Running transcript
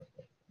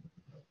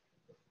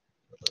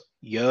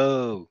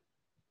Yo,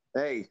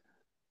 Hey,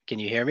 can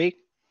you hear me?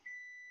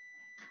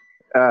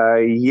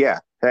 yeah.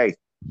 Hey,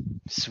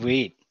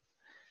 Sweet.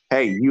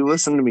 hey, you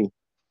listen to me.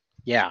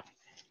 Yeah.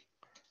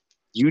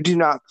 You do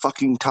not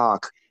fucking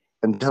talk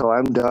until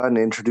I'm done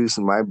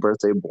introducing my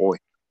birthday boy.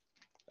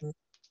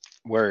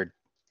 Word.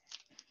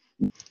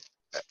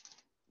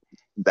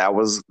 That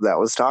was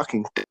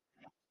talking.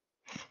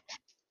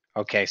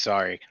 Okay,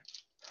 sorry.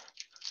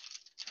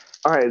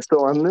 All right,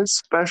 so on this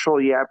special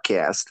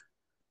Yapcast,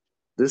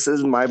 this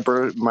is my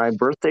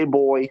birthday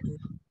boy,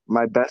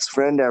 my best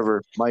friend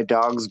ever, my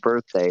dog's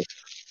birthday.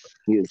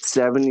 He is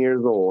 7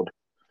 years old,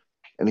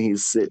 and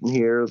he's sitting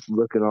here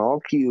looking all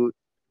cute.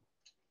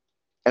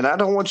 And I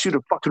don't want you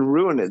to fucking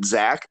ruin it,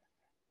 Zach.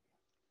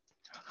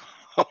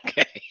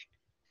 Okay.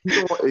 You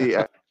don't want,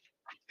 yeah,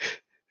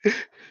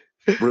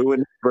 ruin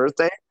his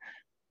birthday.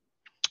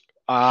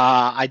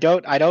 I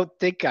don't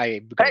think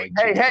I'm Hey, going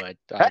hey, to, hey,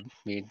 but hey, I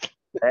mean,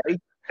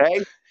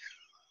 hey.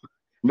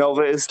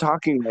 Nova is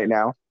talking right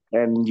now,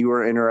 and you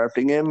are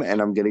interrupting him,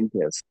 and I'm getting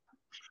pissed.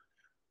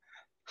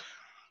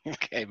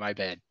 okay, my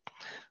bad.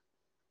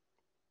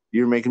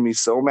 You're making me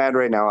so mad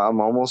right now. I'm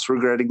almost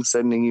regretting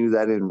sending you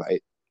that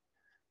invite.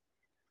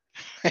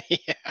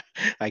 Yeah,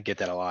 I get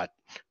that a lot.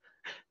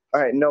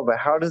 All right, Nova,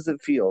 how does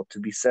it feel to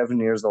be 7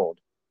 years old?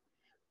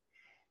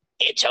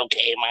 It's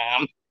okay,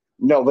 Mom.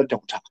 Nova,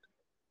 don't talk.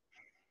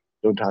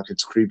 Don't talk.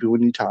 It's creepy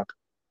when you talk.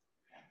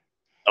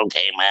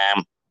 Okay,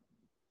 Mom.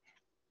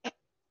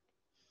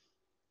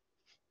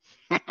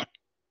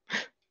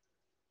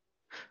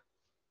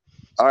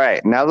 All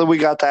right, now that we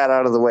got that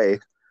out of the way,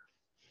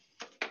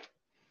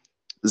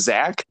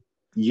 Zach,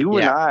 you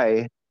and Yeah.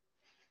 I,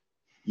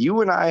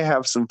 you and I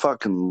have some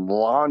fucking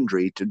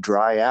laundry to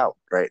dry out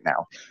right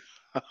now.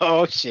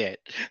 Oh shit.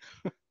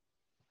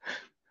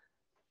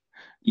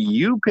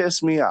 You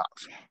pissed me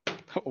off.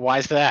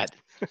 Why's that?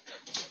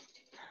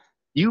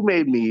 You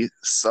made me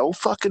so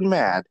fucking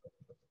mad.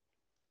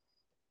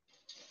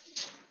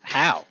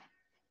 How?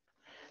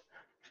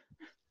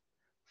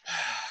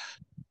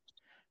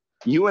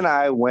 You and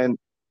I went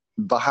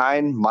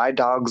behind my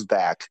dog's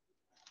back.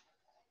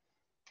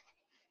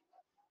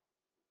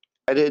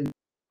 I did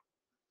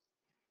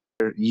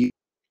you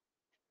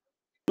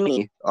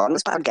me on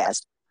this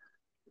podcast,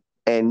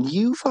 and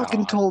you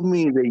fucking Uh, told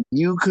me that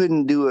you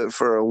couldn't do it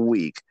for a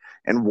week.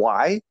 And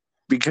why?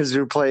 Because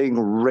you're playing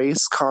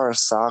race car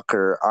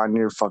soccer on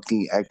your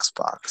fucking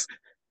Xbox.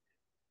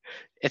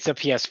 it's a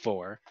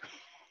PS4.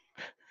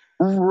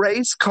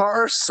 Race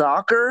car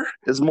soccer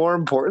is more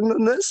important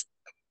than this?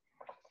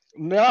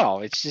 No,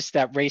 it's just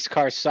that race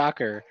car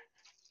soccer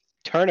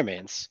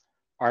tournaments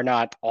are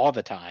not all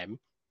the time,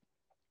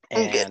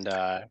 and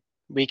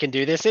we can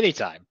do this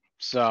anytime.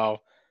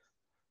 So,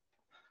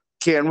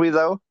 Can we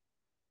though?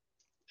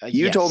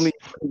 You told me yes.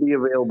 it wouldn't be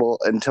available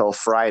until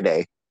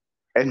Friday.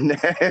 And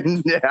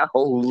then now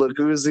look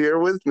who's here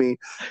with me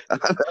on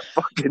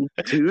a fucking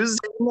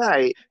Tuesday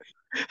night.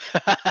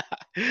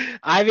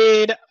 I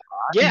mean,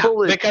 yeah,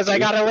 Bullet because I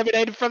got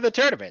eliminated from the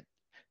tournament.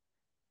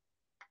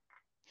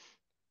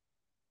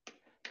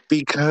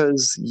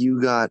 because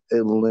you got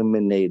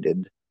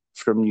eliminated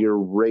from your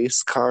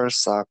race car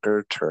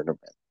soccer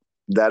tournament.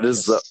 That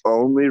is the Yes.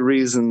 only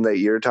reason that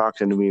you're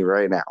talking to me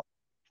right now.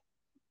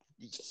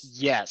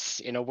 Yes,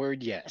 in a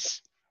word,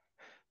 yes.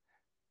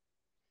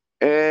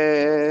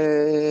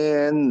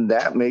 And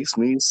that makes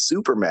me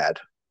super mad.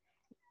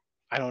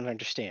 I don't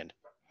understand.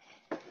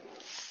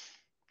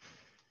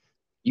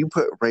 You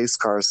put race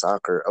car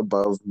soccer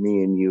above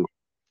me and you.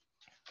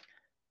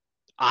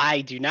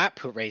 I do not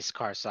put race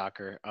car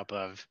soccer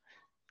above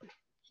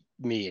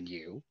me and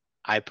you.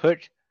 I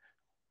put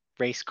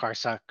race car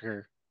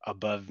soccer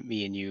above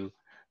me and you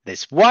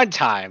this one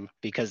time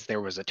because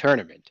there was a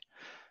tournament.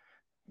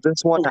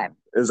 This one time.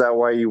 Is that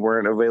why you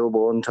weren't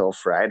available until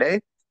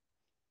Friday?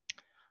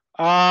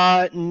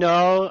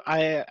 No,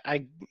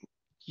 I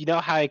you know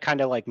how I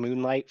kind of like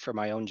moonlight for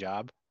my own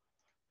job?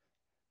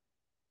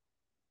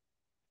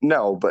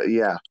 No, but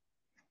yeah.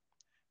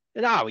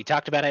 No, we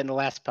talked about it in the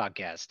last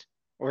podcast.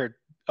 Or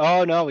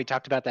oh no, we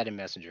talked about that in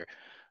Messenger.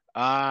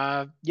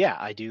 Yeah,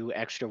 I do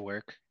extra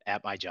work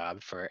at my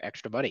job for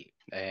extra money.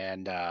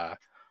 And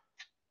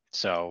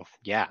so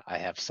yeah, I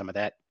have some of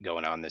that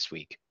going on this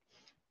week.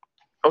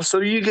 Oh, so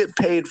you get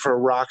paid for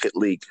Rocket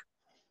League.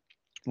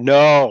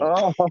 No.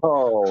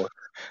 Oh,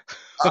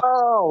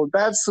 oh,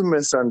 that's a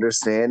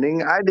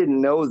misunderstanding. I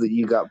didn't know that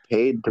you got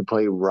paid to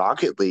play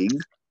Rocket League.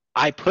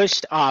 I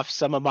pushed off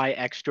some of my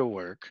extra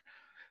work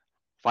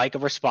like a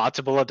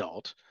responsible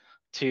adult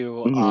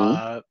to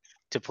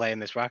Mm-hmm. play in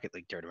this Rocket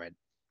League tournament.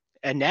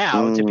 And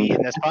now to be in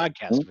Mm-hmm. this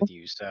podcast with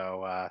you.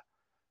 So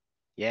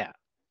yeah.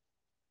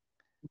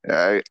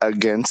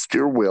 Against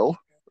your will,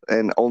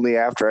 and only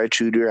after I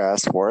chewed your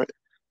ass for it.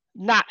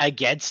 Not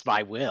against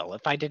my will.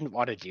 If I didn't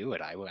want to do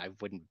it, I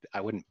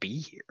wouldn't be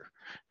here.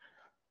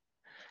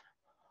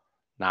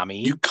 Not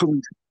You me.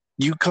 come,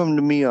 you come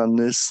to me on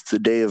this the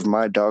day of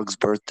my dog's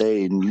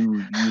birthday, and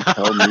you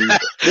tell me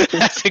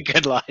That's a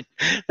good line.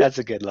 That's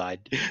a good line.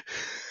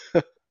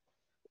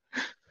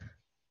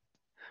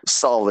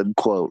 Solid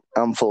quote.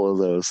 I'm full of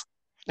those.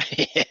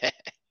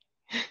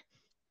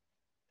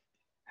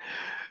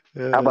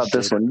 How Oh, about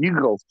this shit. one? You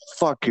go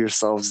fuck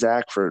yourself,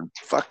 Zach, for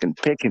fucking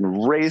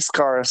picking race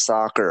car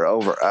soccer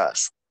over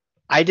us.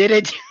 I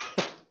didn't.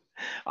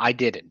 I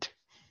didn't.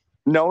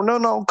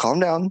 No. Calm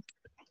down.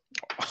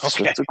 It's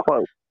Okay. just a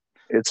quote.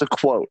 It's a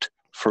quote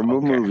from a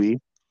Okay.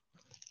 movie.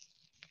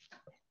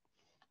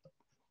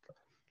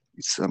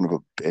 You son of a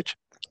bitch.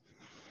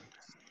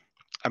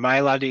 Am I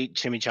allowed to eat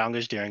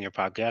chimichangas during your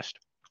podcast?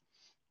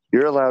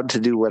 You're allowed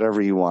to do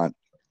whatever you want.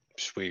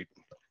 Sweet.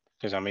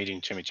 Because I'm eating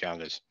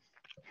chimichangas.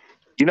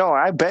 You know,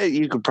 I bet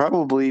you could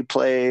probably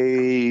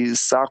play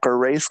soccer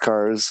race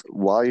cars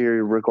while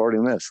you're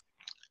recording this.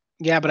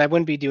 Yeah, but I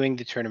wouldn't be doing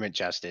the tournament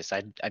justice.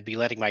 I'd be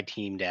letting my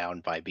team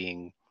down by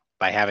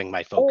having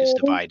my focus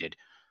divided.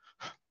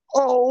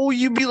 Oh,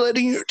 you'd be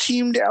letting your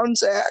team down,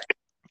 Zach.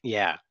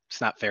 Yeah,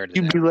 it's not fair to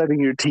You'd be them. letting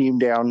your team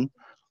down.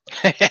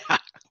 Yeah.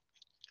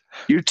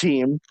 Your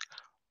team.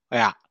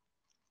 Yeah.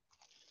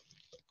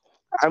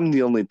 I'm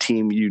the only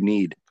team you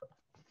need.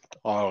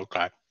 Oh,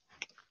 okay.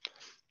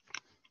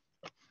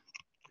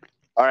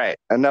 All right,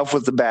 enough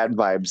with the bad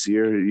vibes.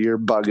 You're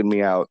bugging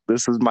me out.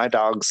 This is my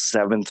dog's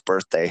 7th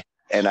birthday,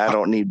 and I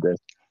don't need this.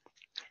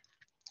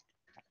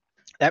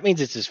 That means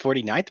it's his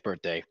 49th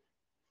birthday.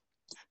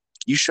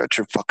 You shut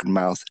your fucking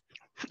mouth.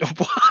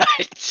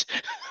 What?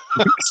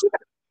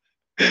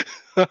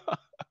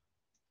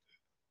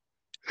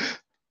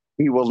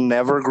 He will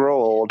never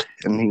grow old,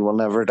 and he will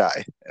never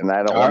die, and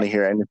I don't want to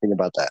hear anything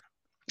about that.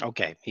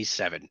 Okay, he's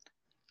 7.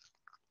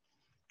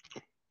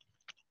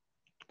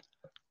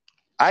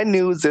 I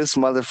knew this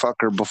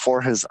motherfucker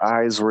before his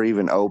eyes were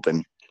even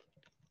open.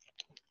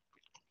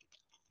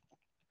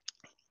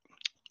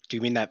 Do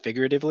you mean that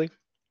figuratively?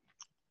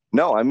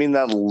 No, I mean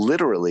that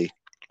literally.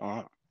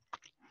 Oh.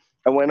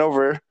 I went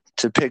over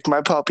to pick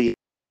my puppy,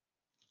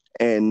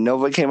 and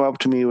Nova came up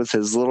to me with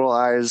his little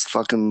eyes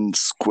fucking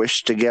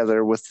squished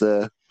together with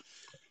the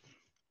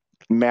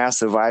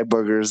massive eye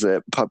boogers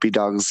that puppy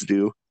dogs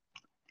do.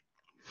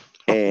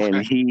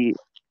 And he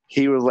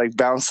was like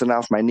bouncing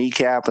off my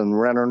kneecap and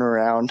running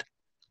around.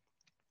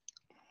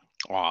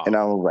 Wow. And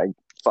I was like,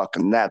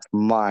 fucking, that's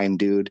mine,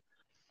 dude.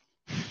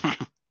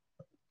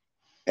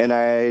 And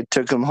I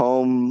took him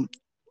home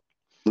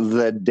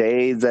the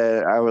day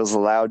that I was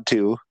allowed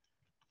to.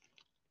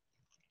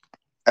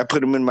 I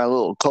put him in my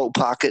little coat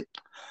pocket,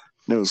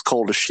 and it was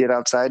cold as shit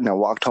outside, and I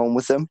walked home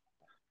with him.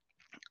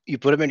 You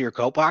put him in your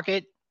coat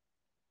pocket?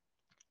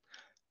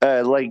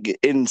 Like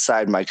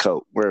inside my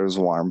coat where it was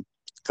warm,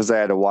 because I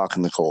had to walk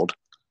in the cold.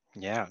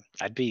 Yeah,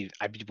 I'd be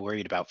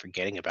worried about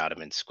forgetting about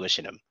him and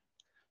squishing him.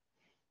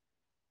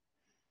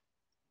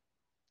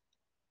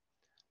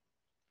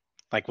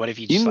 Like, what if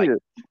you just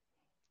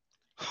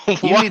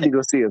You need to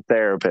go see a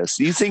therapist.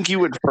 You think you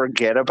would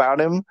forget about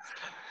him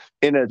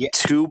in a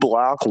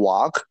 2-block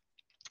walk?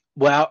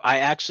 Well,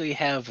 I actually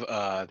have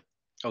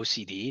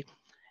OCD,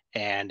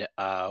 and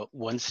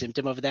one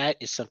symptom of that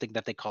is something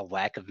that they call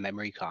lack of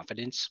memory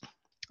confidence,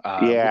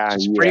 which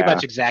is pretty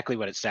much exactly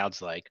what it sounds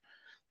like.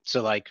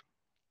 So, like,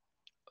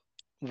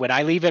 when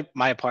I leave at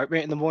my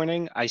apartment in the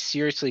morning, I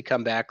seriously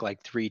come back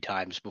like 3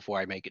 times before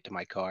I make it to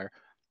my car,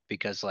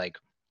 because like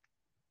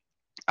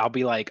I'll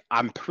be like,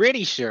 I'm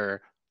pretty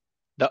sure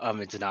the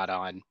oven's not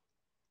on,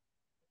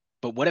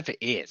 but what if it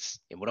is?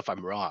 And what if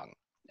I'm wrong?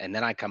 And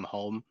then I come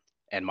home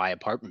and my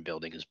apartment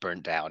building is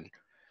burnt down,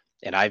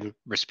 and I'm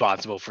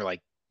responsible for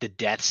like the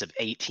deaths of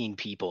 18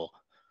 people.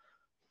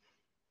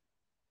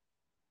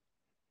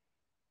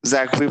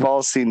 Zach, we've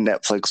all seen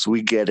Netflix.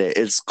 We get it.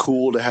 It's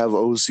cool to have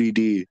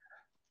OCD.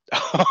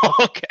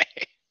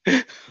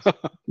 Okay.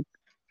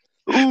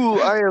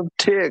 Ooh, I have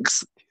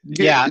tics.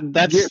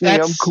 That's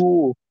I'm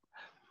cool.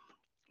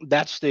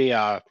 That's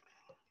the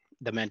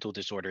mental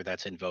disorder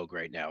that's in vogue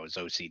right now is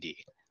OCD.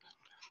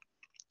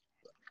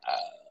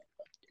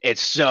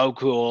 It's so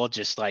cool,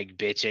 just like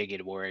bitching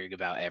and worrying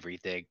about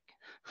everything.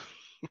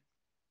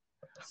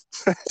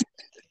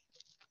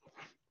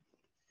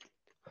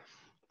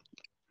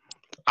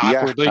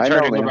 Awkwardly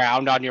turning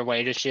around on your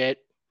way to shit.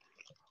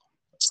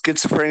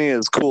 Schizophrenia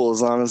is cool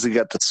as long as you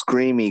got the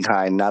screamy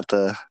kind, not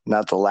the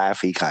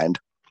laughy kind.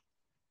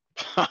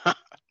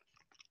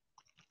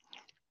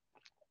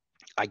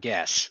 I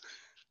guess.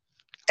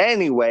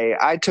 Anyway,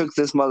 I took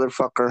this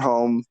motherfucker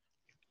home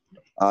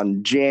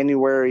on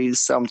January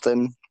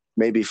something,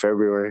 maybe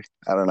February.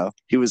 I don't know.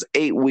 He was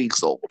 8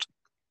 weeks old.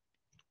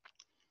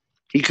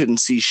 He couldn't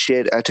see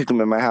shit. I took him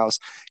in my house.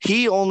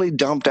 He only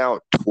dumped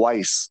out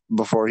twice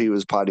before he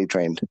was potty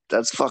trained.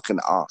 That's fucking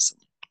awesome.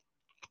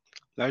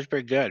 That was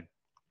pretty good.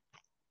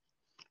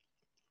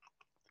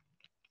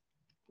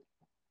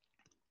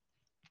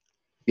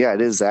 Yeah,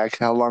 it is, Zach.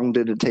 How long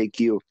did it take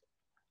you?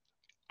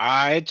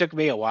 It took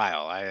me a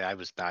while. I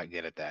was not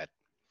good at that.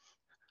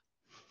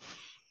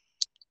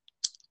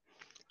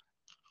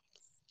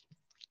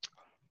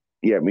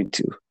 Yeah, me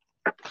too.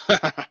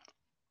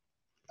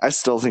 I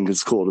still think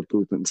it's cool to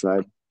poop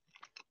inside.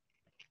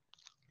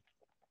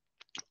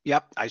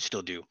 Yep, I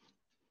still do.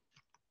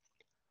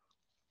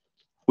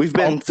 We've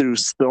been through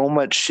so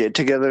much shit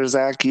together,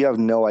 Zach. You have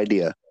no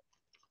idea.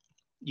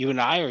 You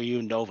and I, or you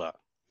and Nova?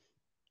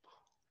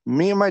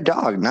 Me and my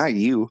dog, not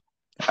you.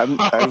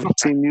 I've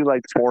seen you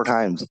like 4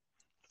 times.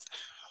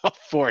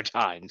 4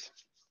 times.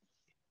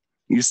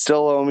 You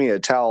still owe me a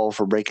towel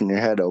for breaking your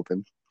head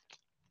open.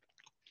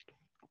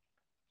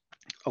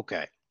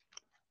 Okay.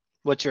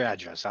 What's your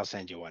address? I'll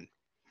send you one.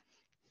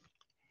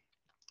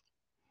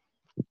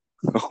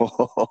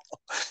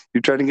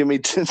 You're trying to get me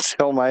to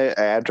tell my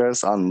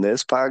address on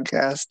this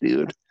podcast,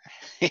 dude?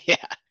 Yeah.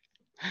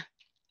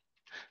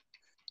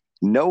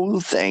 No,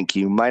 thank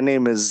you. My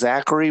name is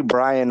Zachary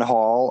Brian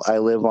Hall. I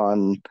live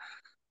on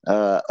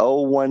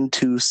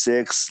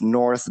 0126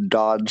 North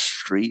Dodge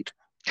Street.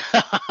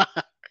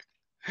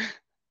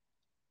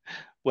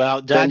 Well,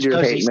 Send Dodge your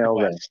goes hate east and mail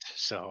there. west,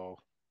 so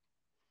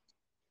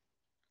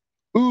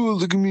Ooh,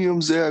 look at me,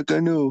 I'm Zach. I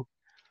know.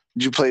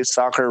 Did you play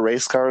soccer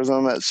race cars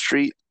on that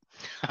street?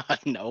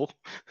 no.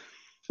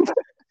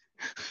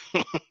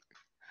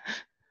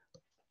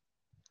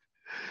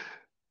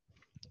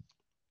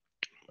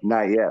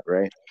 Not yet,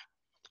 right?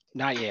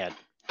 Not yet.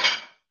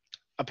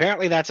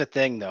 Apparently that's a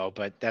thing though,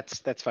 but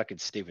that's fucking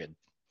stupid.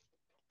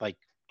 Like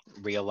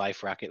real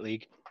life Rocket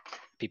League,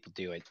 people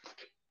do it.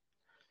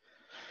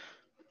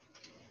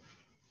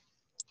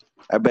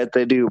 I bet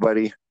they do,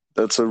 buddy.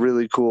 That's a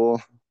really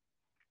cool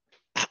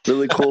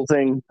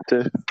thing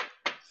to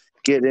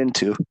get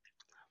into.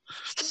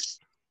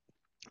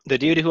 The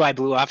dude who I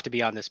blew off to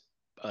be on this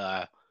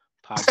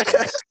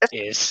podcast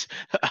is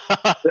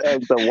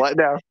The what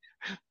now?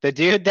 the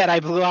dude that I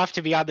blew off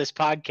to be on this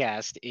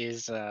podcast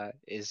is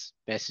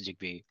messaging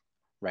me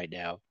right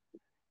now.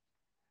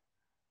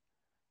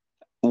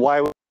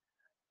 Why would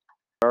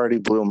I already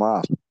blew him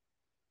off?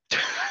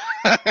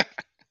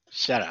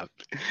 Shut up.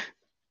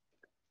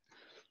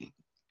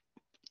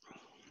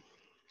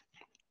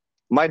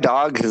 My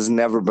dog has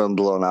never been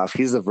blown off.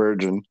 He's a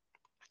virgin.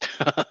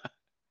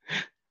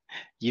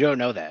 You don't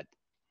know that.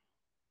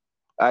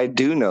 I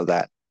do know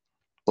that.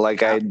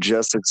 Like I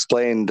just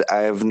explained,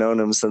 I have known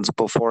him since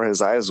before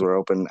his eyes were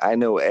open. I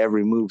know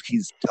every move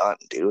he's done,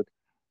 dude.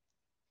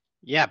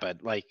 Yeah,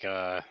 but like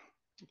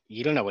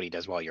you don't know what he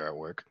does while you're at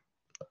work.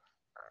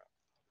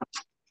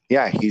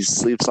 Yeah, he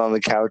sleeps on the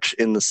couch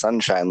in the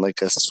sunshine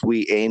like a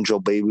sweet angel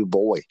baby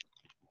boy.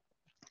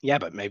 Yeah,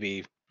 but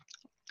maybe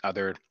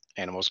other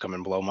animals come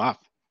and blow him off.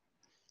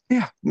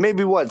 Yeah,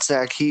 maybe what,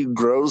 Zach? He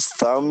grows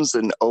thumbs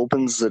and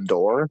opens the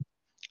door?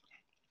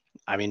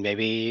 I mean,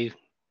 maybe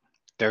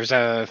there's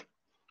a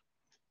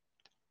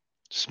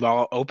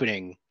small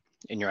opening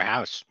in your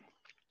house.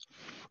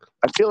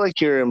 I feel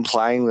like you're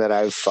implying that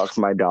I've fucked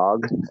my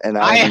dog, and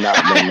I have not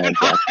done that,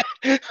 Zach.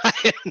 I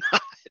am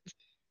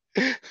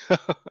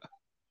not.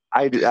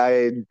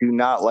 I do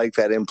not like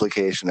that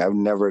implication. I've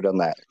never done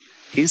that.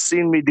 He's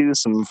seen me do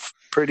some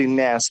pretty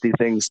nasty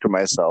things to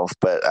myself,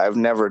 but I've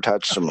never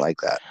touched him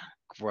like that.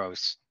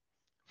 Gross.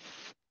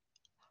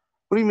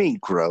 What do you mean,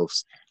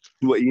 gross?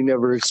 What, you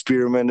never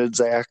experimented,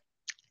 Zach?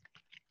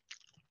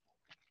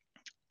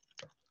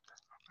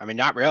 I mean,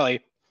 not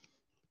really.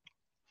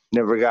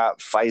 Never got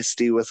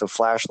feisty with a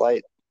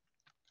flashlight?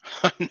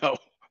 No.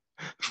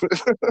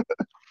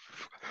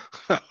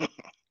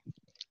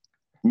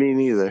 Me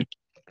neither.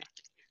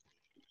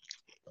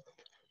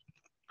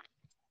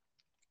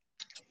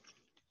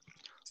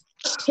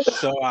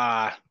 So,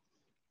 I'm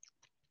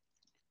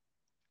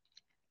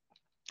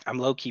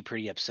low-key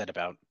pretty upset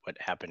about what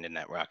happened in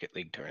that Rocket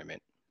League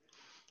tournament.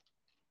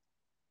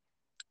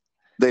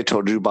 They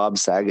told you Bob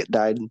Saget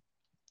died?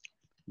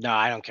 No,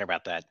 I don't care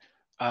about that.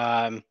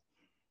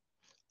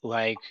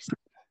 Like,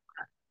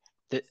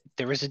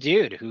 there was a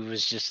dude who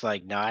was just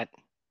like not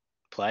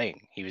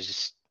playing. He was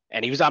just,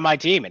 and he was on my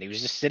team, and he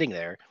was just sitting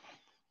there,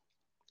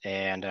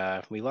 and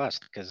we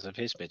lost because of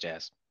his bitch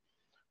ass.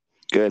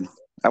 Good.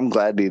 I'm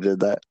glad he did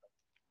that.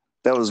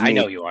 That was me. I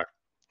know you are.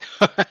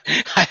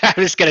 I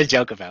was gonna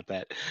joke about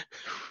that.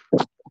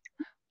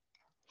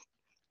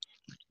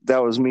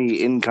 That was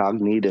me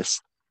incognitus.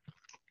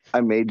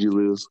 I made you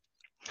lose.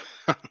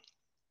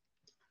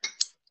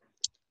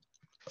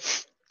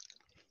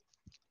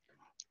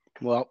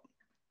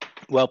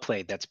 Well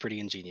played. That's pretty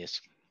ingenious.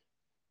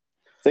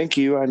 Thank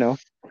you. I know.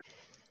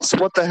 So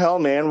what the hell,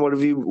 man? What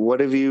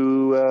have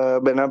you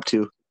been up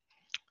to?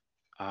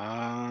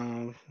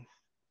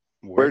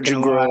 Where'd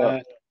you grow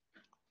up?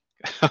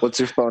 What's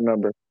your phone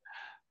number?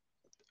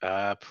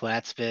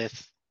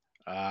 Plattsmouth.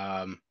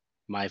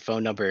 My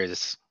phone number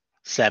is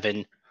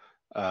 7.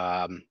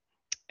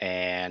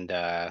 And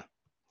yeah,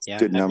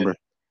 Good number.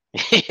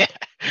 Yeah,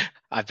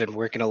 I've been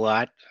working a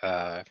lot.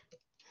 I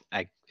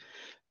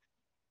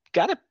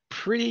got a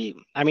pretty.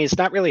 I mean, it's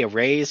not really a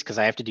raise because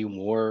I have to do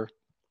more.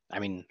 I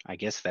mean, I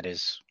guess that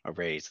is a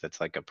raise. That's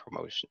like a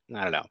promotion.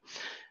 I don't know.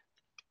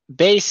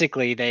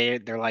 Basically,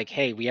 they're like,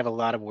 hey, we have a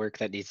lot of work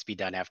that needs to be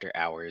done after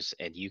hours,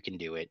 and you can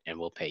do it, and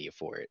we'll pay you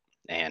for it.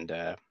 And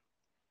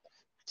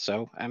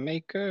so I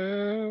make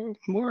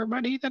more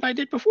money than I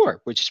did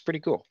before, which is pretty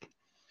cool.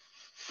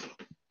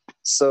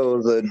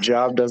 So the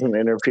job doesn't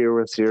interfere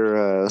with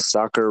your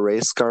soccer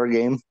race car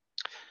game?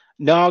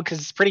 No, because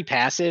it's pretty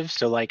passive.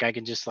 So like I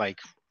can just like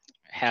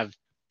have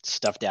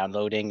stuff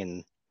downloading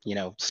and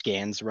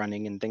scans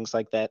running and things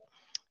like that,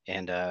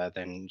 and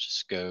then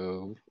just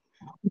go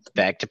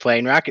back to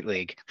playing Rocket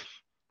League.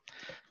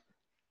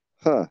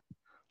 Huh.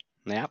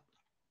 Yeah.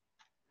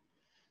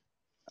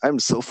 I'm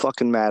so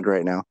fucking mad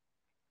right now.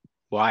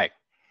 Why?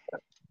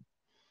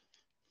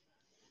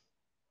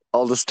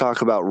 I'll just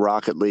talk about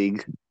Rocket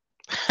League.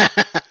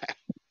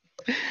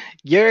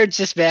 You're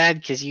just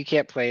mad because you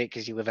can't play it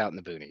because you live out in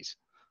the boonies.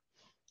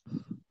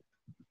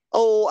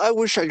 Oh, I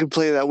wish I could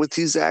play that with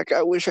you, Zach.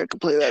 I wish I could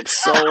play that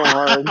so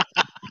hard.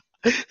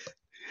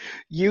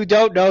 You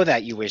don't know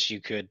that you wish you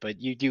could, but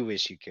you do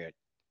wish you could.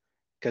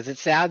 Because it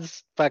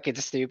sounds fucking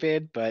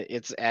stupid, but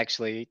it's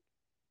actually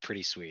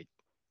pretty sweet.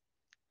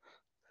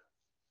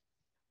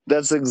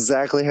 That's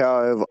exactly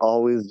how I've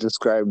always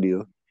described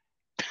you.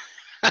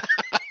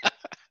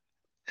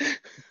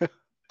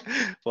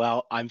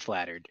 Well, I'm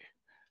flattered.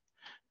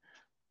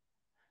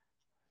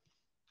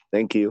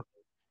 Thank you.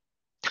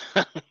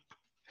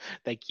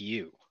 Thank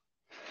you.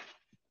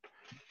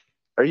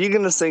 Are you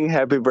going to sing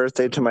happy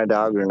birthday to my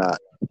dog or not?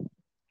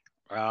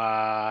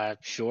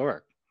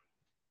 Sure.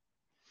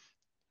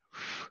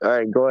 All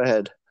right, go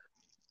ahead.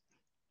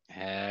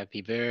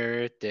 Happy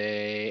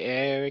birthday,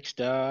 Eric's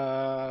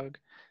dog.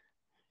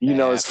 You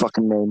know his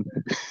fucking name.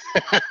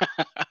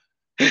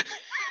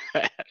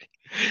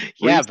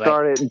 Yeah, but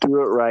Restart it and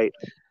do it right.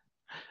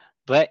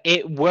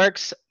 it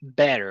works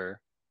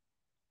better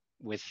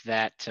with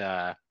that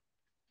 3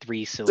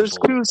 There's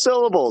syllable. 2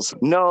 syllables.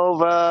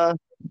 Nova,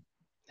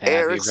 Happy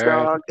Eric's birthday.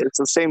 dog. It's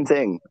the same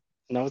thing.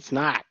 No, it's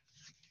not.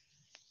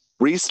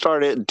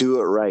 Restart it and do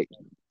it right.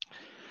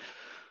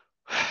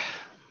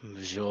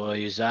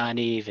 Joyeux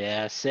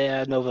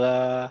anniversaire,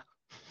 Nova.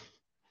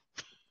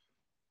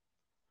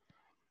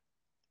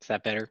 Is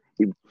that better?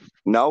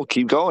 No,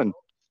 keep going.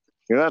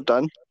 You're not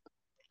done.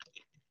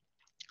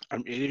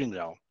 I'm eating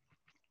though.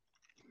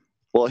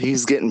 Well,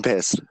 he's getting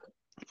pissed.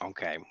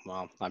 Okay,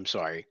 well, I'm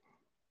sorry.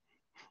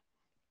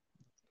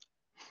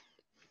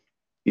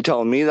 You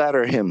telling me that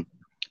or him?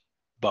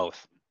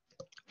 Both.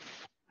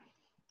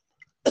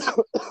 I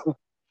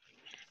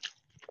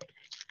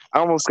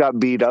almost got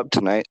beat up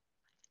tonight.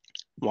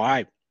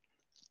 Why?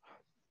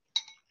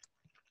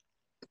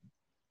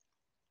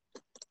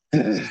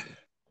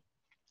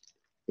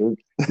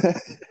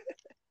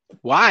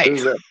 Why?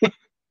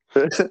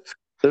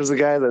 There's a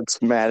guy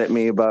that's mad at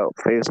me about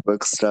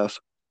Facebook stuff.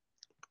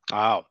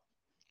 Oh.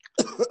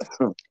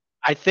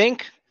 I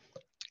think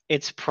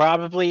it's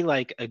probably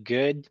like a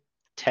good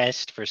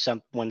test for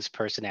someone's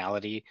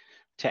personality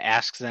to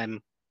ask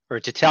them or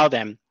to tell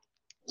them,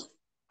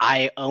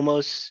 I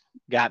almost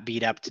got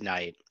beat up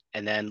tonight,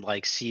 and then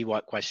like see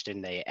what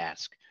question they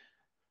ask.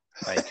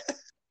 Like,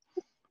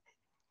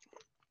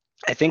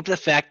 I think the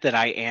fact that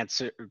I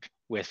answered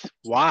with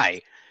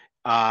why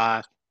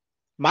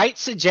might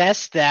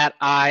suggest that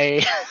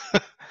I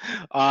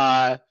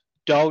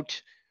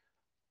don't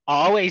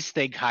always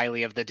think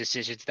highly of the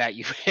decisions that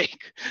you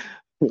make.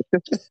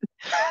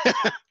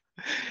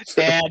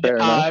 And Fair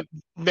enough.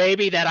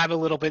 maybe that I'm a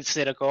little bit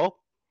cynical.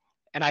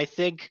 And I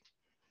think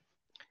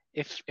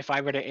if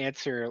I were to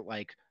answer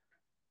like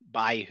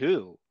by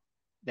who,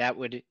 that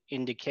would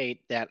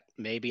indicate that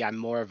maybe I'm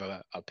more of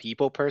a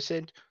people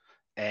person.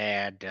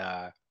 And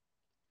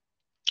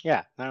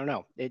yeah, I don't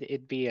know.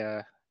 It'd be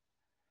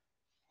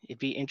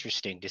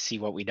interesting to see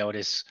what we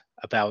notice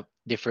about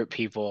different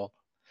people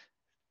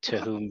to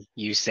whom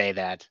you say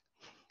that,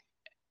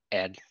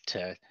 and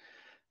to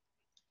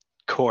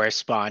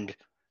correspond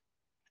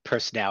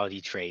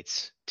personality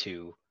traits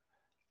to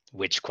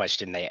which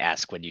question they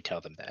ask when you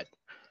tell them that.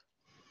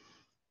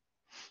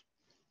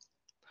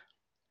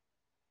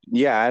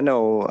 Yeah, I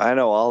know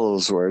all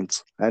those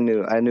words. I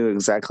knew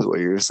exactly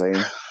what you were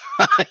saying.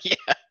 Yeah.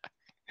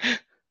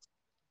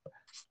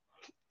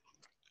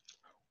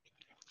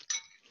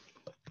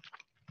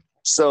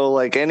 So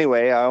like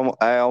anyway,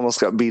 I almost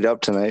got beat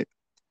up tonight.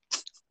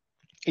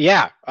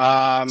 Yeah.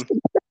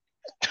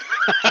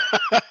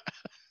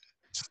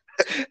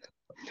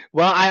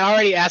 Well, I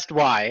already asked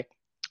why.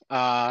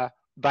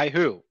 By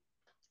who?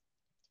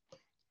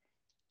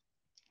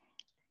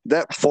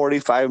 That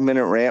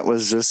 45-minute rant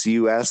was just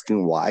you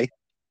asking why.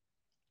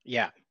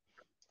 Yeah.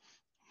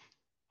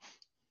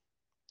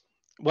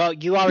 Well,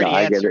 you No, already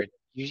I get it. answered.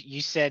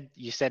 You said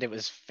it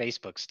was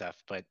Facebook stuff,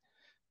 but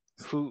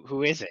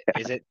who is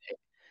it?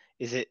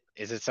 Is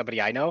it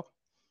somebody I know?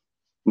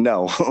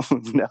 No,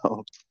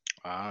 no.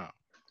 Ah.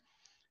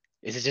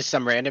 Is it just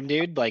some random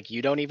dude like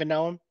you don't even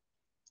know him?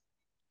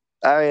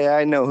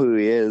 I know who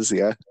he is.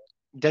 Yeah.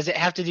 Does it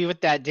have to do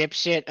with that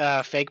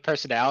dipshit fake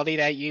personality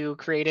that you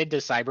created to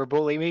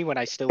cyberbully me when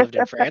I still lived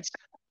in France?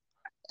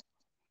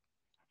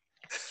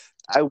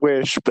 I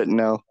wish, but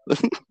no.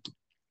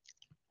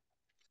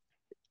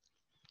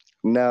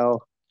 No.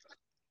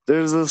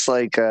 There's this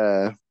like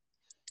oh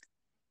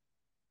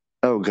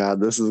god,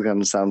 this is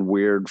gonna sound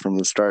weird from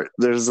the start.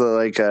 There's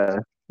like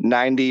a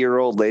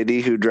 90-year-old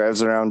lady who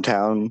drives around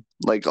town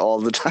like all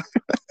the time.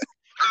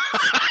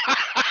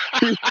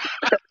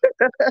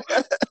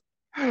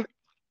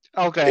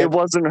 Okay. It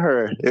wasn't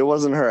her. It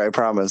wasn't her, I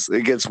promise.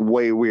 It gets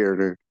way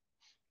weirder.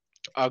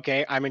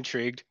 Okay, I'm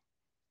intrigued.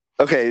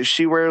 Okay,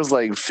 she wears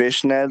like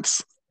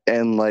fishnets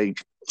and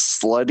like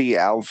slutty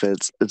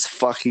outfits. It's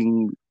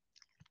fucking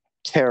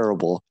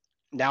terrible.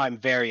 Now I'm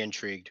very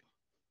intrigued.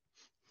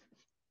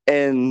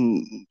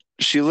 And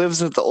she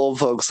lives at the old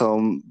folks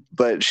home,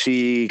 but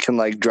she can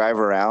like drive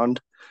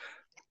around.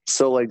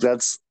 So like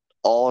that's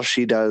all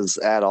she does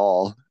at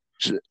all.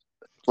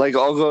 Like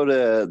I'll go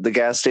to the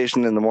gas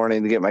station in the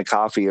morning to get my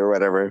coffee or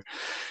whatever,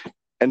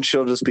 and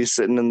she'll just be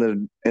sitting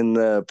in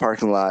the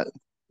parking lot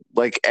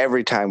like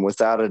every time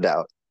without a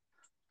doubt.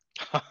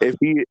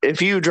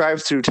 If you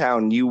drive through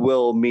town, you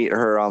will meet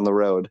her on the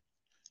road.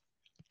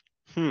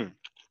 Hmm.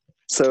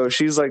 So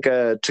she's like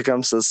a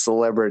Tecumseh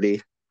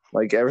celebrity.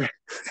 Like every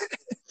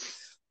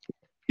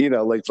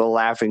like the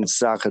laughing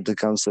stock of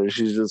Tecumseh.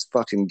 She's just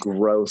fucking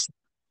gross.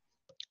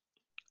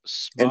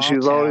 And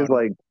Small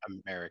town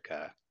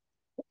America.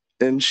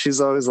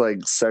 she's always like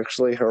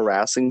sexually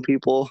harassing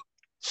people,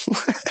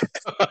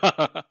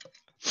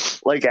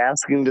 like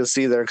asking to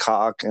see their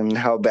cock and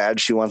how bad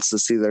she wants to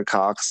see their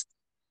cocks.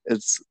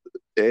 It's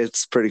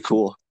it's pretty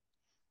cool.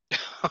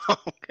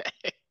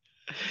 Okay.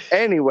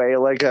 Anyway,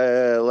 like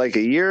a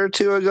year or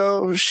two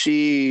ago,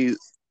 she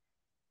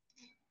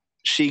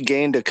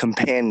gained a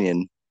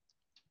companion,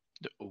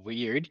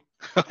 Weird.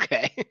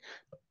 Okay.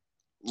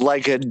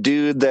 like a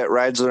dude that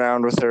rides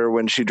around with her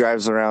when she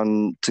drives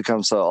around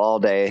Tecumseh all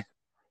day.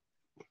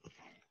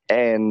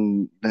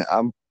 And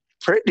I'm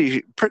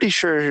pretty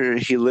sure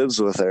he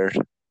lives with her.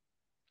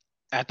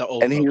 At the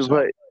old And he's folks home.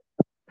 like,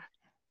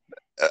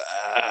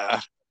 uh,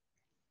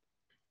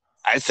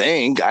 I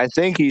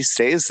think he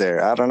stays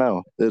there. I don't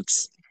know.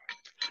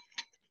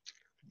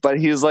 But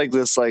he's like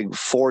this like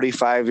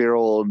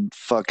 45-year-old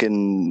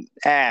fucking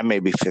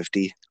maybe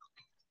 50,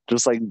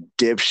 just like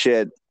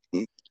dipshit,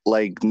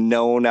 like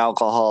known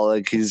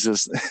alcoholic. He's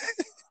just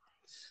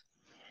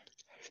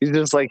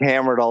like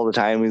hammered all the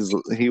time.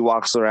 He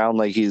walks around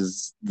like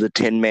he's the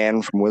Tin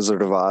Man from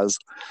Wizard of Oz.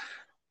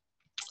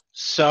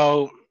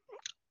 So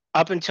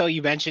up until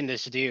you mentioned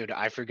this dude,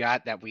 I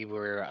forgot that we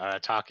were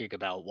talking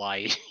about why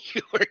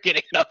you were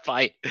getting in a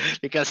fight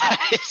because I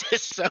was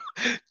just so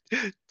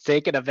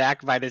taken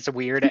aback by this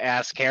weird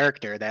ass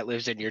character that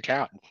lives in your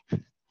town.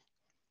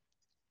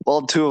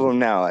 Well, two of them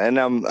now, and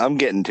I'm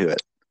getting to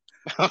it.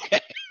 Okay.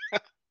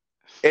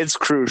 It's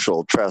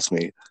crucial, trust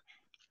me.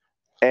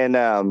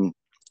 And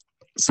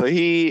so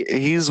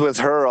he's with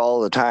her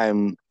all the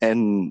time,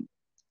 and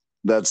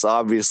that's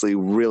obviously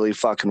really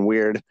fucking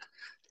weird.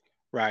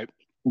 Right.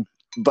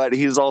 But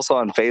he's also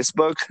on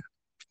Facebook,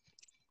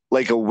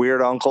 like a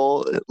weird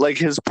uncle. Like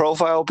his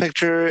profile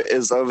picture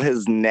is of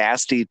his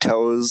nasty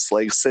toes,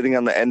 like sitting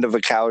on the end of a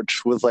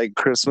couch with like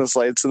Christmas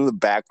lights in the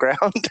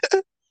background.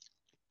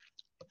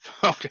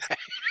 Okay.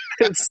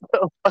 It's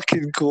so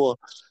fucking cool.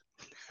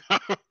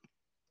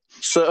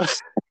 So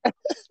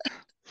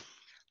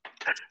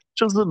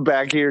just the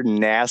back of your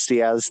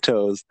nasty ass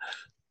toes.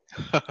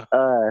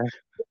 Uh,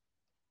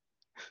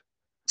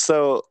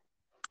 so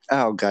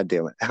oh god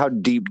damn it, how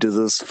deep does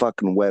this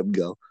fucking web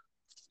go?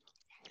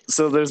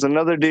 So there's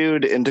another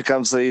dude in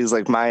Tecumseh. He's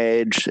like my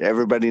age.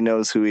 Everybody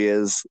knows who he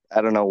is.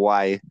 I don't know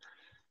why.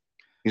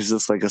 He's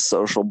just like a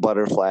social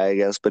butterfly, I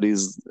guess, but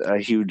he's a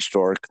huge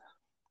dork.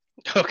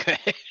 Okay.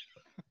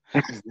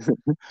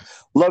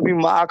 Love you,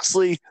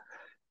 Moxley.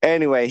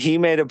 Anyway, he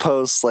made a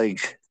post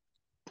like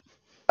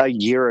a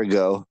year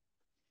ago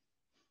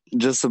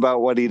just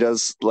about what he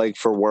does like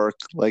for work.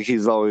 Like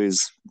he's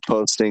always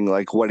posting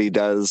like what he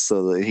does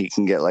so that he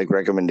can get like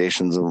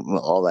recommendations and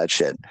all that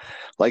shit.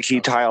 Like he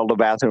Okay. tiled a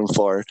bathroom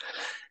floor.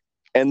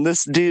 And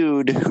this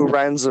dude who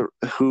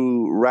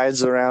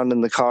rides around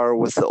in the car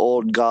with the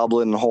old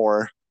goblin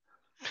whore,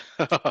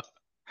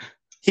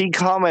 he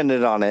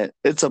commented on it.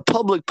 It's a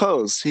public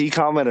post. He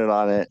commented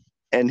on it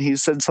and he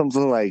said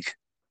something like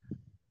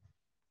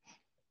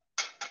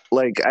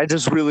I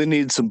just really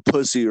need some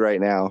pussy right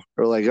now,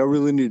 or like I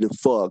really need to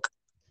fuck.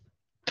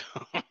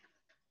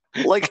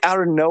 Like out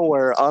of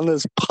nowhere on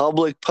this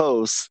public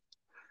post.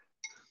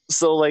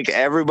 So like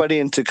everybody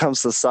in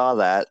Tecumseh saw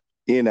that,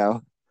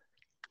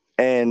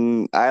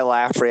 and I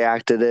laugh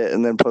reacted it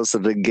and then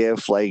posted a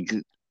gif like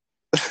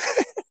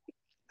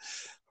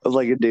of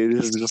like a dude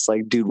who's just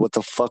like, dude, what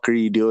the fuck are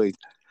you doing?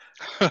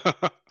 And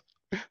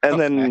Okay.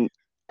 then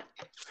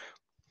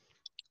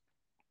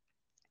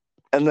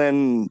and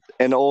then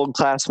an old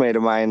classmate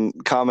of mine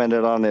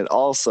commented on it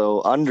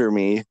also under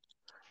me,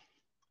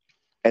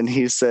 and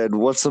he said,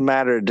 "What's the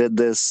matter? Did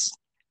this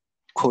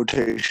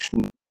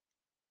quotation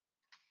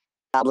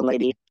goblin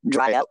lady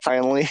dry up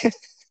finally?"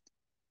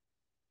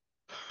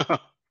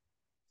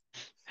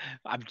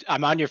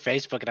 I'm on your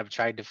Facebook and I'm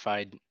trying to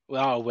find.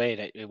 Well, oh, wait,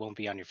 it won't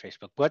be on your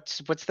Facebook. What's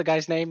the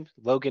guy's name?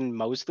 Logan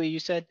Mosley, you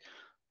said?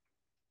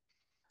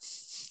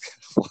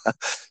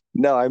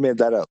 No, I made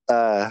that up.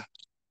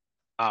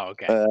 Oh,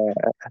 okay.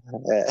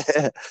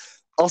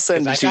 I'll Because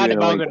send I it to you found in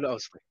it a link. Logan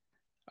Mosley.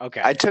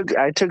 Okay. I took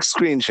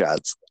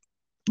screenshots,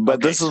 but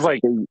Okay, this is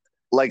sweet.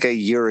 like a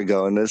year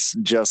ago, and this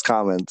just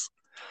comments.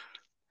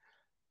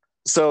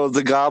 So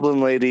the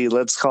Goblin Lady,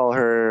 let's call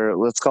her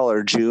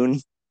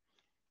June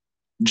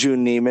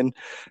Neiman.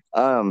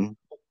 Um,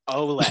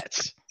 Oh,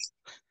 let's.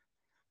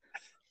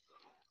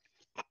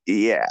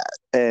 yeah,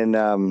 and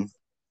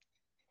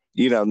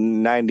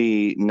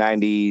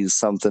 90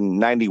 something,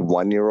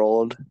 91-year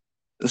old.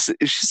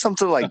 She's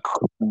something like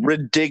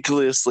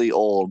ridiculously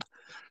old.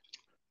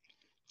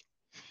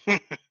 I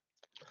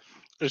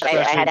Especially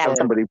had to have for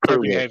somebody her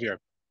prove it. behavior.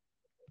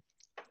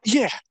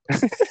 Yeah,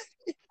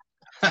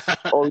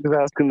 always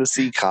asking to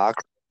see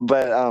cock.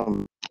 But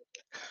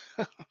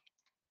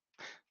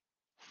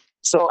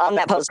so on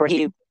that post where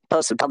he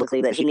posted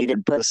publicly that he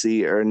needed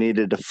pussy or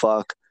needed to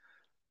fuck,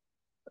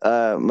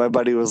 my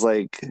buddy was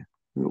like,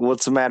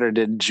 "What's the matter?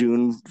 Did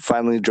June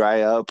finally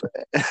dry up?"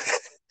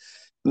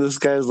 This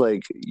guy's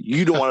like,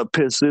 "You don't want to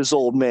piss this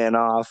old man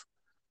off,"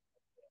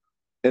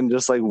 and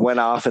just like went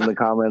off in the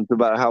comments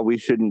about how we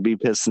shouldn't be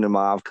pissing him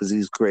off because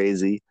he's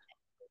crazy.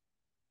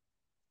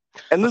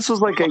 And this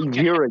was like a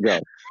Okay. year ago.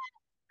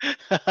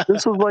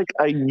 This was like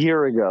a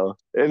year ago,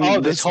 Oh,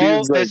 and this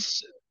dude's like,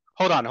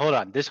 hold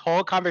on. This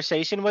whole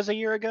conversation was a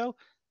year ago?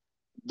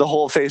 the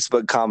whole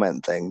Facebook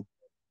comment thing.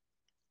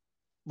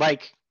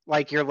 Like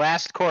your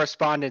last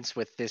correspondence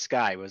with this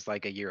guy was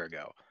like a year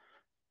ago.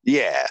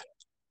 Yeah,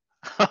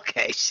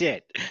 Okay,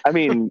 shit. I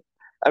mean,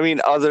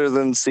 other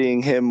than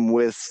seeing him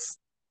with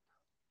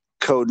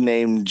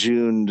codename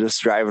June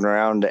just driving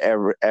around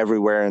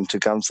everywhere in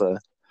Tecumseh.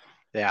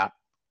 Yeah.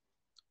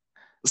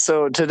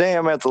 So today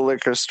I'm at the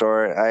liquor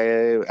store.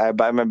 I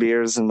buy my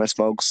beers and my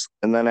smokes,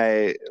 and then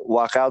I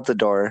walk out the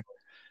door,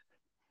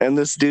 and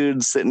this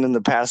dude's sitting in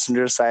the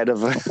passenger side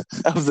of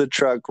of the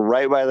truck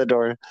right by the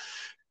door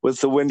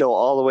with the window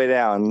all the way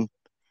down.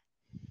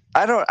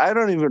 I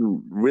don't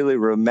even really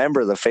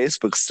remember the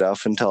Facebook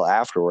stuff until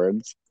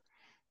afterwards.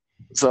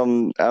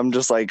 So I'm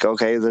just like,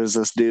 okay, there's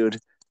this dude,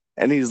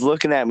 and he's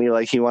looking at me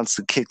like he wants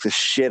to kick the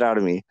shit out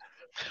of me.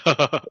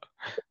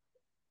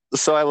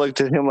 So I looked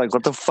at him like,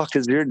 what the fuck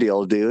is your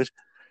deal, dude?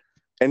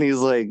 And he's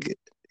like,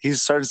 he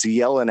starts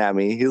yelling at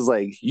me. He's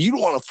like, you don't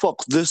want to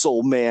fuck this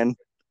old man.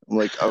 I'm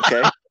like,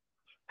 okay.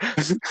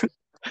 I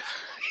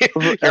You're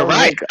was right.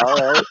 like,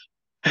 all right.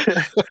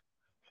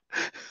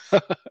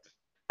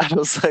 I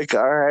was like,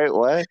 all right,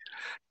 what?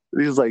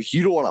 He's like,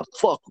 you don't want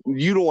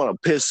to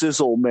piss this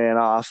old man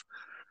off.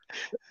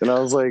 And I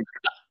was like,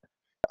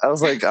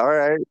 all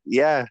right,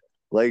 yeah.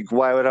 Like,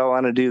 why would I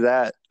want to do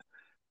that?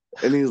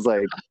 And he's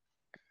like,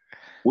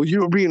 well,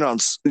 you were being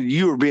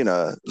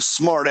a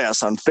smart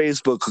ass on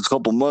Facebook a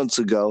couple months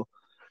ago.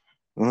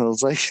 And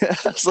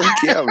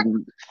yeah,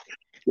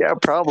 yeah,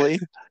 probably.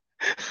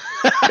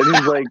 And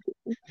he's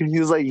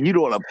like, you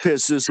don't want to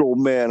piss this old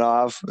man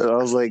off. And I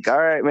was like, all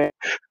right, man.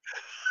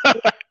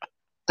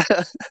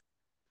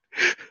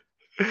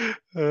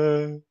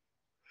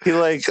 He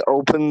like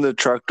opened the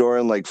truck door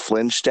and like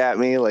flinched at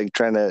me, like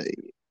trying to,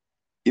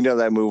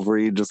 that move where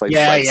you just like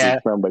Yeah, flex at yeah.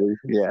 somebody.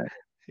 Yeah,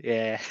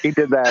 Yeah. he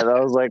did that. I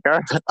was like,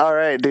 all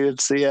right, dude,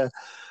 see ya.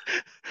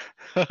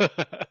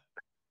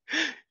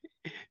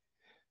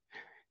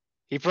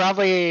 He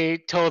probably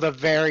told a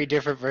very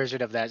different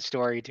version of that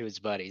story to his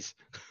buddies.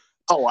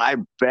 Oh, I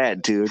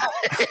bet, dude.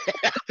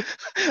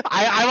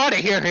 I want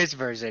to hear his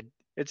version.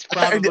 It's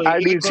probably I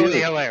do equally too.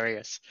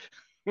 hilarious.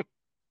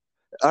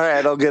 All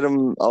right, I'll get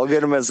him. I'll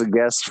get him as a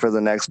guest for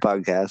the next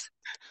podcast.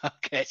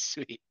 Okay,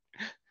 sweet.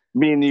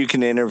 Me and you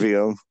can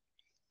interview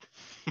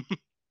him.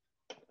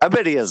 I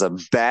bet he has a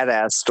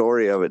badass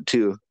story of it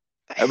too.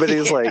 I bet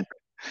he's like,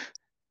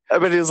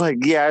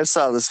 yeah, I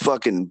saw this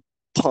fucking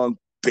punk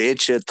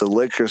bitch at the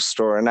liquor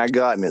store and I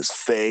got in his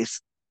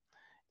face.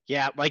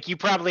 Yeah, like you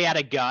probably had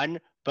a gun,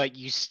 but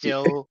you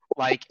still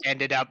like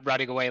ended up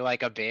running away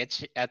like a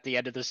bitch at the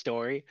end of the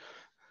story.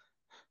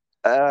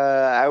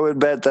 I would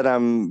bet that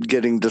I'm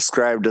getting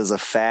described as a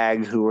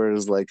fag who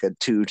wears like a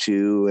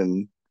tutu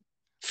and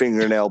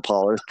fingernail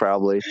polish,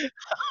 probably.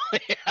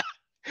 Yeah.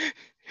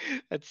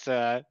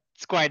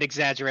 It's quite an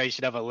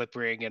exaggeration of a lip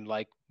ring and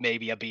like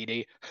maybe a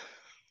beanie.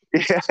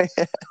 Yeah,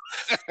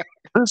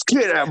 this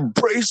kid had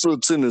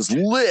bracelets in his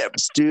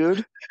lips,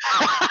 dude.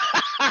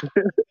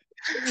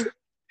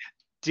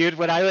 Dude,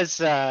 when I was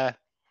back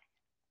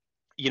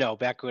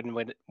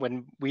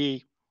when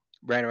we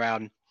ran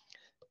around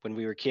when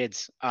we were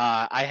kids,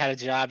 I had a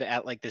job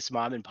at like this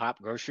mom and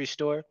pop grocery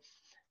store,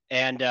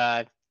 and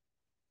like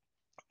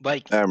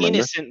I remember.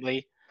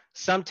 innocently,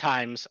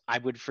 sometimes I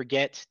would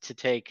forget to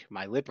take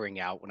my lip ring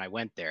out when I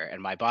went there,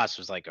 and my boss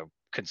was like a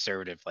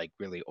conservative, like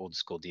really old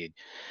school dude,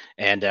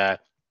 and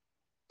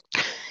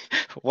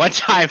one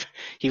time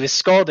he was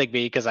scolding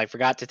me because I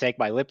forgot to take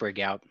my lip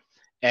ring out,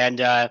 and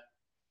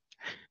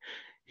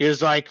he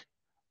was like,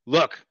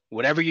 "Look,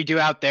 whatever you do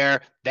out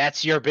there,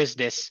 that's your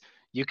business.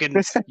 You can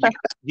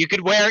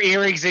wear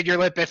earrings in your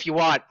lip if you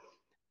want,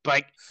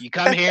 but you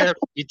come here,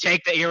 you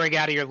take the earring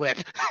out of your lip."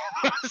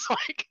 I was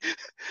like,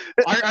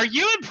 are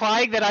you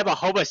implying that I'm a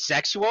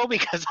homosexual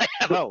because I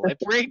have a lip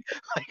ring?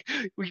 Like,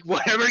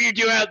 whatever you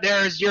do out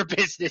there is your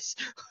business.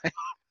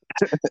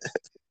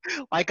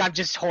 Like I'm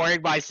just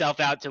whoring myself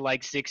out to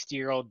like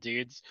 60-year-old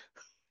dudes.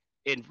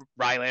 in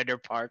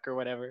Rylander Park or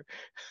whatever.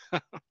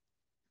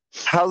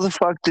 How the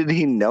fuck did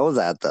he know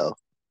that though?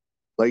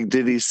 Like,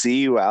 did he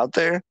see you out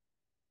there?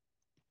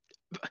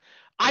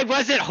 I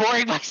wasn't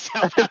whoring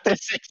myself out to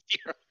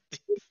 60-year-old.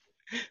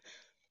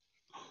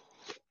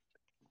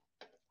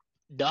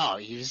 No,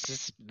 he was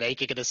just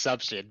making an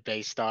assumption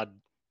based on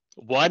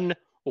one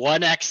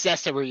one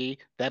accessory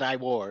that I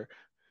wore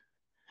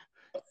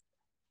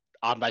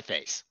on my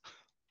face.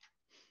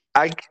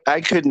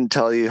 I couldn't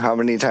tell you how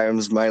many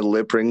times my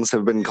lip rings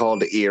have been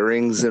called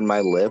earrings in my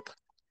lip.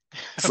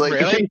 It's like,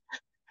 Really?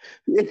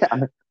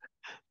 yeah.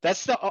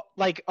 That's the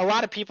like a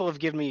lot of people have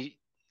given me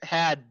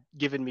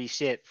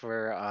shit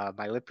for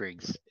my lip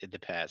rings in the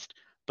past,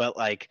 but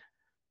like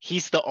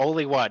he's the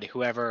only one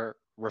who ever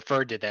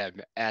referred to them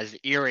as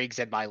earrings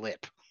in my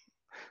lip.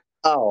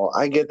 Oh,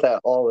 I get that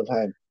all the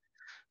time.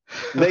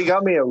 They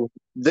got me a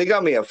they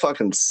got me a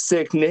fucking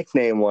sick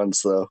nickname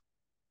once though.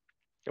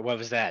 What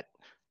was that?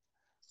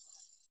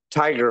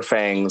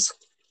 Tigerfangs.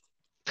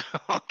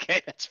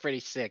 Okay, that's pretty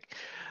sick.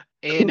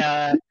 In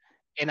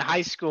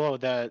high school,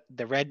 the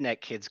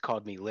redneck kids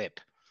called me Lip.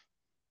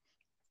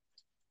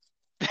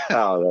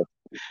 Oh,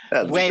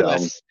 that's way dumb.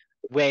 less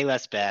way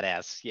less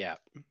badass. Yeah,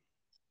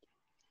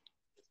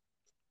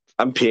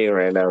 I'm peeing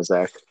right now,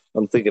 Zach.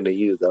 I'm thinking of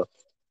you though.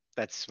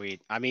 that's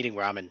sweet. I'm eating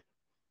ramen.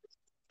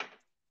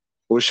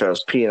 Wish I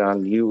was peeing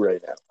on you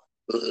right now.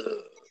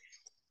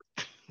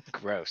 Ugh.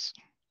 Gross.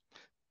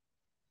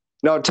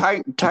 No,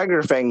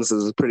 Tiger Fangs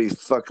is a pretty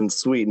fucking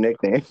sweet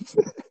nickname.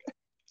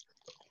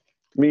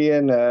 Me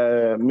and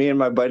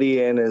my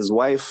buddy and his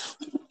wife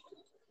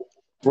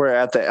were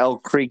at the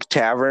Elk Creek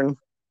Tavern,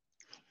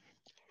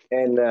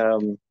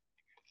 and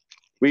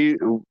we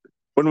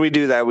when we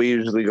do that, we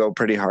usually go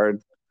pretty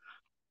hard.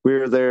 We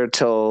were there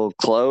till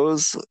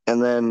close,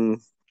 and then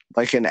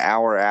like an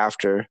hour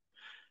after,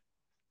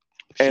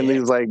 and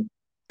Shit.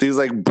 these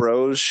like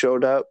bros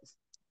showed up,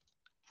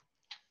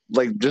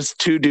 like just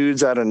two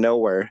dudes out of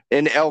nowhere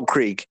in Elk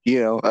Creek,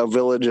 a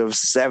village of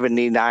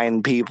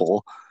 79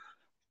 people.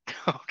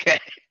 Okay.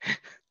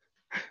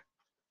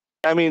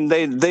 I mean,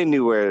 they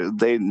knew where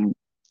they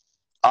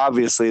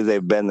obviously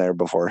they've been there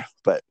before,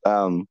 but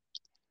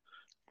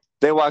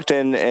they walked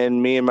in,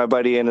 and me and my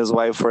buddy and his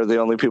wife were the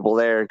only people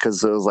there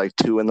because it was like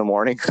 2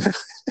 a.m.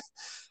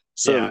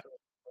 So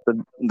Yeah.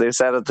 they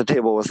sat at the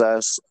table with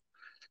us,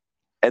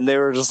 and they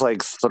were just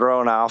like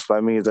thrown off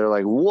by me. They're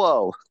like,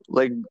 "Whoa!"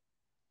 Like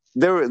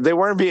they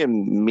weren't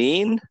being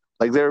mean,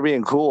 like they were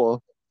being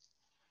cool,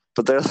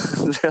 but they're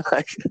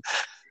like,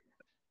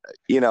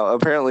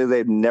 apparently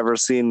they'd never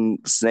seen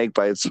snake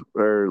bites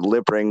or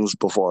lip rings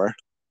before,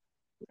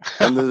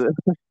 and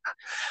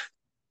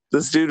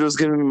this dude was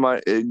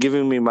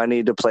giving me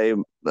money to play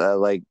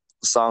like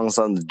songs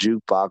on the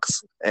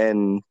jukebox,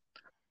 and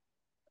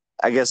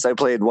I guess I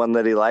played one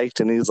that he liked,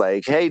 and he's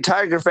like, "Hey,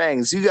 Tiger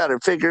Fangs, you got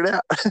it figured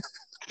out."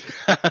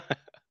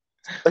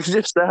 Like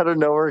just out of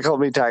nowhere, he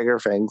called me Tiger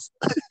Fangs.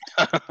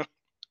 I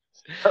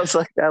was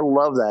like, I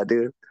love that,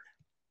 dude.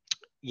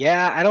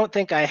 Yeah, I don't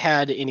think I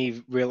had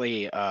any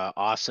really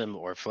awesome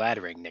or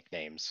flattering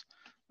nicknames.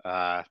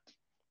 Uh,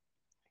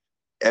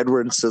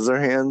 Edward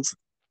Scissorhands.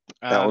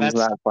 That one's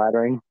that's not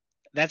flattering.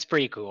 that's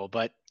pretty cool,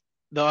 but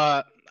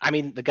the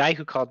guy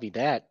who called me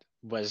that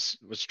was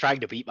trying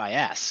to beat my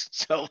ass.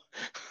 So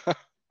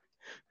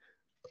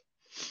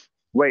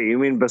Wait, you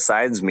mean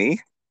besides me?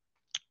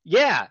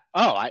 yeah.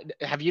 Oh,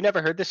 have you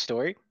never heard this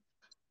story?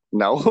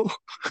 No.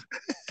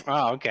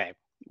 Oh, okay.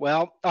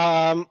 Well,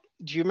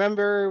 do you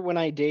remember when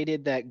I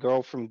dated that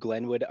girl from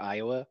Glenwood,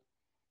 Iowa?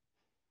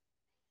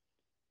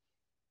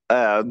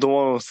 The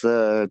one with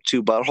the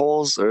two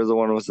buttholes or the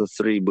one with the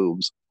three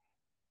boobs?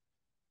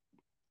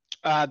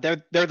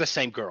 They're the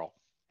same girl.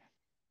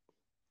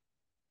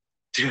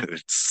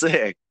 Dude,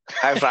 sick.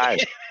 High five.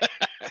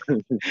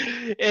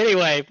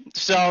 Anyway,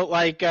 so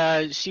like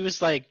she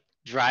was like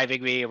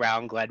driving me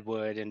around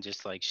Glenwood and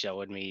just like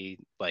showing me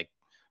like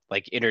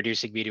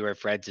introducing me to her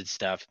friends and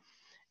stuff.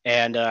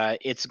 And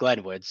it's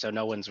Glenwood, so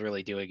no one's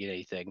really doing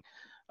anything.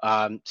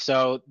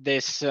 So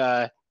this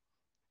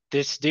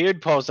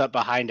dude pulls up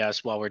behind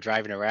us while we're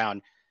driving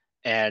around,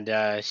 and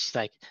she's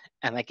like,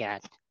 "Oh my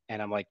god!"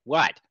 And I'm like,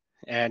 "What?"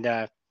 And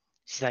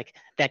she's like,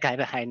 "That guy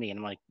behind me," and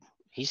I'm like,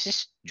 "He's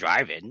just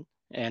driving."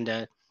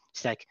 And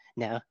she's like,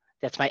 "No,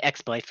 that's my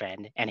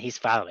ex-boyfriend, and he's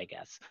following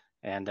us."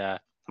 And I'm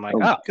like,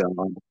 Oh "Oh,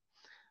 god.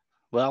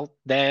 well,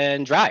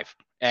 then drive."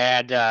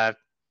 And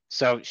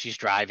so she's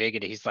driving,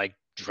 and he's like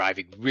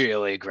driving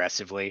really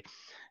aggressively,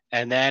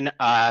 and then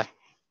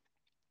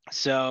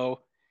so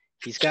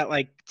he's got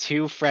like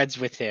two friends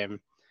with him,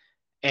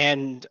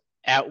 and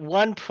at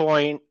one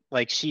point,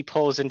 like she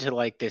pulls into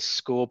like this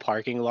school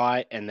parking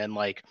lot, and then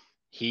like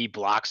he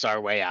blocks our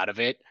way out of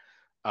it.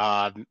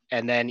 And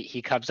then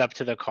he comes up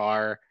to the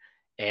car,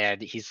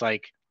 and he's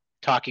like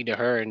talking to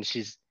her, and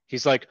he's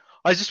like,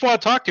 "I just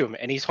want to talk to him,"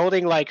 and he's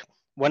holding like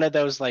one of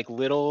those like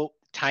little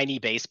tiny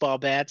baseball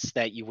bats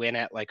that you win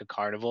at like a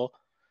carnival.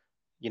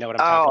 You know what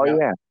I'm talking Oh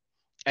about?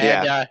 yeah.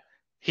 And Yeah.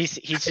 he's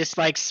just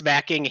like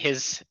smacking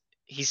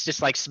he's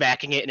just like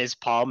smacking it in his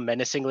palm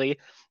menacingly,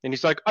 and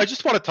he's like, "I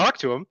just want to talk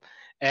to him."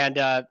 And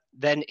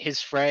then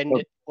his friend,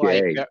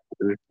 like, Okay.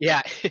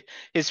 yeah,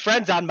 his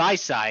friend's on my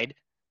side,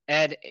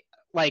 and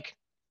like,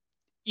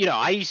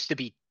 I used to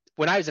be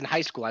when I was in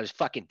high school, I was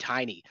fucking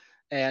tiny,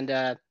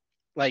 and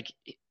like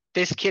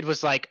this kid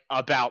was like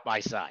about my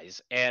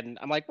size, and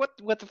I'm like,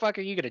 what the fuck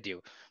are you gonna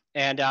do?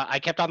 And I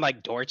kept on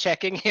like door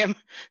checking him,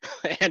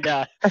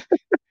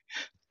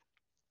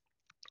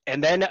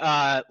 and then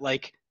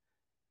like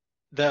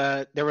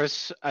there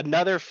was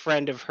another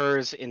friend of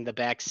hers in the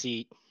back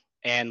seat,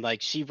 and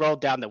like she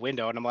rolled down the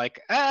window, and I'm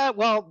like,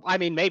 well, I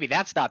mean, maybe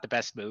that's not the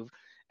best move.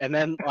 And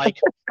then like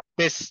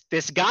this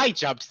guy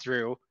jumped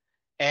through,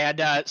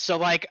 and so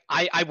like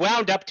I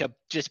wound up to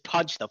just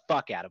punch the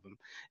fuck out of him.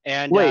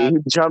 And Wait, he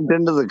jumped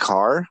into the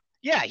car?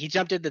 yeah, he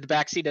jumped into the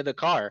back seat of the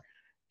car,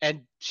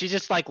 and she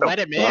just like The let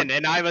him fuck? in,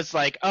 and I was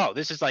like, oh,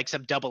 this is like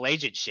some double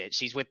agent shit.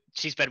 She's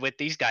been with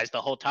these guys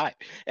the whole time.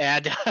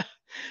 And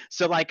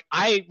so like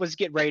I was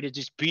getting ready to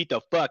just beat the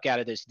fuck out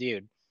of this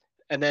dude,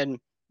 and then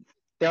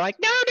they're like,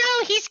 no,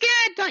 he's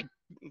good.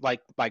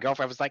 Like my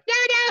girlfriend was like,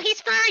 no,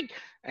 he's fine.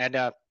 And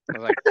I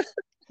was like,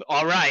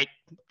 all right,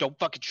 don't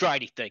fucking try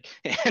anything.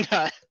 And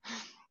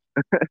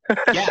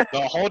yeah,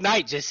 the whole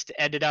night just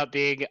ended up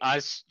being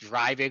us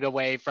driving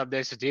away from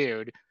this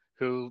dude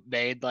who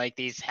made like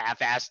these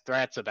half-assed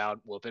threats about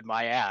whooping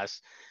my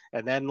ass.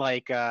 And then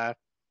like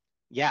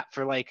yeah,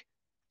 for like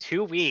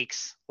 2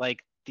 weeks, like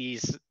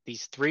these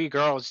three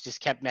girls just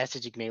kept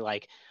messaging me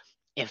like,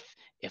 if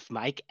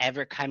Mike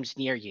ever comes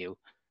near you,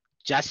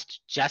 just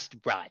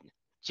run.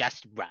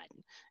 Just run.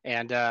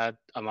 And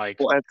I'm like,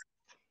 What?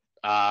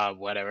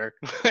 whatever.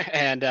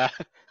 And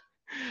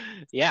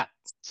yeah.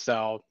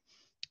 So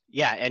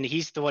yeah, and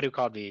he's the one who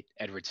called me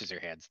Edward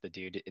Scissorhands, the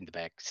dude in the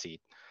back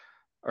seat,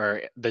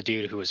 or the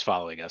dude who was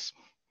following us.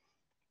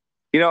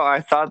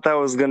 I thought that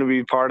was going to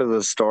be part of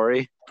the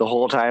story the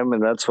whole time,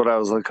 and that's what I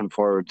was looking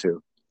forward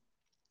to.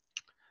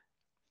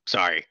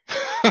 Sorry.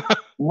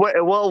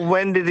 What? Well,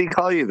 when did he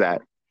call you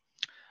that?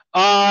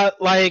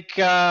 Like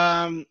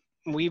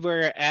we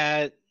were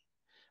at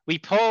we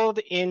pulled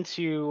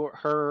into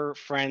her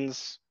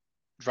friend's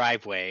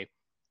driveway,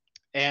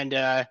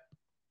 and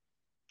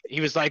he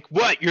was like,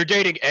 "What? You're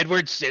dating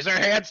Edward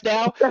Scissorhands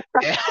now?"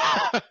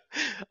 And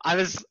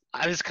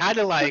I was kind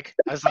of like,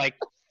 I was like,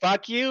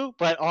 "Fuck you,"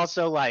 but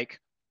also like,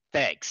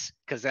 "Thanks,"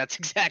 because that's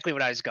exactly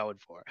what I was going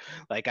for.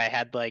 Like I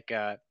had like,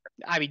 I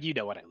mean, you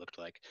know what I looked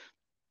like.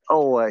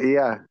 Oh,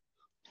 yeah.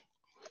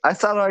 I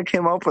thought I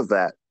came up with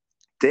that.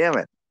 Damn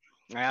it.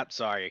 Ah,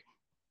 sorry.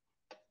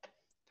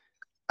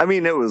 I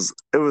mean, it was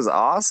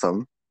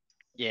awesome.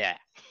 Yeah,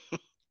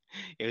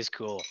 it was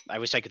cool. I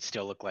wish I could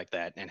still look like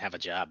that and have a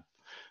job.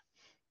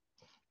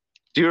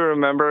 Do you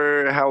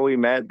remember how we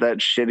met? That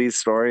shitty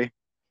story.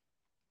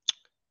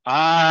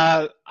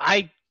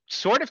 I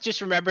sort of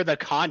just remember the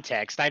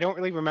context. I don't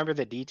really remember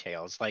the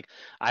details. Like,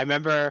 I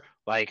remember,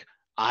 like,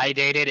 I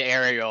dated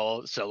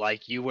Ariel, so,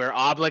 like, you were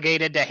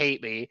obligated to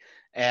hate me.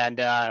 And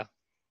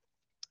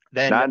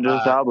then, Not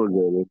just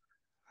obligated.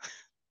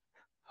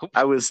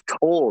 I oops. was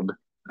told.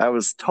 I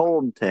was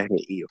told to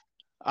hate you.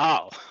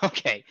 Oh,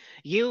 okay.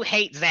 You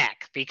hate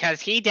Zach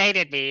because he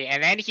dated me,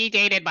 and then he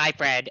dated my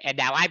friend, and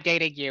now I'm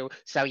dating you,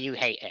 so you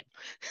hate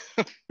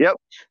him. Yep.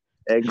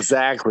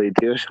 Exactly,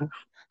 dude.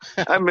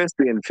 I miss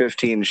being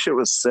 15. Shit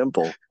was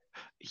simple.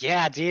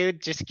 Yeah,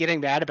 dude, just getting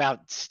mad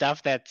about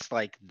stuff that's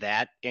like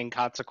that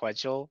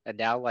inconsequential, and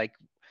now like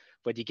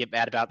when you get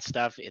mad about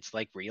stuff, it's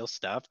like real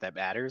stuff that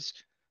matters,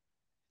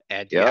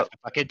 and you Yep. have to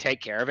fucking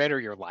take care of it, or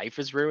your life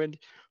is ruined.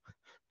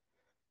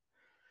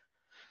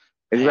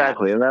 Yeah,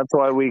 Exactly. And that's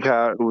why we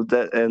got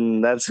that,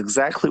 and that's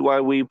exactly why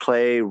we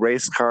play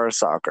race car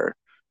soccer,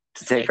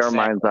 to take our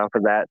minds exactly, off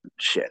of that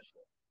shit.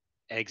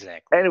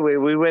 exactly. Anyway,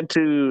 we went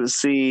to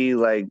see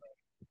like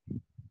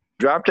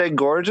Drop Dead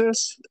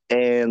Gorgeous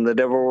and the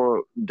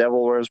Devil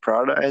Wears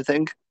Prada, I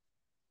think.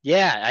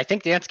 Yeah, I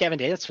think Dance Gavin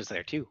Dance was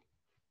there too.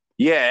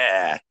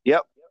 Yeah.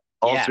 Yep.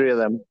 All Yeah, three of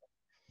them.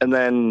 And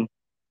then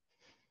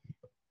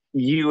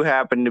you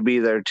happened to be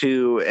there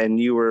too, and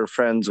you were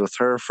friends with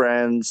her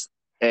friends.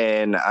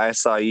 And I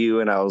saw you,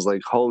 and I was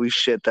like, "Holy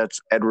shit, that's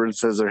Edward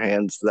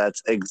Scissorhands.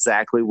 That's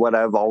exactly what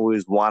I've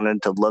always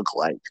wanted to look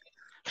like."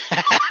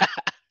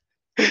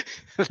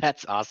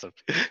 that's awesome.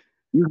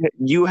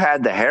 You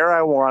had the hair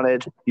I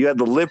wanted. You had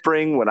the lip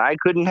ring when I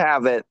couldn't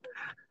have it,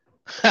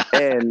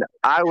 and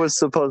I was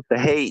supposed to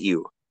hate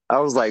you. I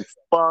was like,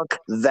 "Fuck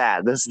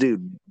that! This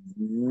dude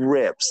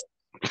rips."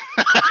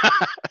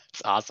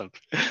 It's awesome.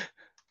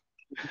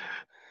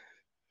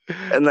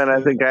 And then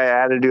I think I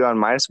added you on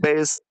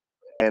MySpace,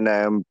 and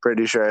I'm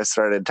pretty sure I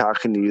started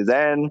talking to you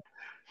then.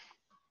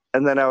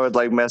 And then I would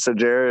like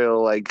message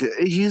Ariel like,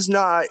 he's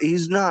not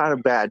a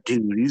bad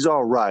dude. He's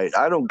all right.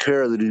 I don't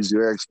care that he's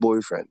your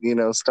ex-boyfriend,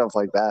 stuff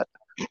like that.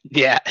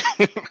 Yeah,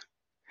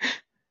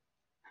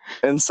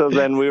 And so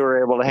then we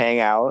were able to hang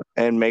out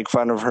and make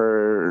fun of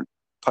her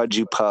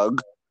pudgy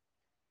pug.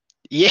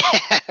 yeah.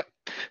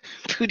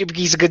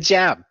 He's a good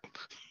job.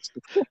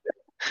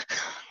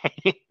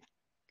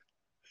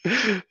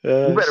 You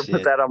Oh better put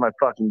shit. that on my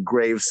fucking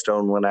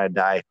gravestone when I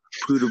die.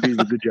 Poodle bees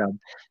a good job.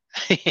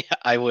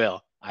 I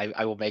will.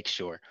 I will make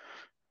sure.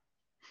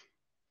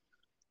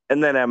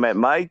 And then I met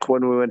Mike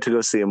when we went to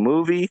go see a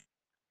movie.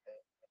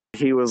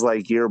 He was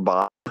like your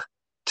Bob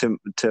to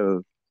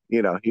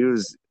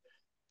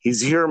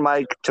he's your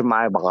Mike to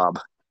my Bob.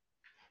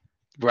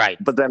 Right.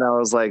 But then I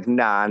was like,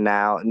 nah,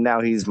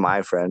 now he's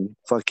my friend.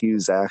 Fuck you,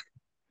 Zach.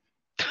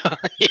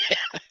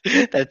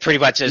 Yeah. That pretty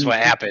much is what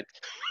happened.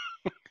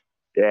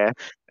 Yeah.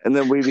 And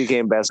then we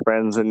became best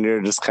friends, and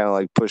you're just kind of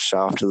like pushed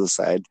off to the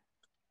side.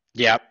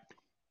 Yep.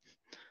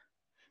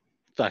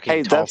 Fucking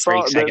Hey, tall that's all.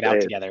 freaks hanging out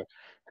together.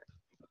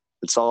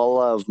 It's all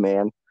love,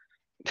 man.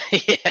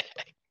 Yeah.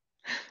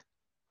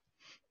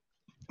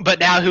 But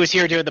now who's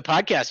here doing the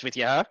podcast with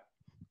you, huh?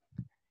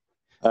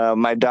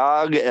 My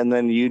dog, and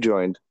then you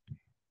joined.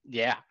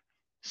 Yeah.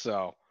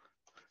 So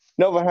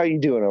Nova, how you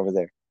doing over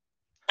there?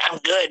 I'm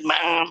good,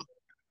 Mom.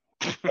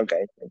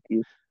 Okay, thank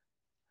you.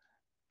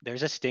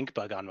 there's a stink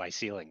bug on my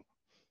ceiling.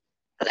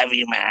 Love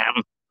you,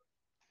 Mom.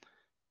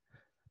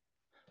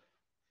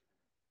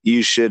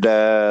 You should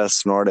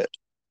snort it.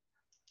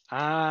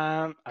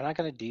 I'm not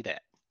gonna do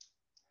that.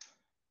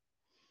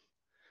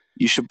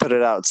 You should put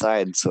it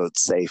outside so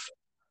it's safe.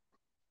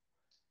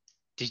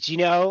 Did you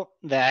know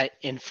that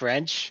in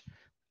French,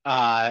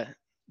 uh,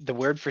 the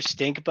word for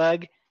stink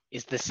bug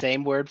is the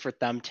same word for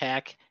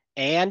thumbtack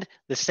and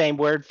the same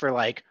word for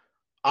like,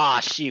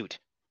 shoot.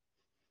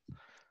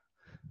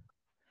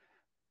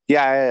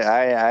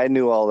 Yeah, I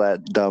knew all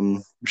that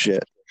dumb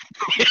shit.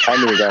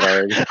 I knew that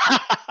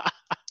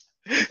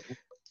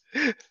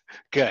already.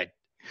 Good.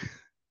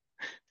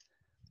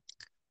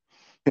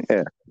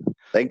 Yeah,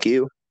 thank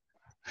you.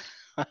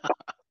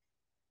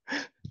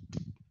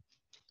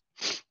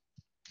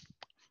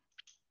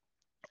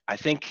 I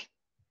think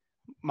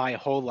my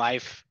whole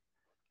life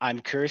I'm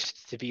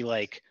cursed to be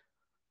like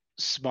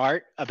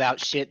smart about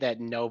shit that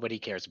nobody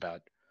cares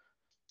about.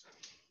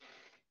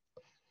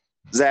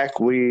 Zach,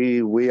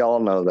 we all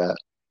know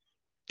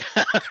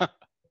that.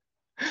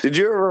 Did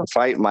you ever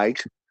fight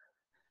Mike?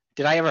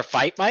 Did I ever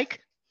fight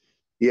Mike?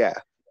 Yeah.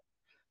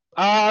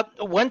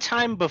 One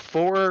time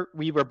before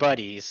we were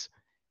buddies,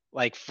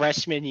 like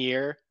freshman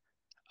year,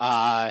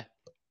 uh,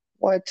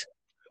 What?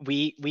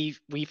 we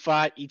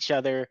fought each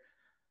other,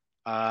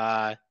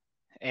 uh,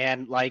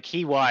 and like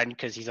he won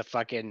because he's a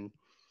fucking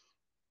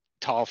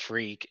tall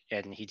freak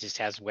and he just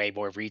has way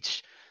more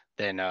reach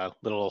than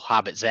little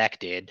Hobbit Zach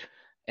did,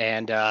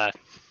 and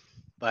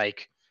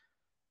like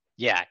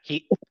yeah,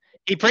 he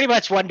pretty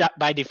much won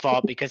by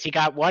default because he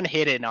got one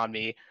hit in on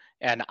me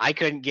and I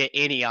couldn't get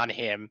any on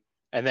him,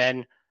 and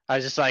then I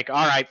was just like,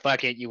 all right,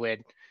 fuck it, you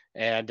win,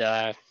 and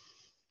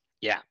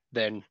yeah,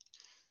 then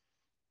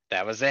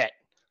that was it.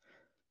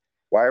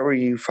 Why were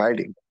you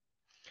fighting?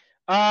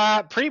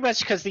 Pretty much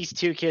because these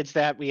two kids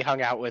that we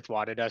hung out with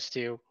wanted us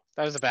to.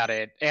 That was about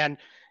it. And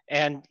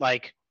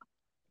like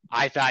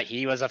I thought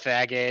he was a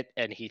faggot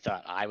and he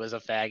thought I was a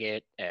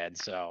faggot, and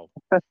so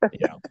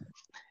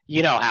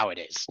you know how it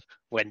is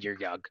when you're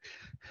young.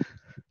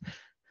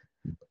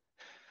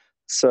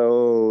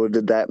 So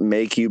did that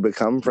make you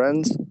become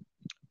friends?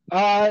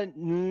 I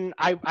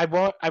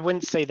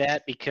wouldn't say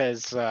that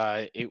because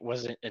it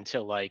wasn't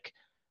until like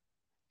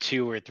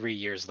 2 or 3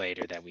 years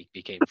later that we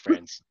became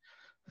friends.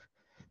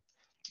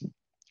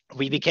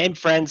 We became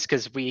friends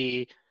because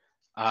we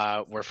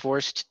were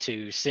forced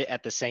to sit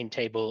at the same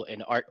table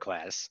in art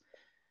class,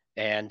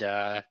 and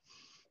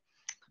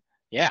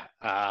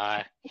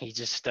yeah, he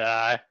just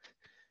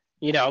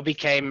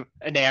became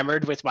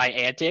enamored with my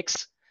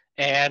antics,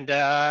 and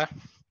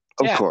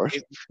Of yeah, course.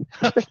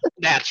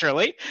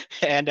 naturally,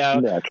 and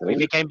we Naturally.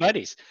 became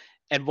buddies.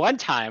 And one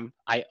time,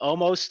 I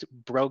almost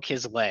broke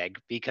his leg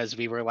because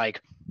we were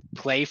like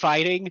play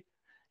fighting,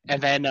 and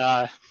then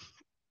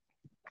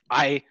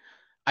I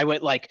I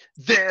went like,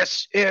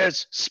 "This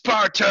is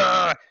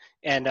Sparta,"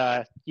 and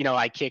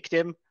I kicked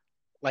him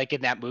like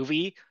in that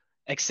movie,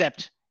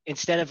 except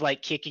instead of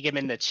like kicking him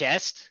in the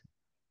chest,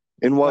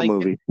 In what like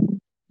movie?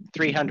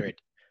 300.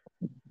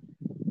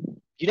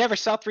 You never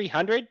saw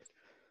 300?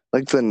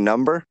 Like the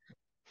number?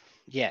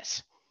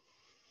 Yes,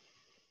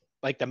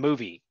 like the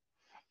movie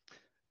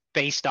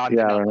based on the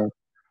Yeah, I don't number. know.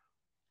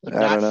 You've I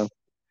don't not know.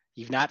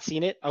 you've not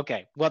seen it?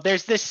 Okay. Well,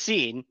 there's this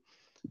scene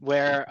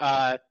where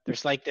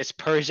there's like this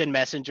Persian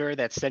messenger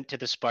that's sent to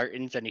the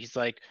Spartans, and he's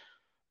like,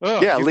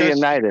 "Oh, Yeah, you guys,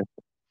 Leonidas.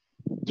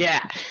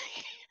 yeah."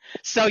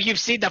 So you've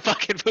seen the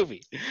fucking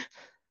movie.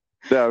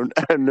 No,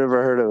 I've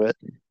never heard of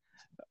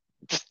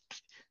it.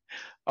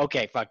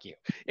 Okay, fuck you.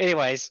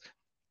 Anyways,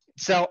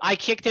 so I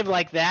kicked him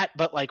like that,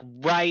 but like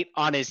right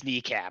on his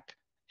kneecap,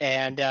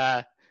 and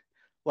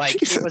like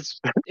Jesus.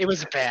 it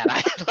was bad.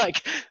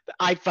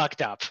 I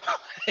fucked up.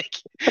 Like,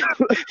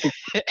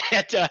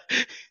 and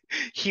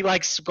he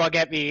like sprung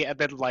at me, and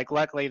then like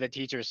luckily the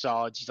teacher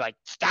saw, and she's like,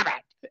 "Stop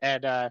it!"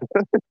 And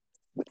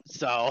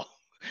so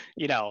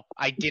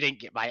I didn't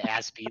get my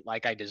ass beat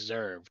like I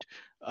deserved.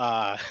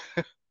 Uh,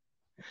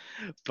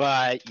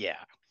 but yeah,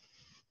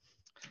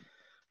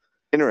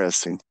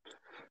 Interesting.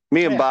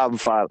 Me and yeah. Bob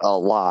fought a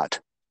lot.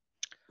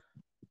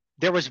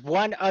 there was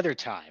one other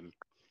time.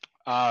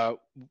 Uh,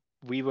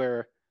 we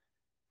were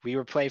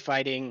play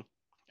fighting,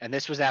 and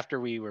this was after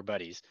we were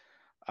buddies.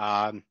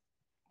 Um,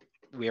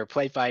 we were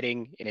play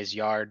fighting in his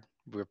yard.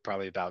 We were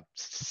probably about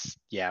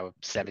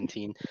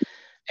 17,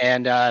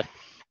 and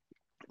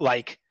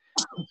like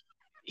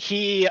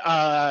he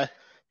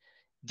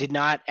did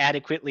not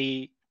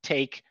adequately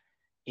take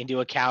into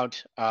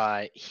account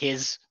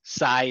his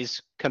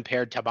size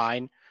compared to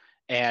mine,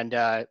 and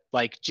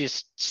like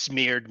just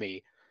smeared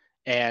me,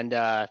 and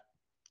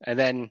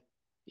then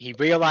he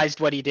realized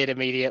what he did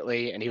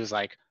immediately, and he was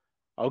like,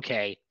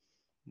 "Okay,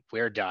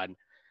 we're done."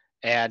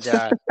 And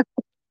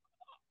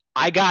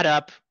I got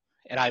up,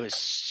 and I was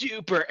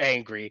super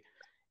angry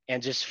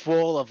and just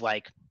full of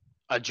like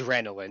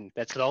adrenaline.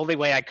 That's the only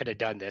way I could have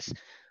done this.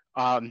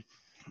 Um,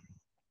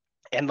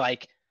 and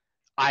like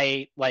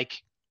I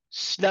like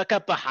snuck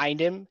up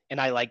behind him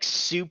and I like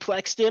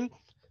suplexed him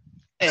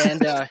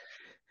and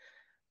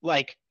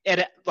like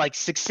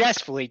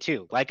successfully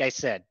too. Like I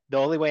said, the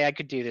only way I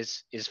could do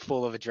this is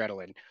full of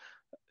adrenaline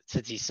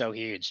since he's so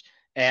huge.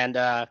 And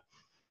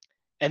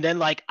then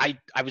like I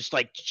was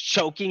like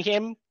choking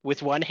him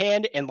with one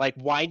hand and like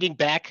winding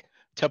back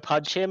to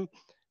punch him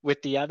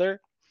with the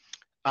other.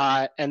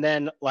 And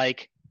then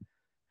like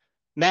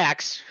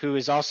Max, who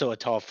is also a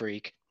tall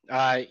freak,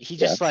 he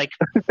just Yes. like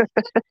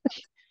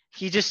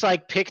he just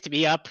like picked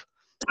me up,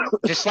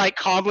 just like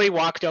calmly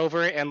walked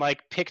over and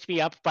like picked me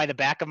up by the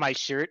back of my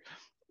shirt,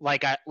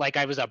 like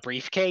I was a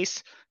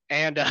briefcase,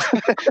 and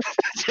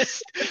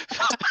just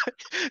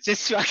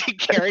just fucking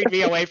carried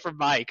me away from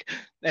Mike.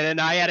 And then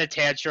I had a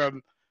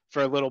tantrum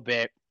for a little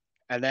bit,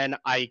 and then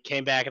I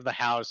came back in the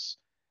house.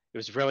 It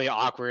was really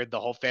awkward. The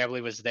whole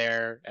family was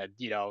there, and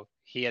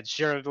he had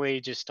surely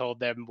just told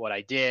them what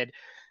I did,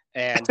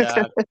 and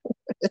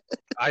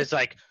I was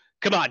like,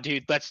 "Come on,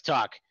 dude, let's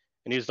talk."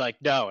 And he was like,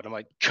 "No," and I'm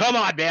like, "Come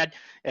on, man."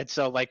 And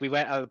so like we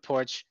went out of the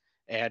porch,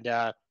 and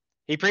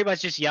he pretty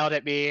much just yelled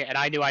at me, and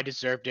I knew I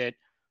deserved it.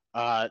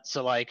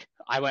 So like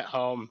I went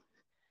home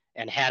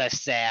and had a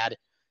sad,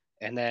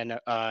 and then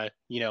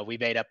we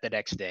made up the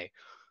next day.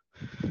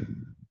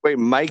 Wait,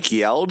 Mike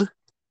yelled?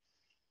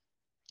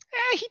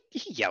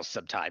 He yells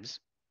sometimes.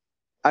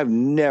 I've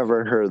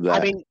never heard I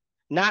that. mean,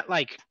 not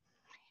like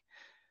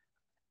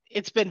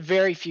it's been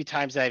very few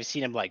times that I've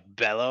seen him like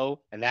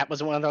bellow, and that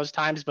was one of those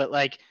times. But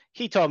like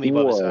he told me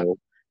what was up. Whoa.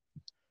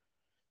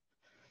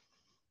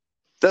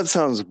 That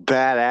sounds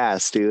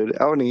badass, dude.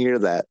 I want to hear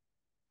that.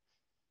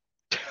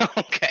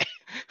 Okay.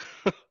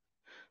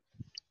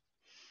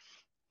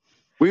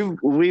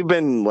 We've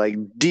been like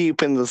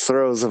deep in the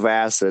throes of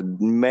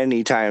acid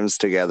many times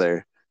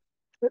together.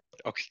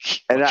 Okay.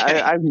 And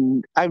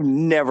Okay. I've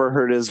never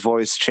heard his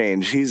voice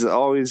change. He's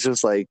always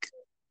just like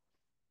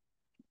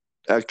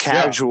a Yeah.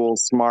 casual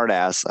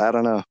smartass. I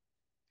don't know.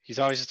 He's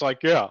always just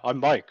like, yeah, I'm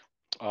Mike.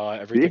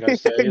 Everything I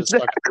say is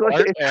fucking smart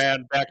Exactly.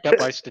 and backed up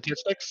by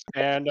statistics,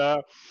 and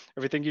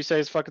everything you say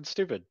is fucking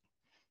stupid.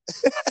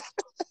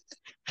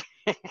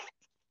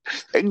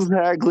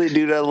 Exactly,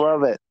 dude. I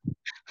love it.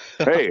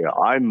 Hey,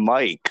 I'm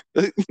Mike.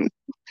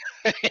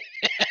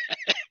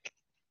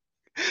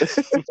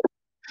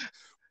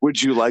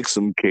 Would you like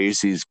some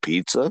Casey's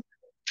pizza?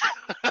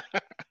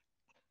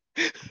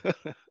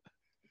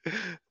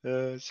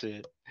 Oh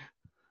shit.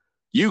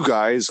 You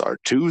guys are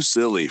too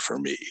silly for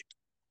me.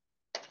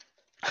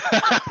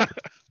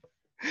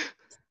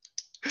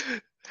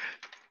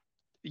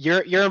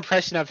 Your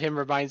impression of him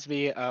reminds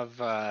me of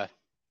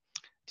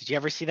did you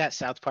ever see that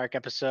South Park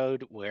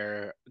episode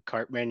where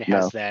Cartman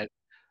has No.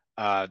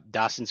 that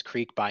Dawson's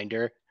Creek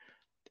binder,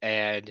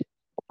 and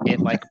it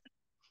like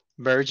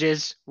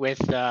merges with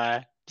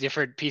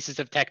different pieces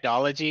of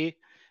technology,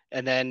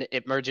 and then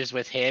it merges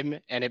with him,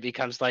 and it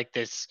becomes like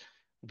this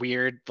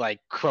weird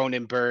like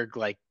Cronenberg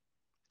like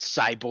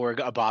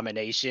cyborg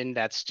abomination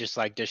that's just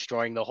like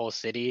destroying the whole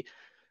city.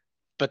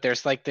 But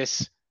there's like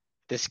this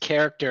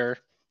character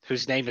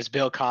whose name is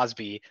Bill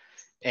Cosby,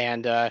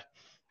 and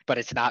but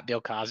it's not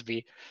Bill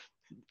Cosby.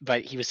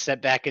 But he was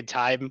sent back in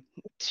time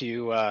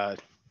to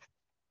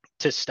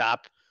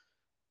stop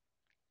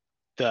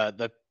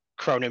the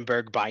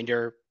Cronenberg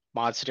binder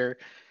monster.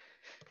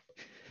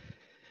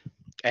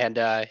 And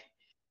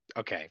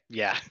okay,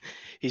 yeah,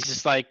 he's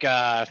just like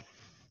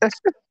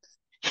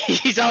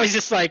he's always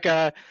just like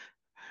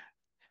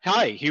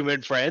hi,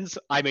 human friends.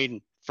 I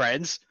mean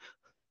friends.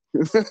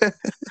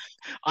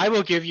 I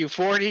will give you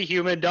 40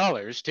 human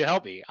dollars to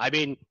help me. I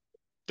mean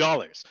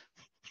dollars.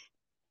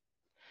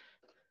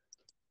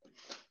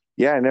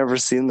 Yeah, I never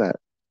seen that.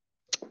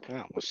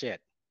 Oh well, shit.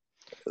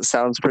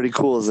 Sounds pretty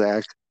cool,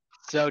 Zach.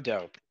 So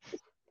dope.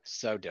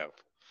 So dope.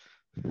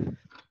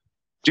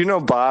 Do you know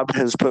Bob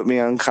has put me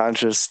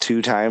unconscious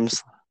 2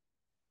 times?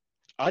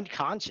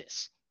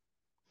 Unconscious.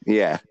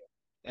 Yeah.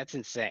 That's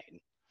insane.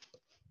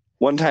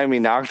 One time he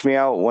knocked me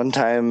out, one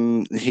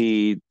time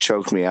he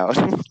choked me out.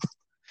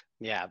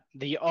 Yeah.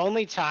 The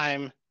only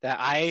time that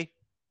I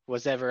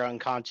was ever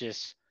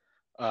unconscious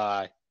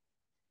uh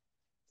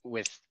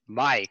with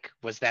Mike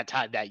was that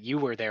time that you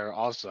were there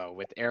also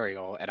with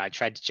Ariel, and I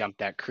tried to jump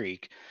that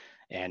creek,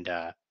 and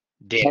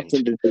Didn't.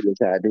 Nothing to do with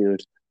that,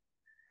 dude.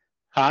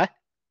 Huh?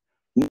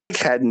 Nick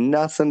had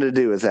nothing to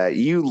do with that.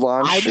 You I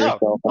launched know.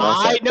 yourself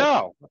off I that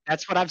know.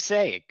 That's what I'm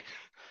saying.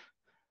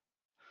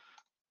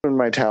 in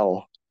my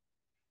towel.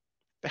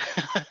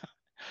 I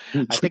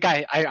think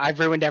I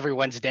ruined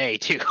everyone's day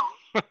too.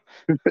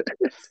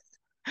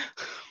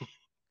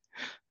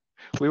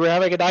 We were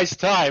having a nice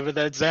time, and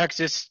then Zach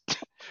just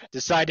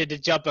decided to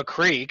jump a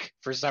creek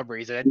for some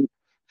reason.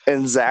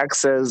 And Zach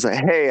says,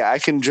 "Hey, I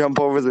can jump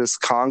over this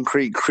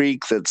concrete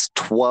creek that's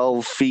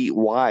 12 feet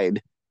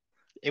wide."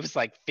 It was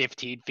like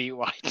 15 feet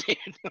wide, dude.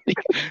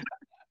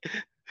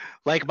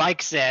 Like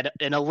Mike said,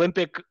 an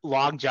Olympic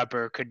long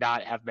jumper could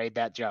not have made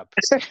that jump.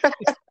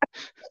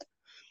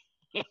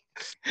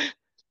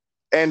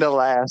 And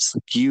alas,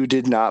 you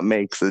did not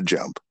make the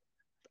jump.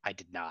 I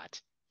did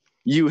not.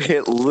 You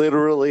hit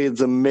literally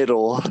the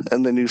middle,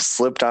 and then you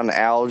slipped on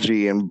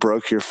algae and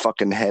broke your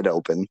fucking head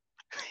open.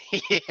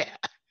 Yeah,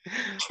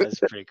 that's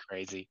pretty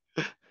crazy.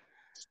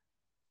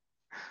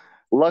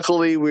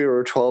 Luckily, we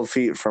were 12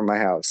 feet from my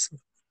house.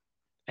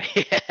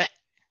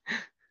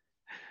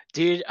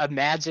 Dude,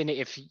 imagine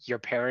if your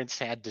parents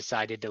had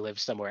decided to live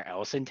somewhere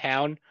else in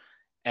town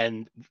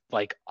and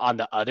like on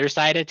the other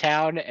side of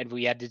town and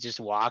we had to just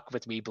walk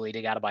with me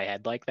bleeding out of my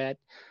head like that.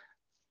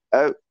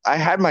 I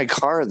had my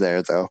car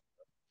there, though.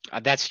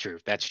 That's true.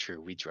 That's true.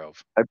 We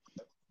drove.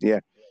 Yeah.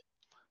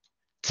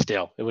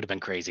 Still, it would have been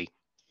crazy.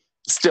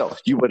 Still,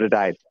 you would have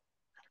died.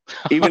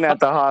 Even at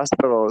the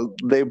hospital,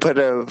 they put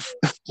a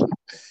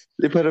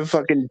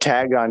fucking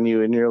tag on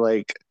you, and you're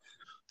like,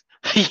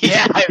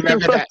 Yeah, I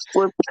remember that.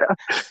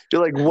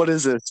 You're like, what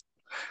is this?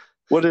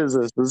 What is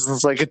this? This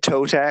is like a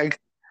toe tag.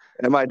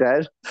 Am I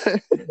dead?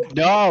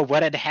 No,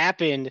 what had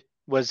happened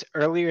was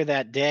earlier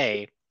that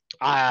day,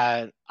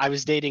 I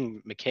was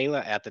dating Michaela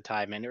at the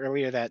time, and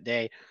earlier that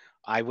day,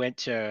 I went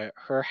to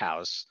her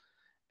house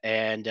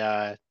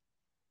and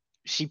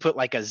she put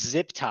like a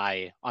zip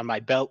tie on my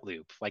belt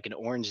loop, like an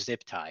orange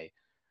zip tie.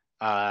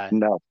 Uh,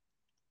 No,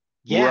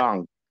 yeah,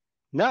 wrong,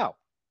 no.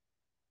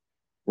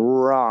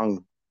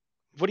 wrong.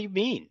 What do you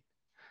mean?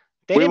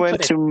 They We didn't went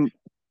put it. to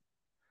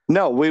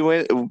no, we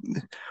went.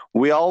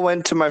 We all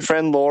went to my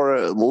friend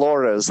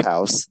Laura's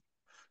house,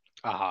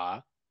 Uh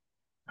huh.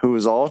 who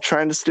was all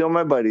trying to steal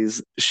my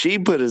buddies. She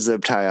put a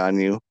zip tie on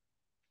you,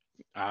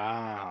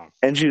 Oh.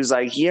 and she was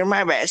like, "You're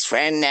my best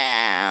friend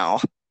now."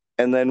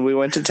 And then we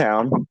went to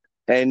town,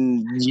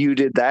 and you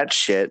did that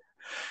shit,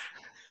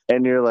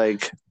 and you're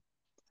like,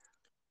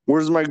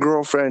 "Where's my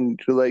girlfriend?"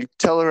 You're like,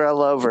 "Tell her I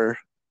love her."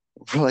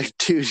 We're like,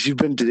 "Dude, you've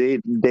been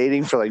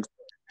dating for like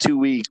 2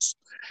 weeks."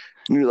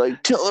 And you're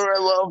like, "Tell her I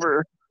love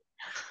her."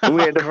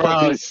 And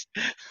Gross.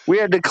 we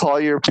had to call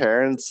your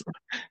parents.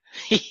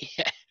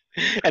 Yeah.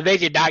 And they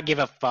did not give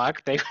a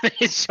fuck. They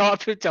didn't show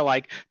up until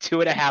like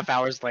 2.5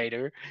 hours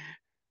later.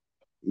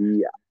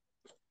 Yeah.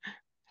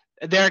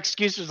 Their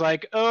excuse was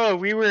like, "Oh,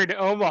 we were in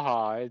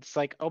Omaha." It's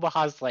like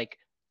Omaha's like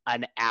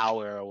an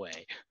hour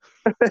away.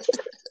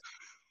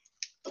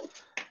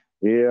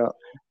 Yeah.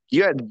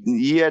 You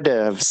had to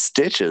have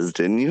stitches,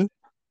 didn't you?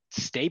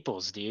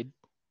 Staples, dude.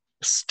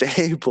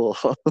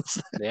 Staples.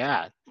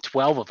 Yeah,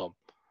 12 of them.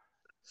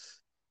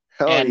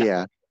 Hell And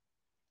yeah.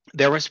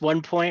 there was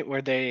one point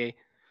where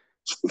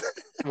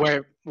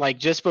like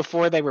just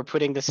before they were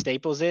putting the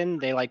staples in,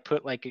 they like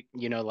put like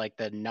like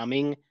the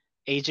numbing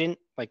agent,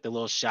 like the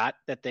little shot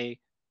that they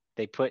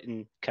put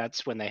in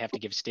cuts when they have to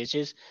give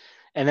stitches.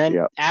 And then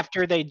Yeah.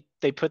 after they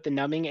put the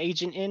numbing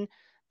agent in,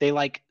 they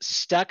like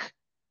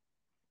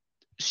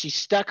she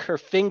stuck her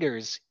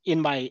fingers in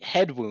my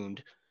head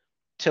wound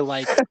to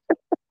like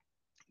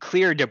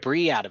clear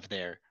debris out of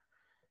there.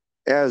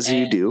 As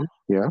you And do.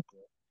 Yeah.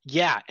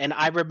 yeah, and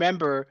I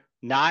remember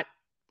not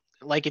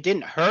like it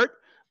didn't hurt,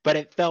 but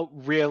it felt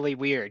really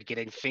weird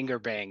getting finger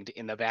banged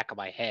in the back of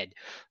my head.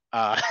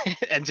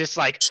 And just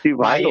like She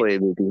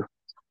violated you.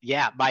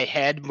 my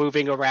head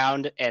moving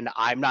around and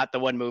I'm not the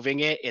one moving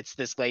it. It's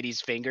this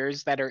lady's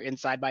fingers that are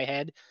inside my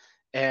head.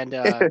 And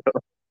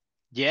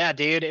yeah,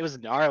 dude, it was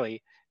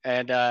gnarly.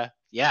 And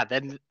yeah,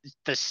 then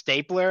the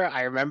stapler,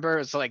 I remember it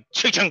was like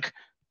chunk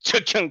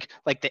chunk,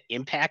 like the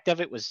impact of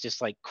it was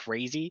just like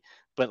crazy.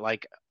 But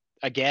like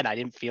again, I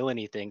didn't feel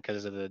anything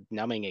because of the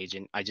numbing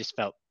agent. I just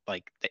felt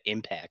like the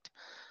impact.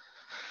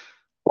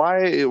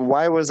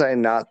 Why was I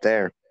not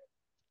there?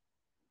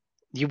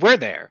 You were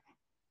there.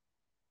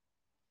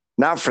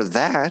 Not for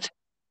that.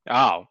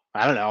 Oh,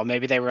 I don't know.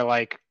 Maybe they were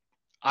like,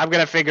 I'm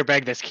gonna finger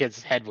bang this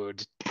kid's head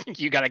wound.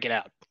 You gotta get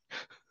out.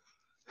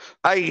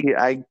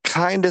 I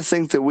kind of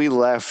think that we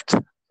left.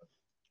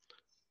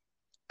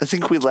 I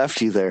think we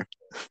left you there.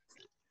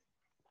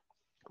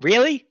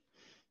 Really?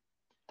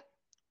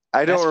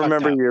 I That's don't fucked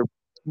remember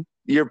up.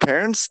 your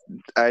parents.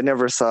 I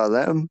never saw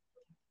them.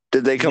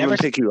 Did they You come never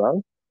and pick you up?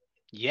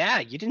 Yeah,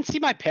 you didn't see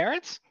my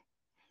parents?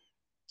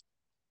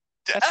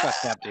 That's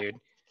fucked up, dude.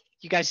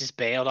 You guys just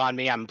bailed on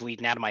me. I'm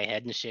bleeding out of my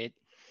head and shit.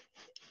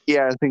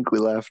 Yeah, I think we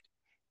left.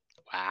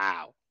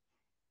 Wow.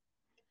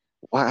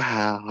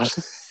 Wow.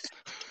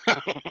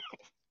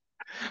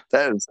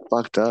 That is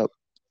fucked up.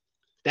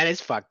 That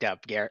is fucked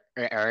up,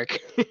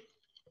 Eric.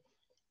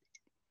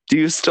 Do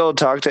you still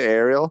talk to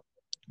Ariel?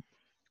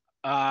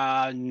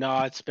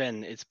 No, it's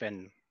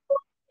been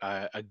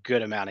a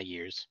good amount of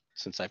years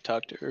since I've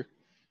talked to her.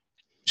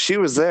 She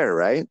was there,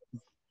 right?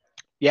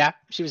 Yeah,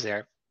 she was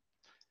there.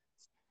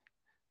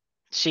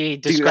 She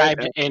Dude,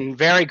 described in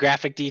very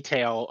graphic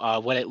detail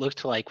what it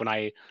looked like when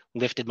I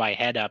lifted my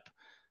head up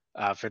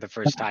for the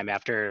first time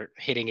after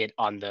hitting it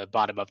on the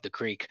bottom of the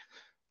creek.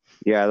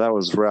 yeah, that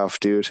was rough,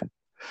 dude.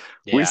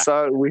 Yeah.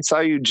 We saw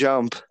you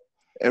jump,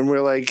 and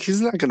we're like, he's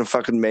not gonna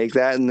fucking make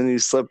that. And then he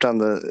slipped on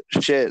the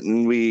shit,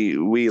 and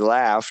we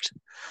laughed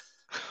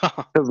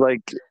because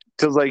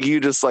like you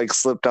just like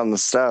slipped on the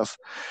stuff,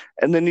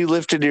 and then you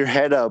lifted your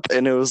head up,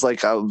 and it was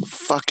like a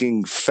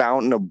fucking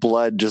fountain of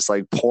blood just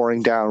like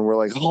pouring down. We're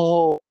like,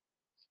 oh,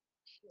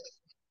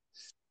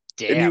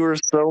 and you Damn. were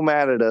so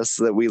mad at us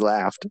that we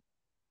laughed.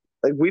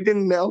 Like we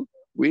didn't know.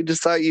 We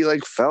just thought you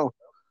like fell.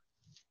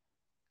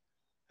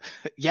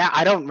 Yeah,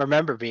 I don't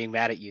remember being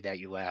mad at you that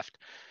you laughed.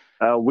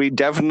 We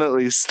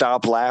definitely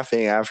stopped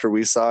laughing after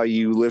we saw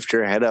you lift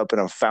your head up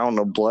and a fountain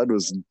of blood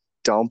was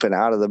dumping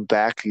out of the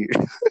back. Of your...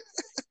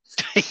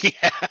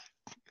 Yeah.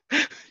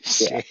 Yeah.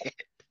 Shit.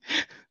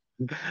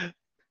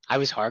 I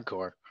was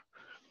hardcore.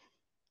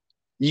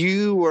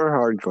 You were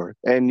hardcore,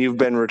 and you've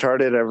been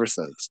retarded ever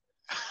since.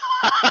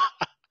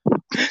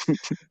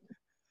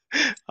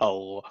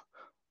 Oh,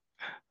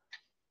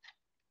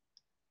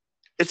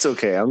 It's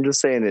okay. I'm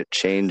just saying it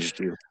changed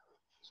you.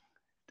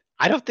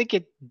 I don't think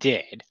it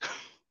did.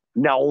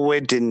 No,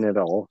 it didn't at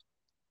all.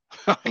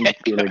 I'm Okay,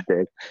 just being good. a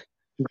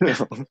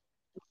dick.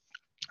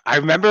 I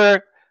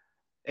remember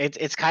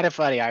it's kind of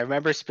funny. I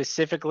remember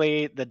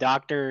specifically the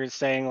doctor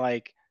saying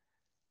like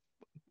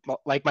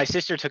my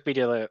sister took me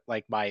to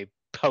like my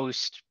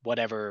post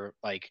whatever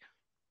like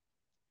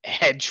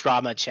head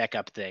trauma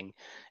checkup thing,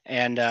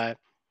 and I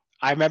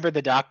remember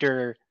the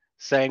doctor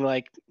saying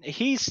like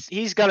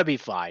he's gonna be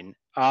fine.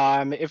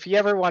 If he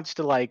ever wants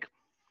to like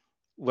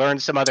learn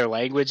some other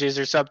languages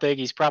or something,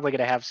 he's probably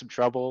gonna have some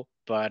trouble,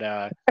 but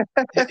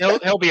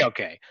he'll be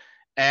okay.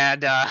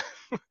 And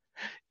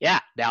yeah,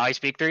 now I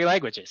speak 3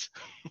 languages.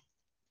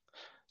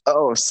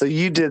 Oh, so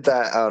you did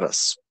that out of.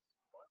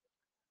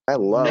 I No,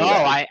 love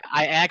that.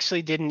 I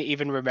actually didn't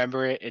even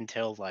remember it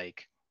until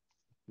like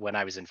when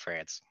I was in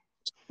France.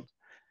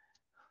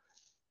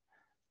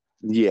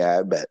 Yeah,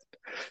 I bet.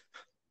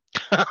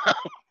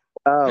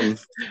 Um,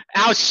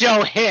 I'll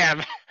show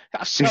him.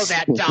 I'll show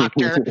that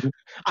doctor.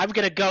 I'm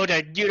gonna go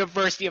to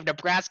University of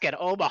Nebraska at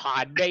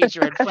Omaha and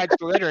major in French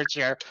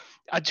literature.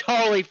 A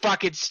totally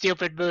fucking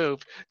stupid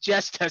move,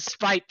 just to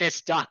spite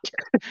this doctor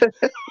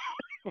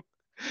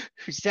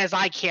who says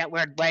I can't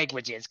learn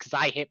languages because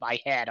I hit my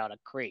head on a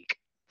creek.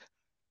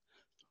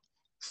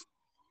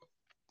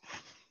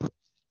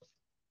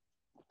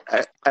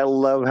 I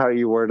love how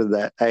you worded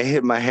that. I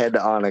hit my head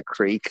on a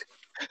creek.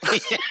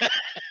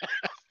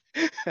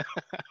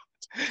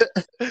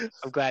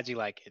 I'm glad you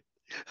like it.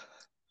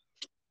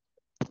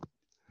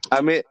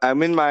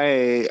 I'm in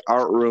my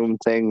art room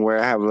thing where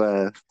I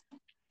have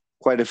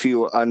quite a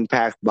few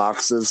unpacked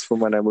boxes from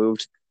when I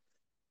moved,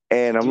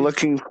 and I'm Dude,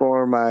 looking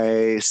for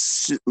my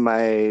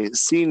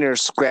senior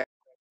scrap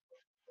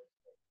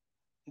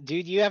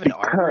you have an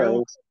art room?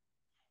 because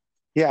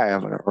yeah, I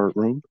have an art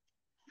room.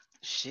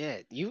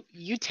 Shit,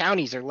 you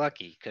townies are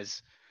lucky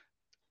because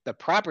the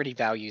property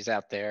values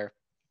out there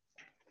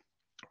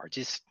are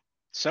just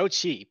so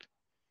cheap.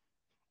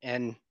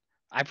 And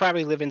I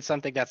probably live in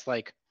something that's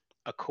like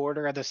a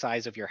quarter of the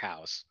size of your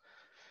house.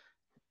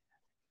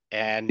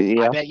 And I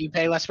Yeah, bet you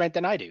pay less rent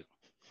than I do.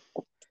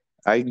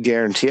 I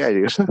guarantee I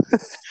do.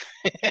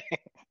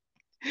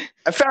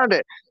 I found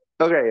it.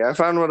 Okay, I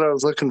found what I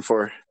was looking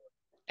for.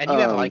 And you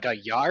have Um, like a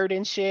yard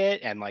and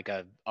shit and like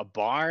a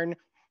barn.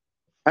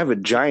 I have a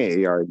giant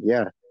yard.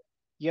 Yeah,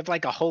 You have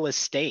like a whole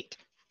estate.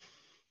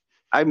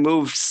 I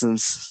moved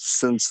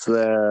since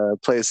the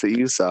place that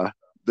you saw.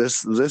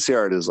 This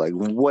yard is like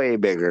way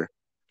bigger.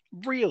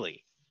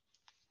 Really?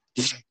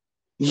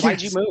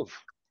 Why'd you Yes, move?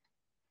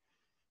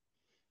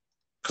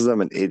 because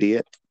I'm an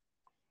idiot.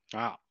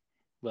 Oh,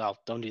 well,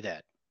 don't do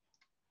that.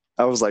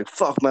 I was like,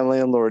 fuck my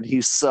landlord.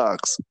 He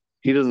sucks.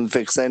 He doesn't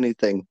fix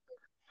anything.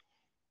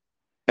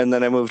 And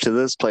then I moved to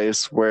this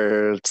place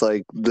where it's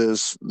like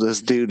this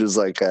dude is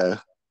like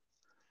a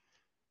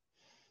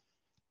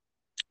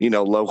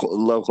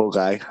local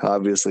guy,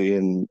 obviously,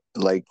 and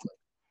like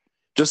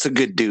just a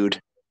good dude,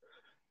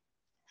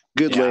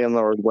 good Yeah.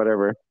 landlord,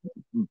 whatever.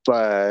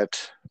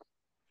 But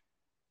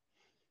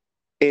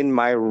in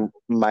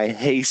my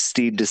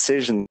hasty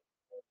decision,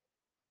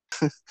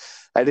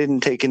 I didn't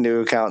take into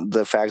account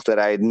the fact that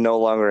I no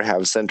longer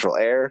have central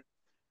air,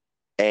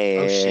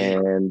 Oh shit.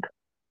 and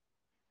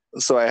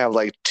so I have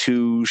like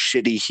two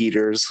shitty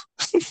heaters,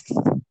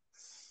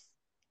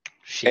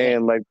 Shit.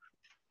 and like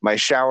my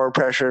shower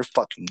pressure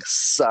fucking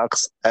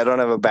sucks. I don't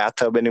have a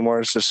bathtub anymore.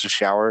 It's just a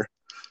shower.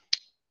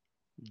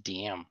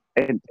 Damn.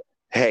 And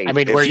I hey,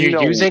 mean, were you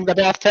using the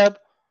bathtub?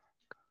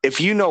 if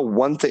you know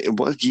one thing,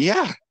 well,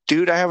 yeah,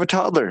 dude, I have a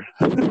toddler.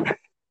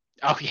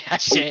 Oh yeah,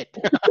 shit.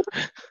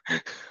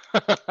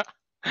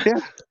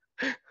 Yeah.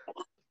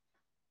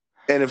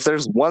 And if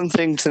there's one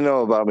thing to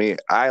know about me,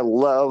 I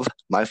love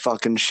my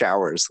fucking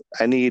showers.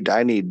 I need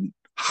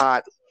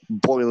hot,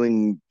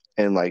 boiling,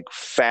 and like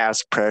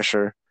fast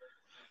pressure.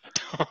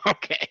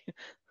 Okay.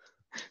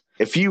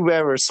 If you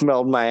ever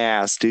smelled my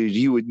ass, dude,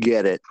 you would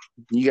get it.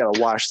 You gotta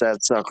wash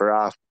that sucker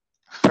off.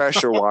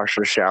 Pressure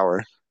washer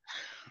shower.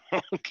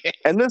 Okay.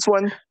 And this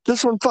one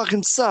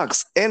fucking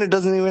sucks. And it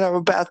doesn't even have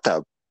a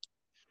bathtub.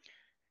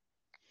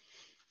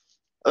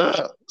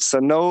 Ugh. So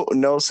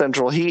no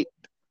central heat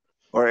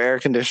or air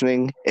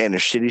conditioning and a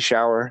shitty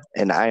shower,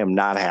 and I am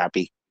not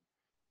happy.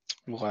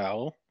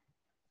 Well,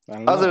 I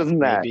don't Other know. than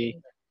that, Maybe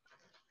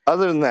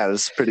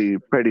it's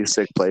pretty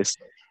sick place.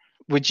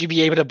 would you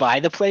be able to buy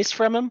the place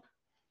from him?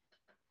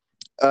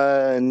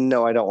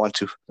 No, I don't want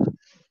to.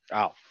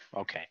 Oh,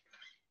 okay.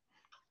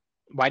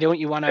 Why don't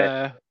you want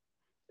to?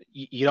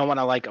 You don't want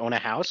to like own a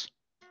house?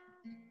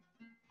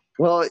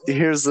 Well,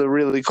 here's the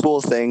really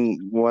cool thing.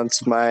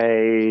 Once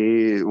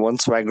my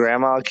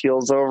grandma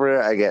keels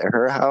over, I get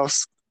her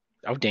house,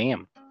 Oh,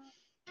 damn.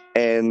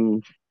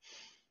 and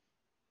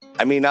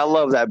I mean, I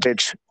love that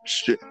bitch.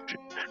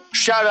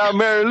 Shout out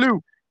Mary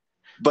Lou,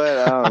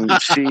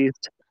 but she's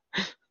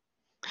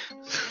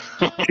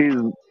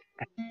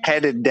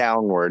headed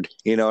downward.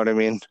 You know what I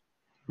mean?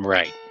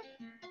 Right.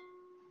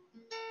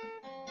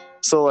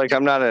 So like,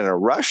 I'm not in a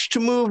rush to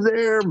move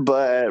there,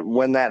 but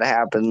when that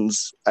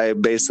happens, I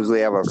basically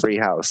have a free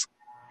house.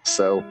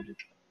 So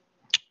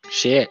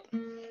Shit.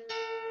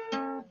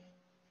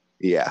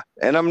 yeah,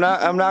 and I'm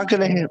not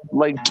gonna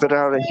like put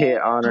out a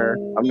hit on her.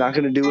 I'm not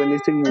gonna do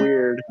anything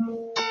weird.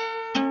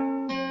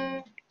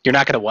 You're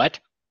not gonna what?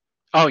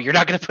 Oh, you're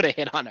not gonna put a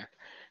hit on her.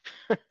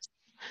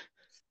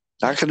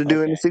 Not gonna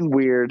do Okay. anything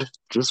weird.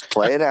 Just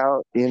play it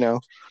out, you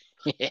know.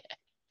 Yeah.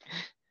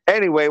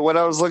 Anyway, what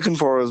I was looking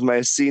for was my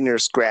senior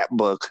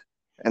scrapbook,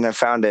 and I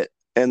found it.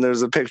 And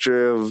there's a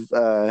picture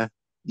of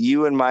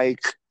you and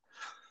Mike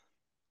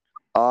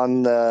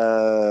on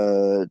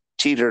the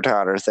teeter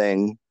totter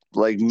thing,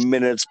 like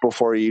minutes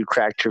before you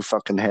cracked your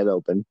fucking head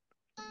open.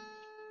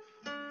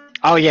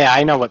 Oh yeah,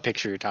 I know what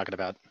picture you're talking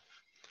about.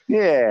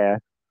 Yeah,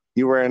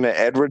 you were in an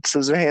Edward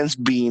Scissorhands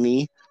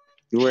beanie.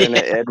 You were in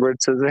an Edward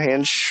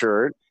Scissorhands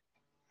shirt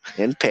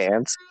and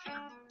pants.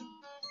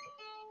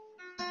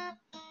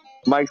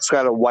 Mike's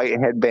got a white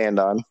headband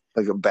on,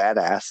 like a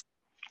badass.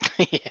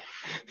 Yeah.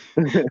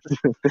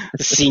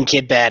 Scene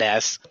kid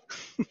badass.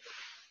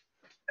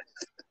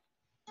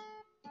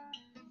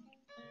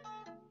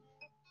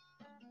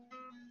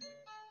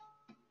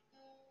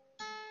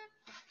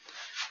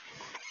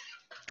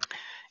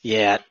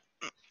 Yeah.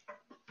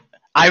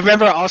 I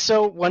remember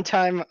also one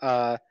time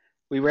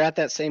we were at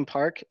that same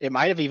park. It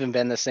might have even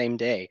been the same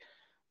day.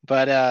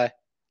 But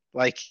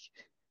like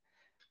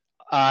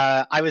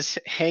I was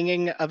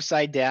hanging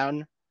upside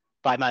down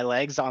by my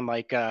legs on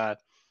like a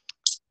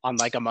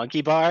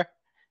monkey bar,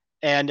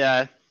 and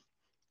I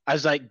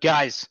was like,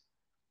 guys,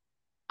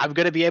 I'm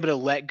gonna be able to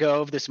let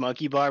go of this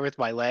monkey bar with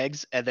my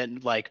legs and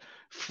then like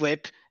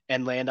flip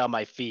and land on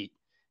my feet.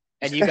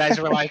 And you guys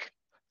were like,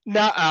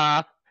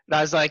 nah. And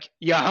I was like,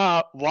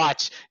 yeah,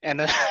 watch. And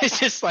then I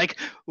just like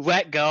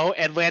let go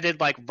and landed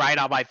like right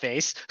on my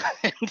face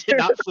and did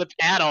not flip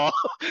at all.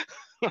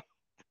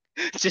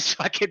 Just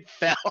fucking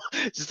fell.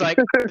 Just like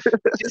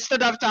just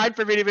enough time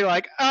for me to be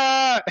like,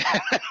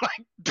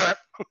 like,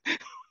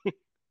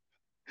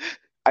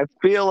 I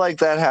feel like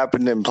that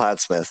happened in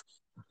Plattsmouth.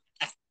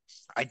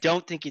 I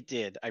don't think it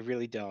did. I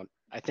really don't.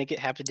 I think it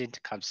happened in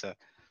Tecumseh.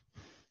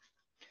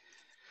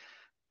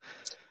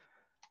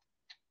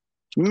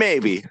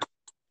 Maybe.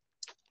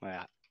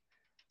 Yeah.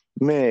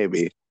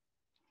 Maybe.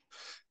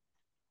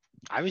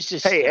 I was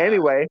just Hey,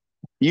 anyway,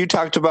 you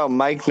talked about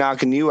Mike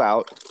knocking you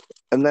out,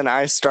 and then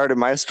I started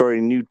my story,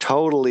 and you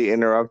totally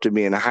interrupted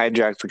me and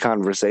hijacked the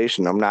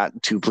conversation. I'm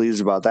not too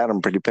pleased about that.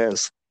 I'm pretty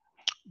pissed.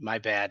 my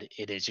bad.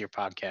 It is your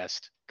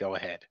podcast. Go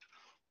ahead.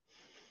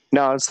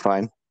 No, it's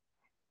fine.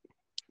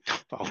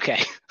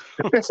 Okay.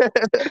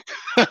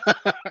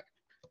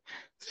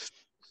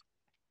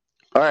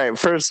 All right,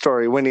 first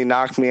story, when he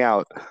knocked me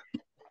out.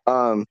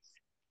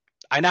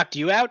 I knocked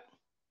you out?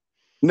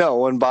 No,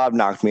 when Bob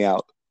knocked me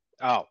out.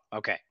 Oh,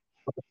 okay.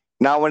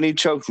 Not when he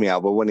choked me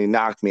out, but when he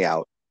knocked me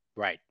out.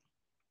 Right.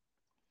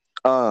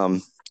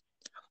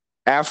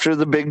 After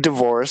the big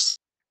divorce,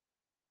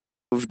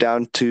 moved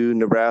down to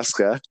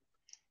Nebraska.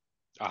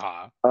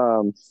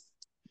 Uh-huh.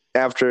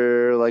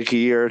 After like a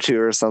year or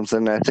two or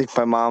something, I think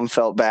my mom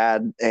felt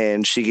bad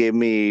and she gave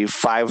me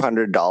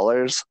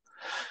 $500,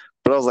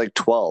 but I was like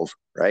 12,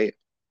 right?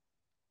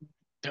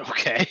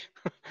 Okay.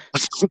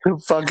 What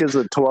the fuck is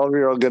a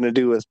 12-year-old going to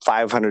do with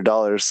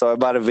 $500? So I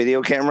bought a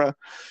video camera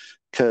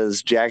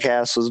because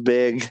Jackass was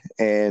big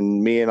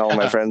and me and all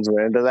my friends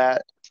were into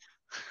that.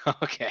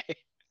 Okay.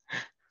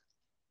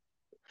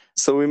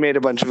 So we made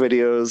a bunch of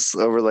videos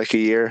over like a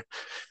year.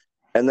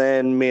 And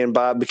then me and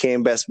Bob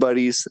became best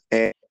buddies.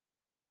 And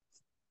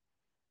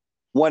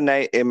one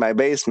night in my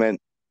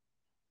basement,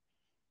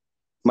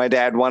 my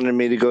dad wanted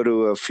me to go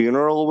to a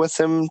funeral with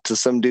him to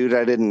some dude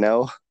I didn't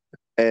know.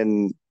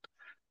 And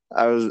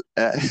I was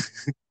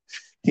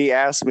he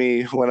asked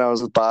me when I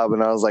was with Bob,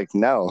 and I was like,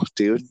 "No,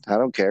 dude, I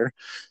don't care."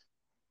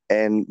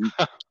 And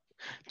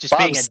Just Bob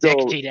being a dick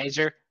still,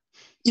 teenager.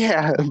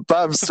 yeah,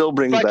 Bob still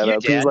brings Fuck that you,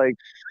 up. Dad.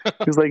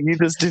 He's like, "You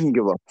just didn't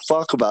give a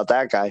fuck about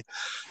that guy."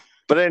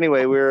 But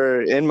anyway, we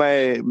were in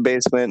my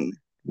basement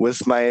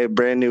with my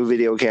brand new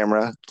video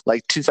camera,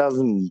 like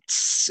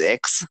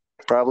 2006,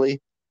 probably.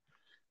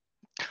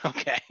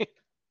 Okay.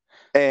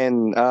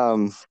 And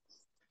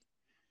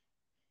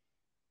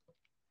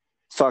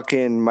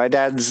fucking my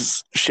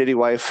dad's shitty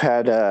wife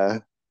had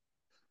a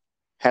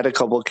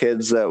couple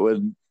kids that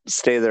would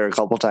stay there a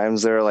couple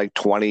times. They were like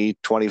 20,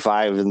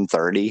 25, and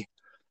 30.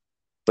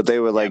 But they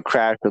would Yep. like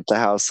crash at the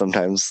house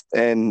sometimes.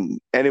 And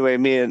anyway,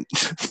 me and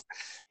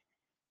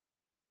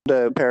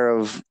a pair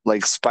of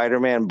like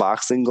Spider-Man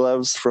boxing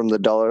gloves from the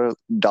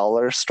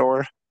dollar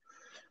store.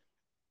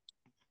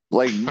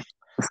 Like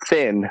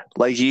thin.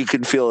 Like you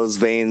could feel his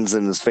veins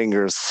and his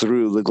fingers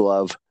through the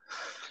glove.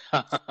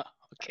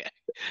 Okay.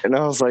 And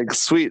I was like,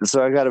 sweet.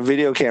 So I got a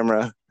video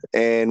camera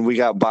and we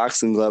got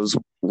boxing gloves.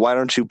 Why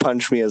don't you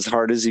punch me as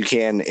hard as you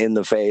can in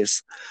the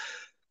face?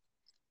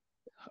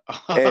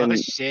 Oh And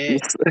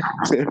shit.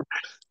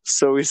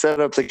 so we set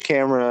up the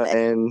camera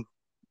and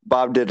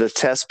Bob did a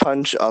test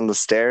punch on the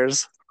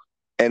stairs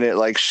and it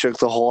like shook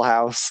the whole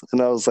house.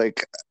 And I was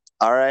like,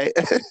 all right.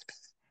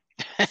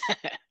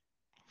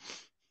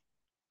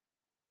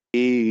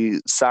 He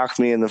socked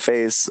me in the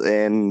face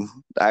and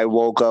I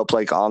woke up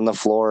like on the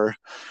floor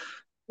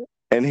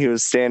and he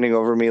was standing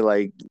over me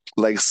like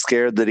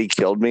scared that he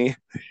killed me.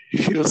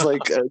 He was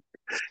like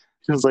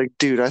he was like,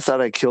 dude, I thought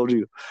I killed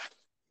you.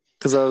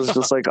 Because I was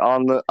just like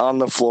on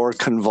the floor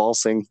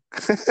convulsing.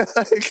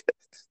 Like,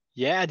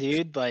 Yeah,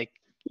 dude. Like,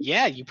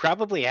 yeah, you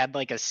probably had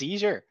like a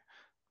seizure,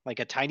 like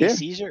a tiny yeah,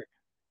 seizure.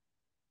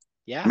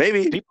 Yeah.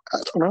 maybe. People, I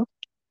don't know.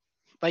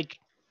 like,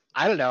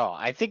 I don't know.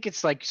 I think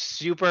it's like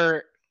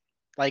super.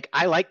 Like,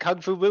 I like kung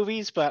fu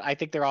movies, but I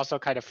think they're also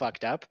kind of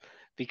fucked up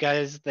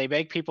because they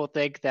make people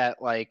think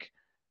that like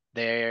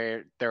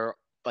they're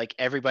like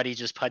everybody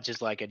just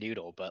punches like a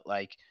noodle, but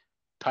like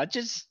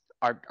punches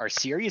are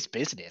serious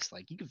business.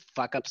 Like, you can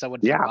fuck up someone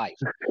for Yeah, life.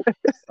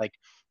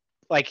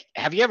 Like,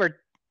 have you ever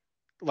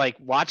like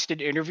watched an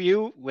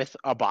interview with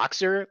a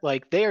boxer?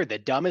 Like, they are the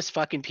dumbest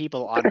fucking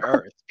people on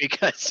earth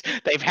because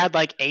they've had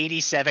like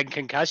 87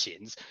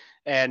 concussions,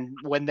 and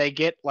when they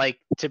get like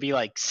to be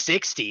like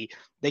 60,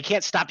 they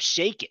can't stop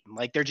shaking.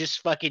 Like, they're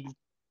just fucking,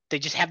 they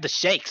just have the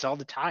shakes all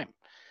the time.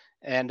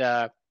 And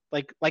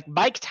like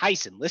Mike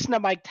Tyson, listen to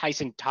Mike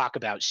Tyson talk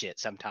about shit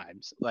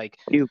sometimes. Like,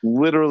 he's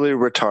literally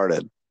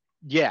retarded.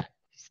 yeah,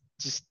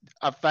 just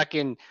a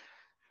fucking,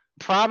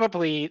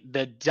 probably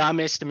the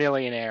dumbest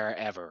millionaire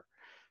ever.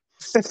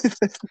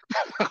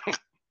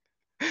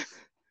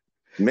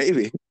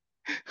 Maybe.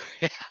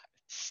 Yeah.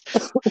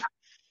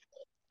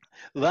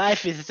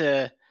 Life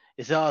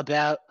is all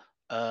about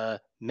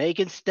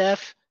making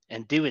stuff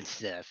and doing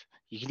stuff.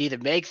 You can either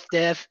make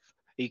stuff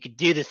or you can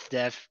do the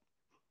stuff,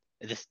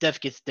 and the stuff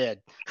gets done.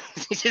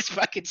 It's just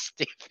fucking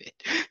stupid.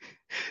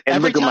 And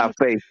Every look at my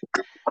time,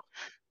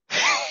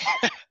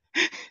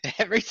 face.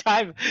 every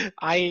time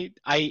I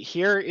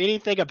hear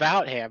anything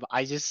about him,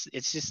 I just,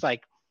 it's just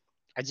like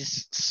I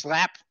just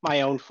slap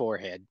my own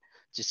forehead,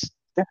 just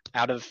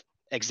out of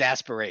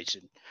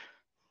exasperation.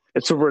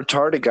 It's a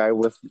retarded guy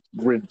with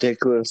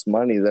ridiculous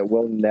money that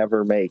we'll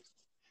never make.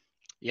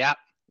 Yeah,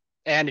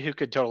 and who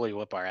could totally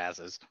whip our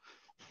asses.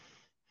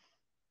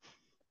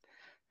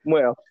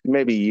 Well,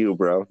 maybe you,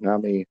 bro,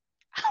 not me.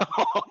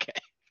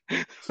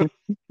 Okay.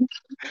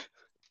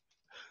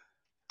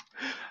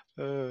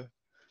 Uh,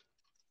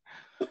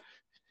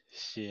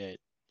 shit.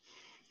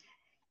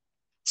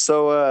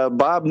 So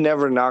Bob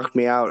never knocked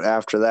me out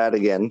after that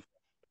again.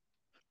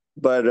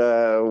 But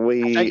I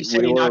thought you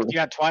said we he were knocked you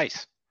out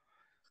twice.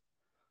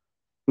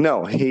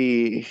 no,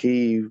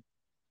 he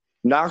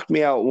knocked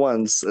me out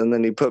once and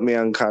then he put me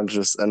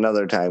unconscious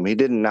another time. He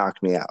didn't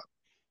knock me out.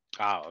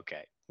 Oh,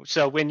 okay.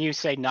 So when you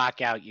say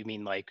knockout, you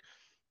mean like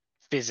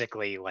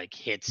physically like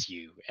hits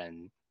you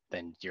and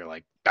then you're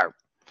like, "Bark."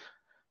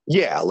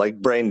 Yeah, like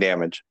brain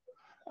damage,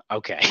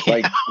 Okay.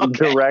 like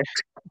Okay.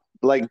 direct,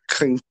 like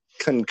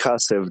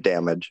concussive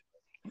damage.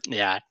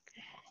 Yeah.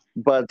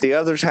 But the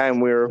other time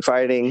we were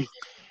fighting,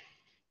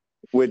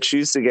 which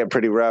used to get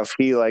pretty rough,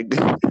 he like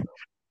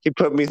he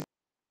put me through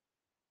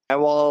my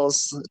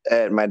walls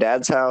at my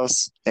dad's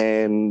house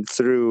and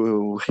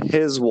through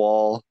his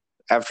wall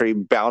after he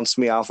bounced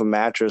me off a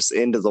mattress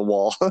into the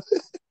wall.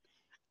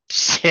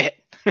 Shit.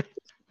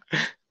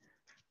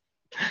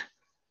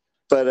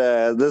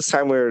 But this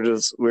time we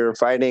were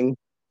fighting.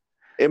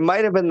 It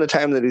might have been the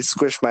time that he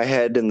squished my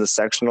head in the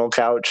sectional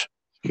couch.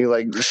 He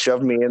like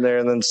shoved me in there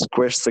and then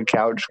squished the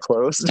couch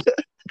closed.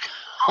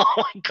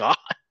 Oh my god.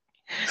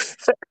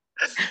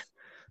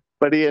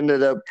 But he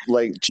ended up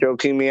like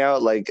choking me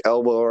out, like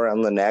elbow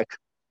around the neck.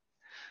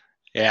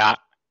 Yeah.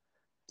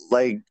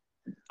 Like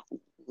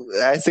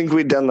I think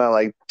we'd done that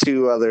like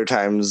two other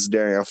times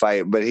during a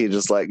fight, but he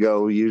just let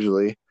go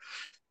usually.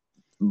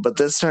 But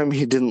this time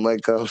he didn't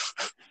let go.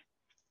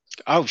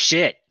 Oh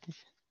shit.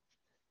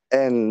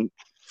 And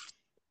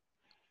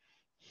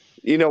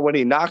when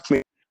he knocked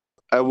me,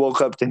 I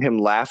woke up to him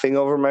laughing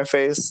over my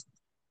face.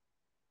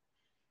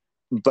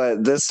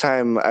 But this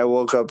time I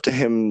woke up to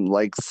him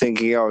like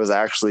thinking I was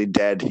actually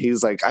dead. He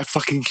was like, I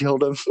fucking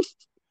killed him.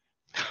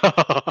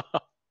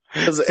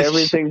 Because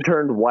everything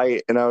turned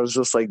white and I was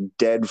just like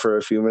dead for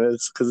a few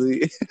minutes.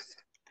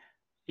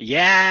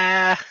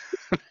 Yeah,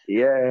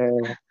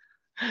 Yeah,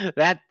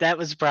 that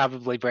was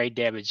probably brain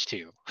damage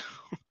too.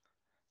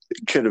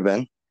 it could have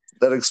been.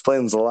 That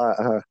explains a lot,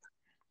 huh?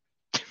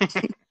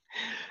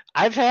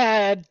 I've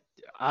had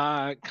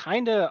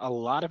kind of a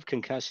lot of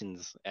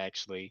concussions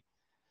actually.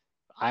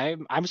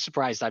 I'm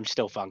surprised I'm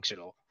still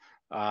functional.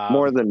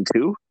 More Um, than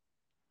two?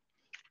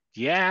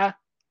 yeah.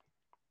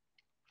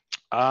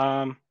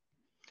 Um,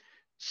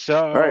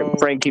 All right, so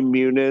Frankie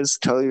Muniz,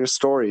 tell your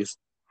stories.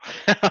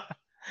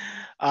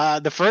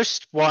 the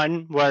first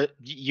one was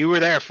you were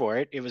there for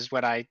it. It was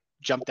when I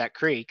jumped that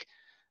creek.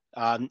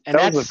 And That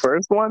was the that's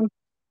first one?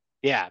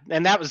 yeah,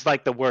 and that was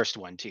like the worst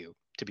one too,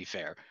 to be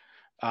fair.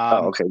 Oh,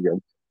 Um, okay, good.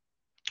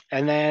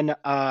 and then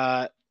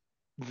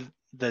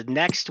the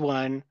next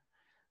one,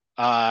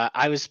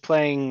 I was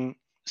playing.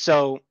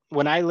 So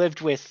when I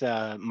lived with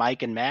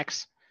Mike and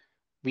Max,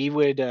 we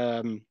would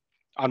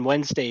on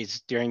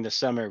Wednesdays during the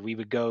summer we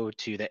would go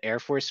to the Air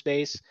Force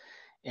Base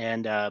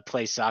and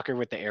play soccer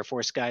with the Air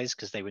Force guys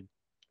because they would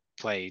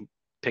play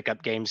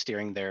pickup games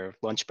during their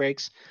lunch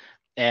breaks.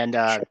 And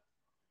Sure.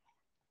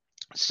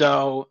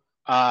 so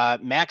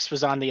Max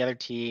was on the other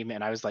team,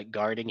 and I was like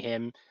guarding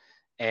him,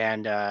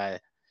 and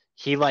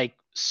he like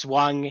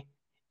swung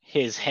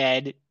his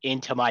head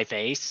into my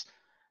face,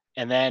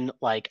 and then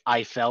like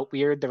I felt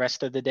weird the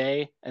rest of the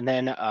day. And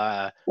then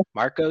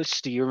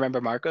Marcos, do you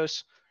remember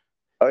Marcos?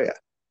 Oh, yeah.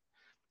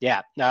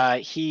 Yeah,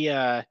 he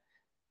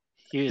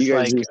was You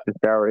guys like, used to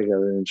shower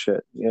together and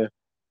shit. Yeah.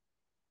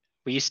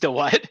 "We used to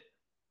what?"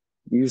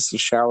 You used to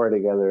shower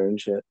together and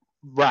shit.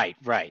 Right,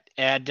 right,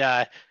 and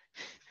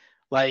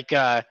like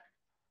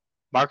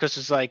Marcos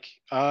was like,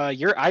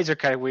 your eyes are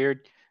kind of weird,"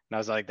 and I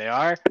was like, "They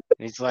are," and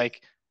he's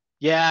like,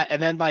 "Yeah,"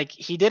 and then like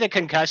he did a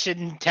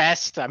concussion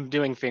test. I'm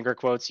doing finger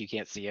quotes. You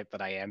can't see it,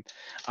 but I am.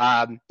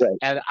 Right.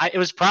 And it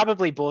was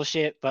probably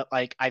bullshit, but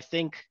like I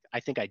think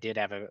I did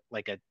have a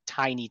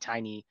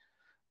tiny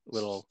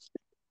little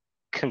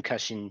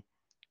concussion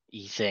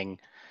y thing.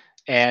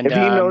 And If he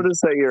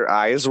noticed that your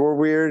eyes were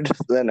weird,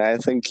 then I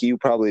think you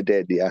probably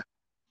did, yeah.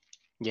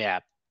 yeah,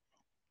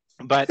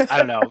 but I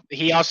don't know.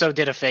 He also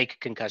did a fake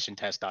concussion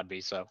test on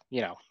me, so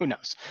who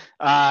knows.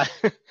 Uh,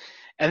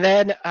 and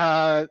then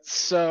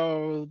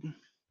so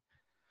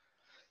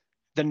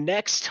the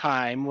next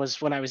time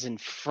was when I was in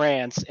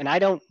France, and I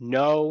don't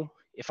know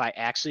if I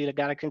actually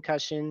got a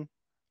concussion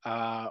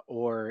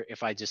or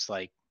if I just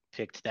like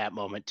picked that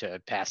moment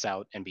to pass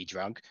out and be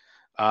drunk.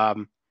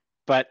 Um,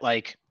 but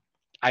like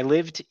I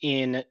lived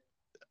in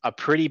a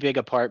pretty big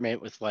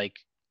apartment with like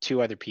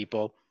two other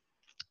people,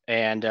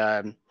 and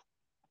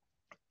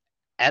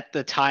at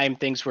the time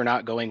things were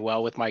not going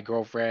well with my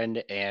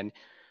girlfriend, and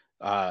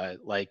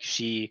like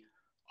she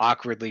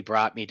awkwardly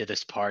brought me to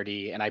this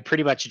party, and I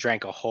pretty much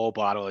drank a whole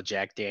bottle of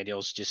Jack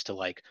Daniels just to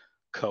like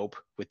cope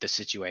with the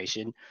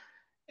situation.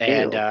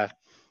 And Ew.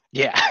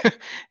 yeah,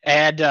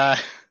 and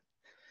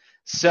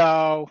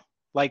so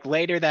like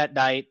later that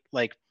night,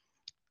 like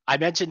I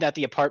mentioned that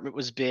the apartment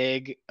was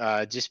big,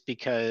 just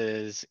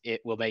because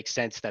it will make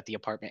sense that the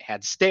apartment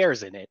had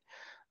stairs in it.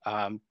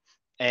 Um,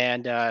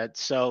 and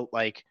so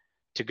like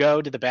to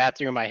go to the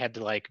bathroom, I had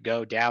to like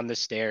go down the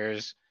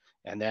stairs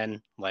and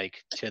then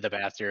like to the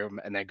bathroom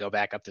and then go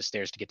back up the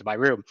stairs to get to my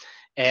room.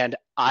 And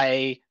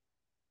I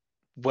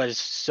was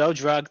so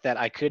drunk that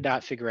I could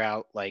not figure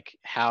out like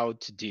how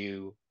to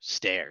do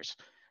stairs.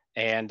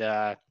 And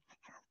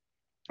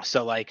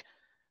so like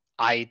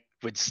I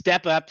would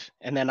step up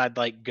and then I'd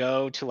like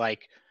go to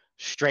like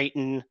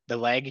straighten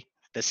the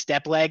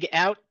step leg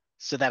out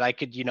so that I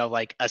could,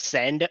 like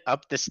ascend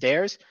up the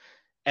stairs.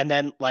 And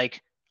then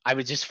like I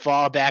would just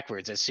fall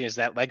backwards as soon as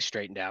that leg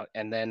straightened out.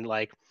 And then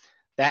like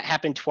that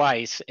happened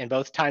twice. And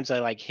both times I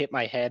like hit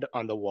my head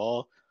on the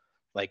wall,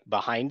 like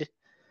behind.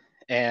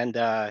 And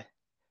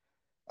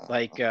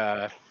like,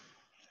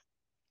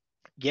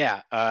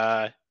 yeah.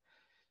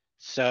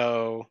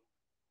 So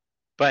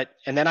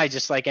and then I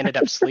just like ended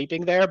up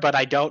sleeping there, but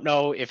I don't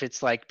know if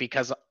it's like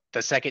because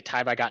the second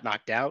time I got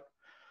knocked out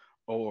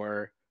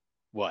or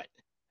what.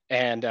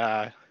 And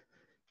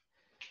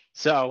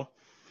so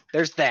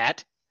there's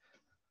that.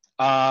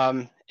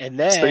 And So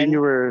you then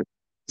were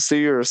so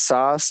you were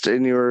sauced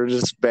and you were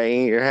just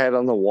banging your head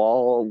on the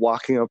wall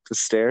walking up the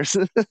stairs.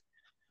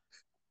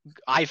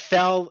 I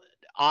fell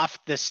off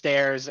the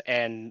stairs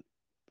and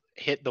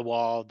hit the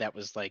wall that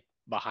was like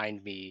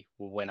behind me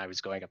when I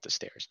was going up the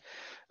stairs.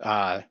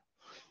 Uh,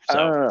 so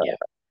uh, yeah,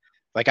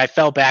 like I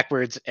fell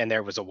backwards and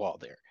there was a wall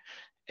there.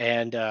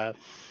 And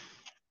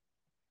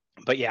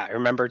but yeah, I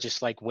remember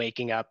just like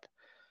waking up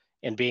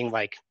and being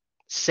like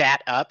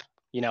sat up,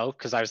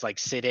 because I was like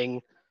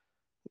sitting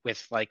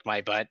with like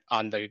my butt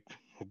on the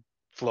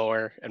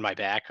floor and my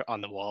back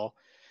on the wall.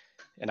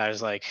 And I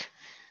was like,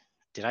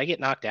 did I get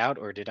knocked out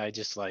or did I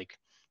just like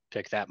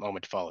pick that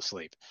moment to fall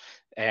asleep.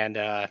 And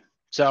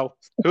so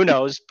who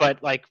knows?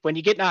 But like when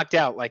you get knocked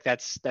out, like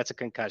that's a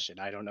concussion.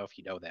 I don't know if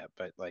you know that,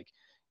 but like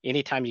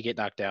anytime you get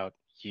knocked out,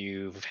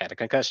 you've had a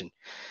concussion.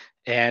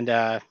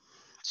 And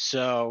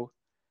so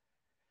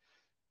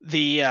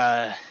the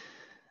uh,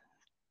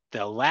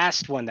 the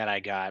last one that I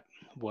got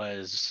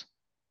was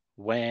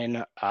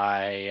when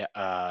I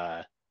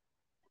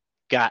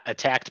got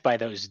attacked by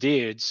those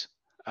dudes,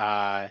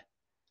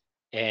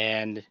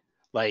 and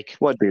like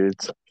What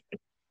dudes?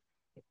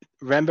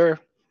 remember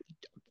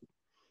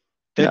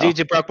the No. dudes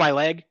who broke my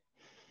leg?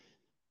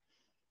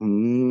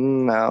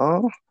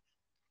 No.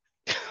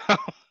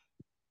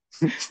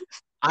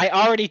 I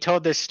already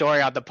told this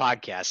story on the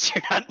podcast.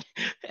 You're not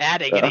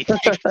adding anything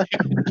to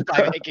it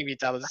by making me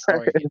tell the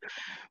story again.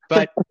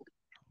 But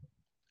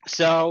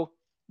so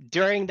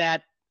during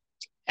that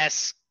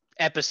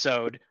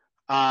episode,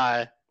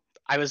 I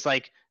was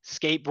like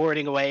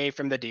skateboarding away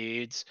from the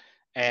dudes,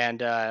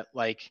 and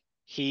like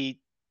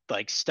he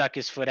like stuck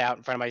his foot out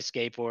in front of my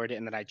skateboard,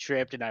 and then I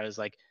tripped, and I was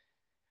like,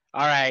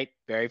 "All right,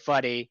 very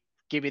funny.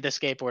 Give me the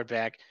skateboard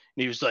back."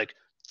 And he was like,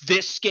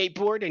 "This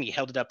skateboard," and he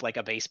held it up like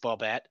a baseball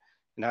bat,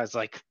 and I was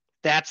like,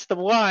 "That's the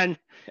one."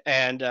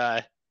 And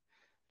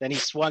then he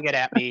swung it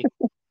at me,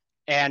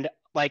 and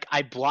like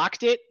I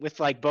blocked it with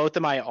like both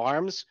of my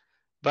arms,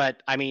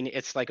 but I mean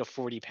it's like a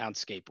 40-pound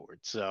skateboard,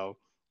 so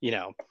you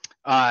know,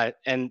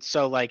 and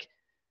so like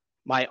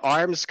my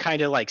arms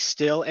kind of like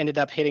still ended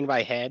up hitting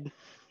my head,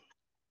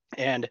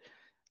 and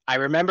I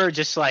remember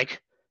just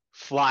like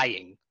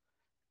flying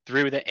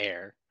through the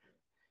air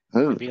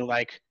Ooh. and being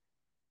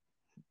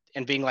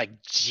like,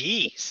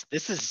 geez,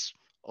 this is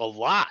a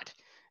lot.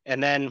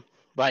 And then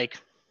like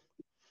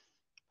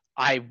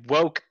I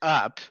woke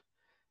up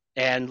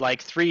and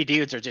like three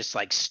dudes are just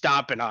like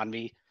stomping on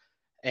me,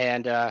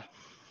 and I'm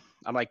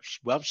like,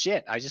 well,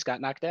 shit, I just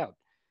got knocked out.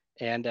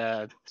 And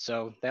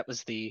so that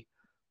was the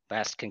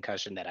last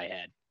concussion that I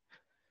had.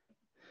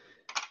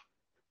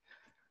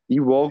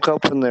 You woke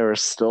up and they were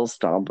still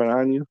stomping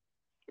on you?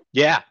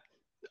 Yeah,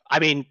 I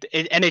mean,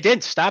 and it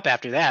didn't stop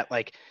after that.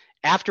 Like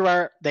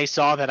after they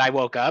saw that I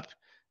woke up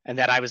and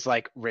that I was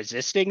like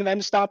resisting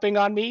them stomping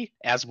on me,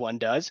 as one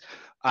does,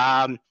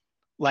 um,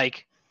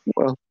 like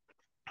Well,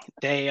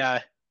 they,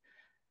 I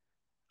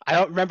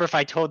don't remember if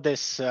I told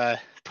this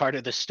part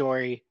of the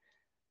story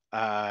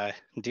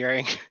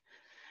during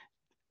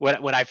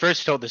when I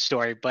first told the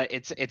story, but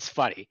it's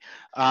funny.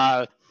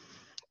 Uh,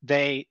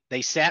 they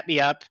sat me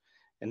up,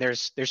 and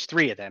there's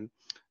three of them.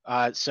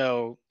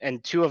 So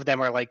and two of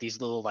them are like these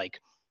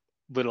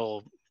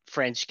little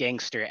French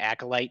gangster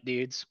acolyte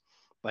dudes,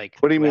 like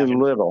what do you who mean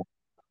haven't. little?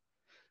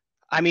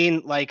 I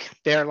mean, like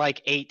they're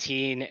like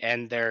 18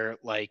 and they're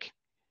like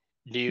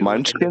new in the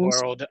Munchkins?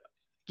 world.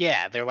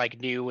 Yeah, they're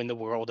like new in the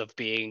world of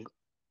being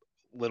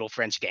little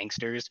French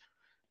gangsters,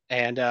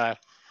 and and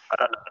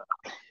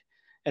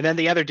then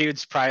the other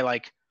dude's probably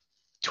like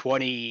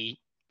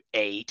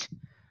 28,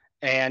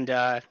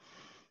 and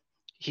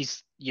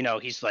he's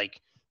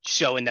like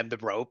showing them the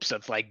ropes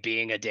of like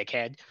being a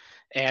dickhead,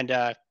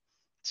 and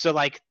so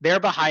like they're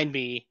behind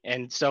me,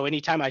 and so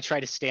anytime I try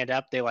to stand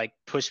up, they like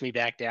push me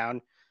back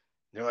down.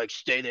 They're like,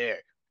 stay there.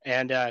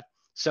 And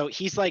so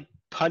he's like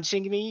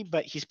punching me,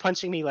 but he's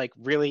punching me like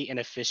really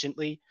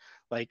inefficiently.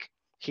 Like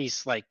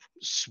he's like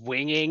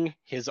swinging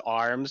his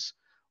arms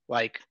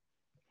like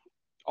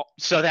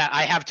so that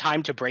I have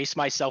time to brace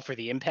myself for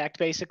the impact,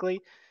 basically,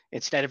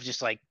 instead of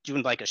just like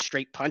doing like a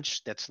straight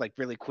punch that's like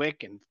really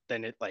quick and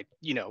then it like,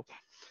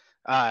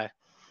 uh,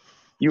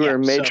 You were yeah.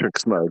 in So,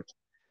 Matrix mode.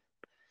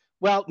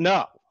 well,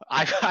 no,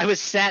 I was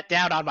sat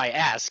down on my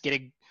ass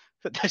getting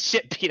the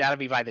shit beat out of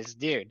me by this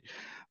dude.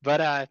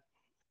 But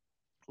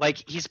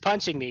like he's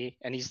punching me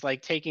and he's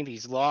like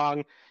he's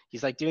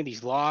like doing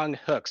these long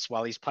hooks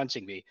while he's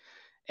punching me,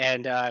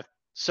 and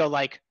so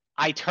like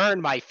I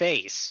turn my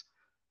face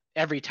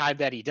every time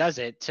that he does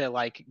it to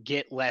like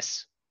get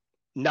less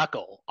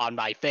knuckle on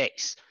my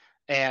face,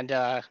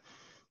 and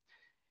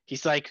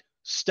he's like,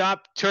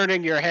 stop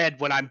turning your head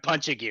when I'm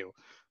punching you.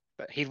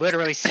 But he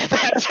literally said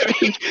that to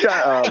me.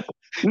 Shut up.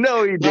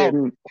 No, he No,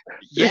 didn't.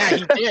 yeah,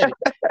 he did.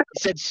 He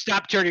said,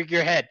 stop turning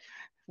your head.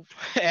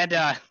 And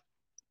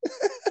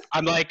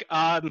I'm like,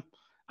 I'm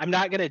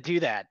not gonna do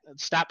that.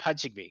 Stop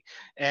punching me.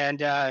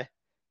 And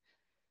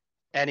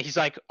he's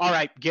like, all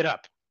right, get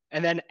up.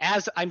 And then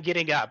as I'm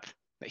getting up,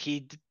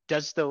 he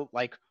does the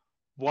like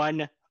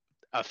one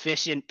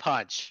efficient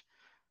punch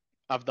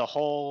of the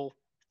whole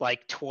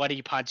like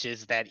 20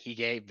 punches that he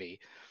gave me.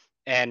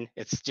 And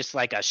it's just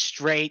like a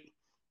straight,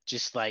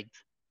 just like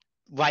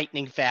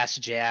lightning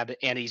fast jab.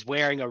 And he's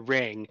wearing a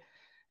ring.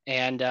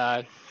 And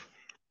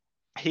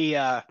he,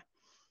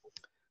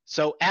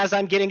 so as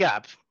I'm getting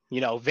up,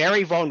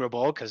 very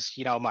vulnerable because,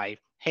 my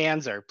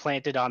hands are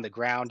planted on the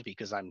ground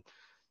because I'm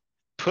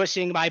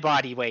pushing my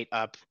body weight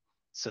up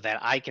so that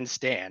I can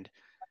stand.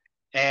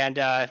 And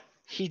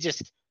he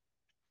just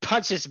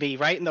punches me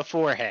right in the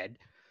forehead.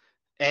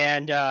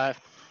 And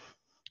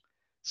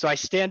so I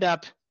stand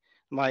up,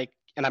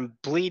 and I'm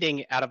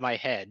bleeding out of my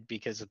head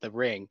because of the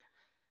ring.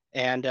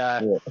 And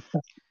Yeah.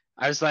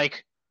 I was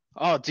like,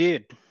 oh,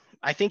 dude,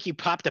 I think you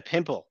popped a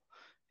pimple.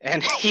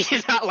 And he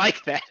did not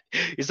like that.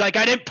 He's like,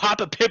 I didn't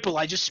pop a pimple.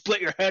 I just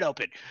split your head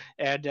open.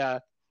 And I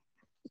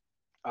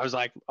was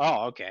like,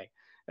 oh, okay.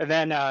 And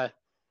then,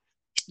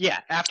 yeah,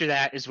 after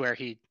that is where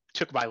he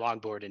took my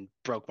longboard and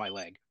broke my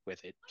leg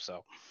with it.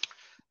 So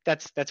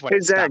that's when Hey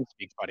it Zach, stopped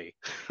being funny.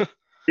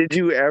 did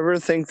you ever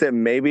think that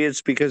maybe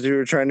it's because you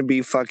were trying to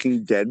be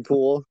fucking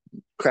Deadpool,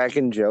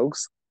 cracking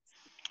jokes?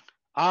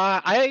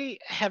 I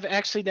have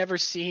actually never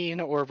seen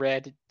or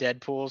read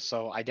Deadpool,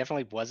 so I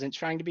definitely wasn't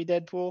trying to be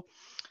Deadpool.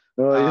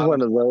 Oh, you're Um,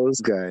 one of those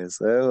guys.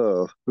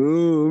 Oh,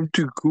 I'm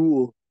too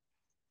cool.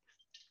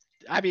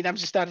 I mean, I'm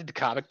just not into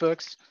comic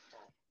books.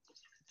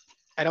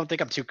 I don't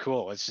think I'm too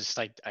cool. It's just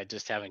like I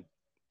just haven't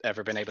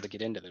ever been able to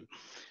get into them.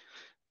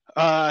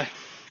 Uh,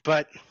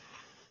 but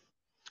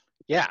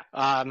yeah,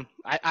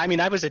 I mean,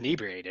 I was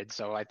inebriated,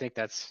 so I think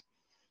that's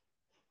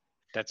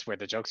where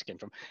the jokes came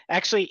from.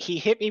 Actually, he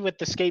hit me with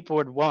the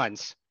skateboard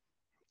once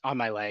on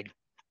my leg,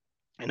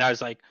 and I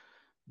was like,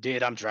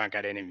 dude, I'm drunk.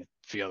 I didn't even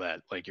feel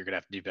that. Like, you're gonna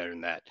have to do better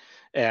than that.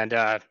 And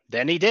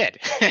then he did.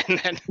 And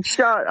then,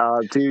 Shut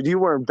up, dude. You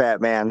weren't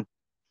Batman.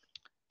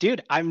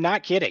 dude, I'm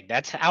not kidding.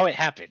 That's how it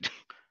happened.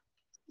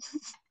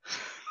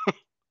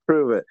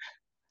 Prove it.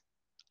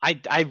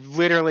 I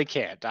literally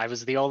can't. I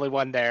was the only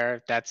one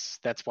there. That's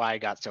why I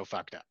got so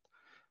fucked up.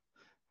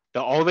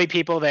 The only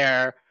people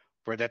there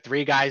were the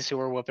three guys who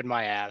were whooping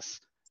my ass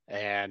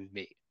and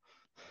me.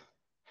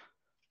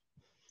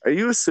 Are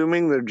you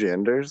assuming their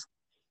genders?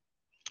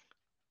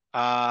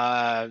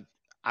 Uh,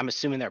 I'm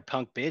assuming they're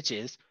punk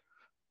bitches.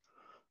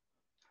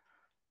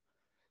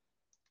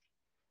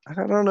 I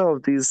don't know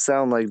if these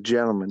sound like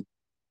gentlemen.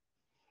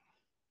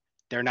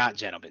 They're not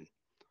gentlemen.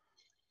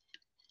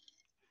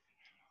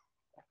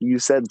 You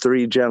said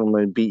three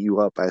gentlemen beat you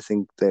up. I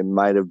think they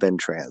might have been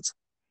trans.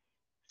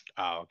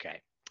 Oh,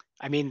 okay.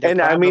 I mean, they're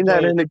And I mean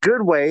that probably in a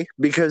good way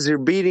because your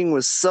beating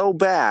was so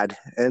bad,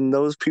 and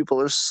those people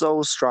are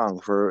so strong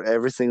for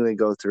everything they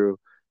go through.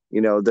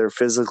 You know, they're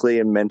physically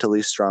and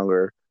mentally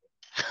stronger,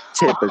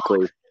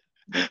 typically.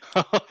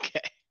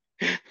 okay.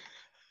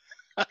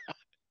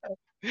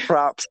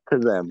 Props to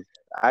them.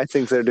 I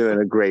think they're doing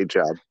a great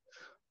job.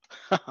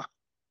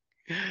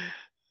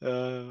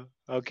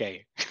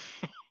 Okay.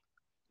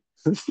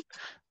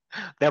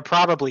 They're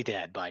probably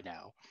dead by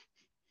now,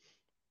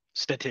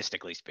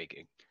 statistically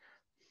speaking.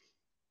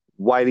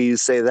 Why do you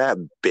say that,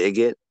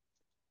 bigot?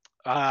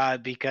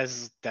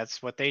 Because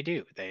that's what they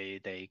do.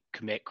 They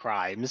commit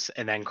crimes,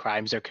 and then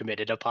crimes are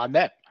committed upon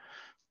them.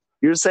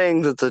 You're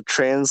saying that the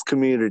trans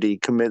community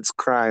commits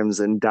crimes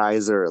and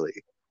dies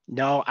early.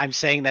 No, I'm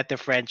saying that the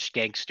French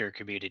gangster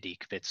community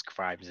commits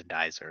crimes and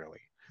dies early.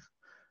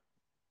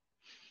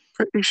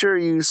 Pretty sure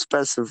you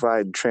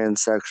specified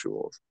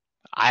transsexuals.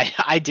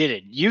 I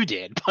didn't. You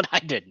did, but I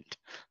didn't.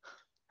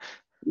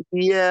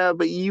 Yeah,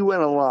 but you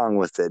went along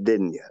with it,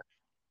 didn't you?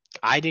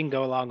 I didn't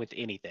go along with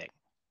anything.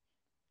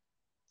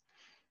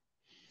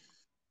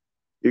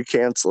 You're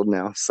canceled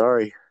now.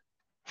 Sorry.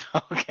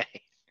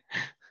 Okay.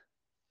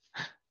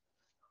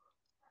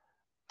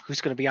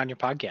 Who's going to be on your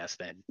podcast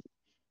then?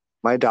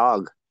 My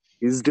dog.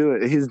 He's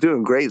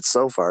doing great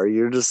so far.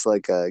 You're just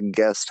like a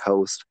guest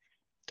host.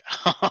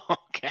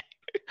 Okay.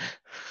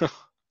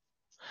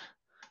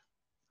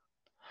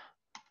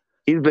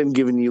 He's been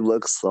giving you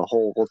looks the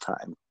whole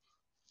time.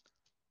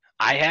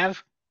 I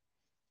have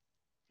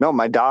No,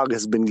 my dog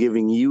has been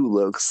giving you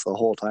looks the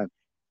whole time.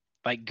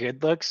 like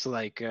good looks,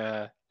 like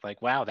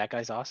wow, that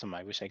guy's awesome.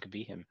 I wish I could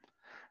be him.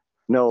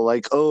 No,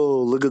 like,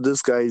 oh, look at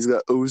this guy. He's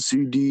got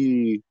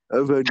OCD.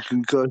 I've had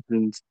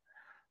concussions.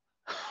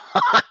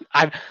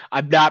 I'm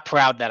I'm not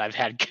proud that I've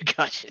had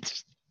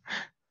concussions.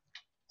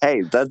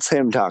 Hey, that's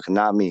him talking,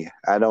 not me.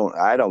 I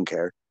don't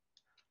care.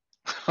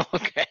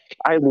 Okay.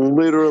 I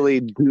literally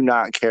do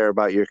not care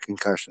about your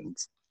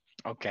concussions.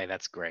 Okay,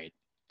 that's great.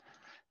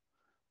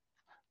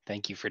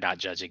 Thank you for not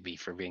judging me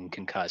for being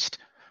concussed.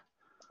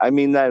 I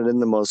mean that in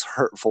the most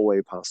hurtful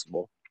way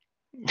possible.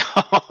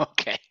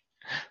 Okay.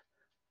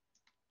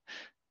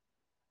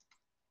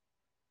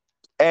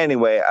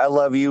 Anyway, I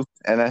love you,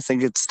 and I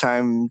think it's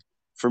time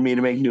for me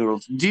to make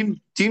noodles. Do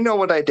you know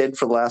what I did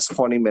for the last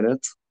 20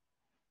 minutes?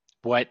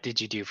 What did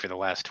you do for the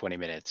last 20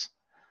 minutes?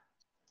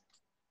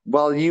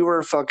 While you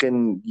were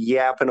fucking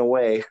yapping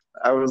away,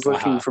 I was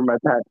looking Uh-huh. for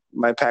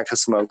my pack of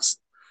smokes.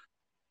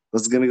 I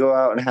was gonna go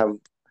out and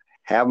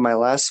have my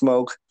last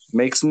smoke,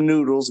 make some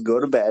noodles, go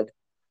to bed.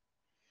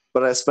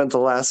 But I spent the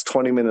last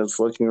 20 minutes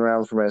looking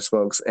around for my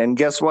smokes, and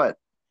guess what?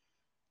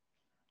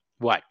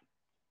 What?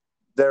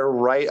 They're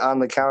right on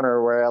the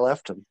counter where I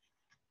left them.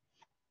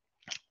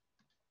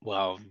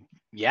 Well,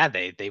 yeah,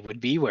 they would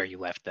be where you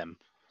left them.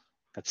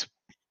 That's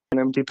An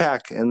empty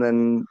pack, and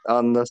then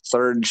on the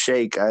third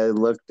shake, I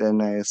looked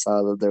and I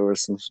saw that there were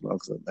some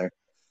smokes in there.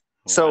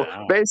 So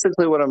wow.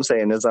 basically, what I'm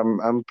saying is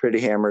I'm pretty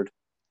hammered.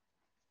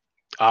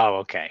 Oh,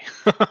 okay.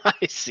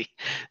 I see.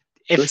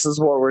 If This is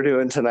what we're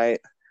doing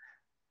tonight.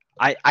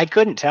 I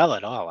couldn't tell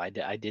at all. I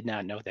did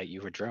not know that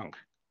you were drunk.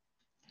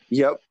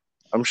 Yep,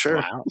 I'm sure.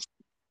 Wow.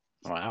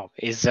 Wow.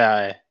 Is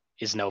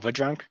Nova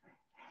drunk?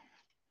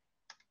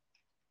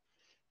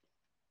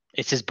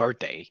 It's his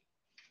birthday.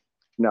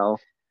 No,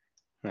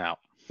 No.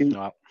 he's,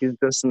 Well, he's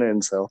just an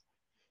incel.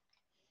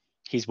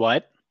 he's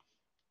what?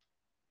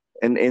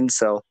 An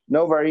incel.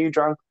 Nova, are you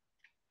drunk?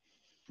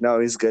 No,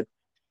 he's good.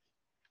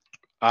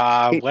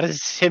 He, What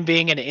does him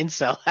being an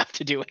incel have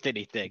to do with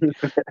anything?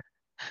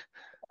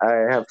 I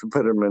have to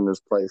put him in his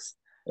place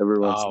every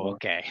once in a Oh, while.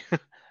 okay.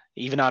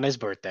 Even on his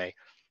birthday.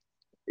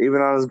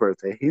 Even on his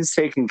birthday. He's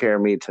taking care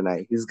of me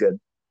tonight. He's good.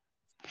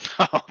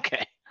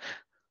 Okay.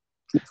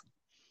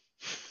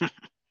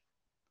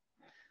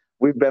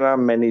 We've been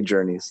on many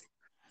journeys.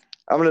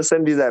 I'm going to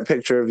send you that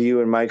picture of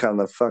you and Mike on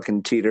the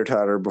fucking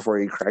teeter-totter before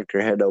you crack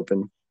your head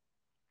open.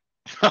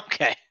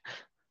 Okay.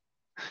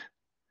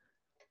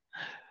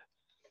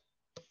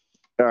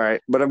 All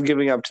right, but I'm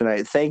giving up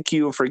tonight. Thank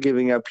you for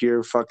giving up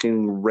your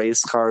fucking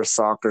race car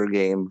soccer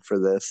game for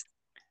this.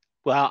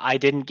 Well, I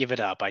didn't give it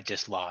up. I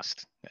just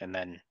lost and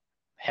then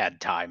had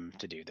time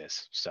to do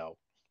this. So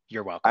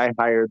you're welcome. I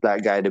hired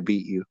that guy to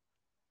beat you.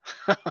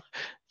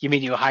 You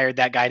mean you hired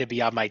that guy to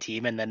be on my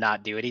team and then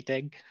not do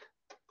anything?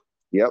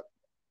 Yep.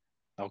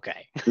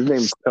 Okay. His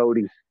name's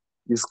Cody.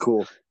 He's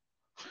cool.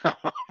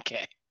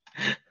 Okay.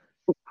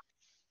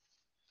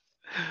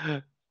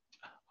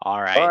 All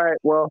All right. right.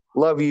 Well,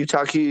 love you.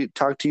 Talk to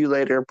you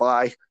later.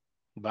 Bye.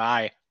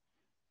 Bye.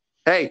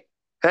 Hey.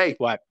 Hey.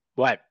 What?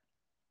 What?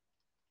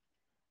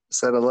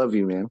 Said I love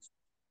you, man.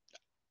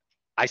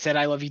 I said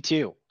I love you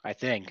too, I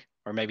think.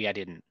 Or maybe I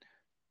didn't.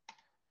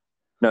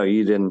 No,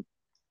 you didn't.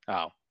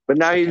 Oh, But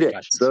now the you did.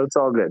 concussions. So it's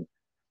all good.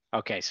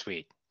 Okay,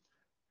 sweet.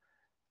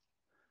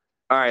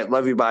 All right.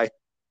 Love you. Bye.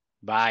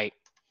 Bye.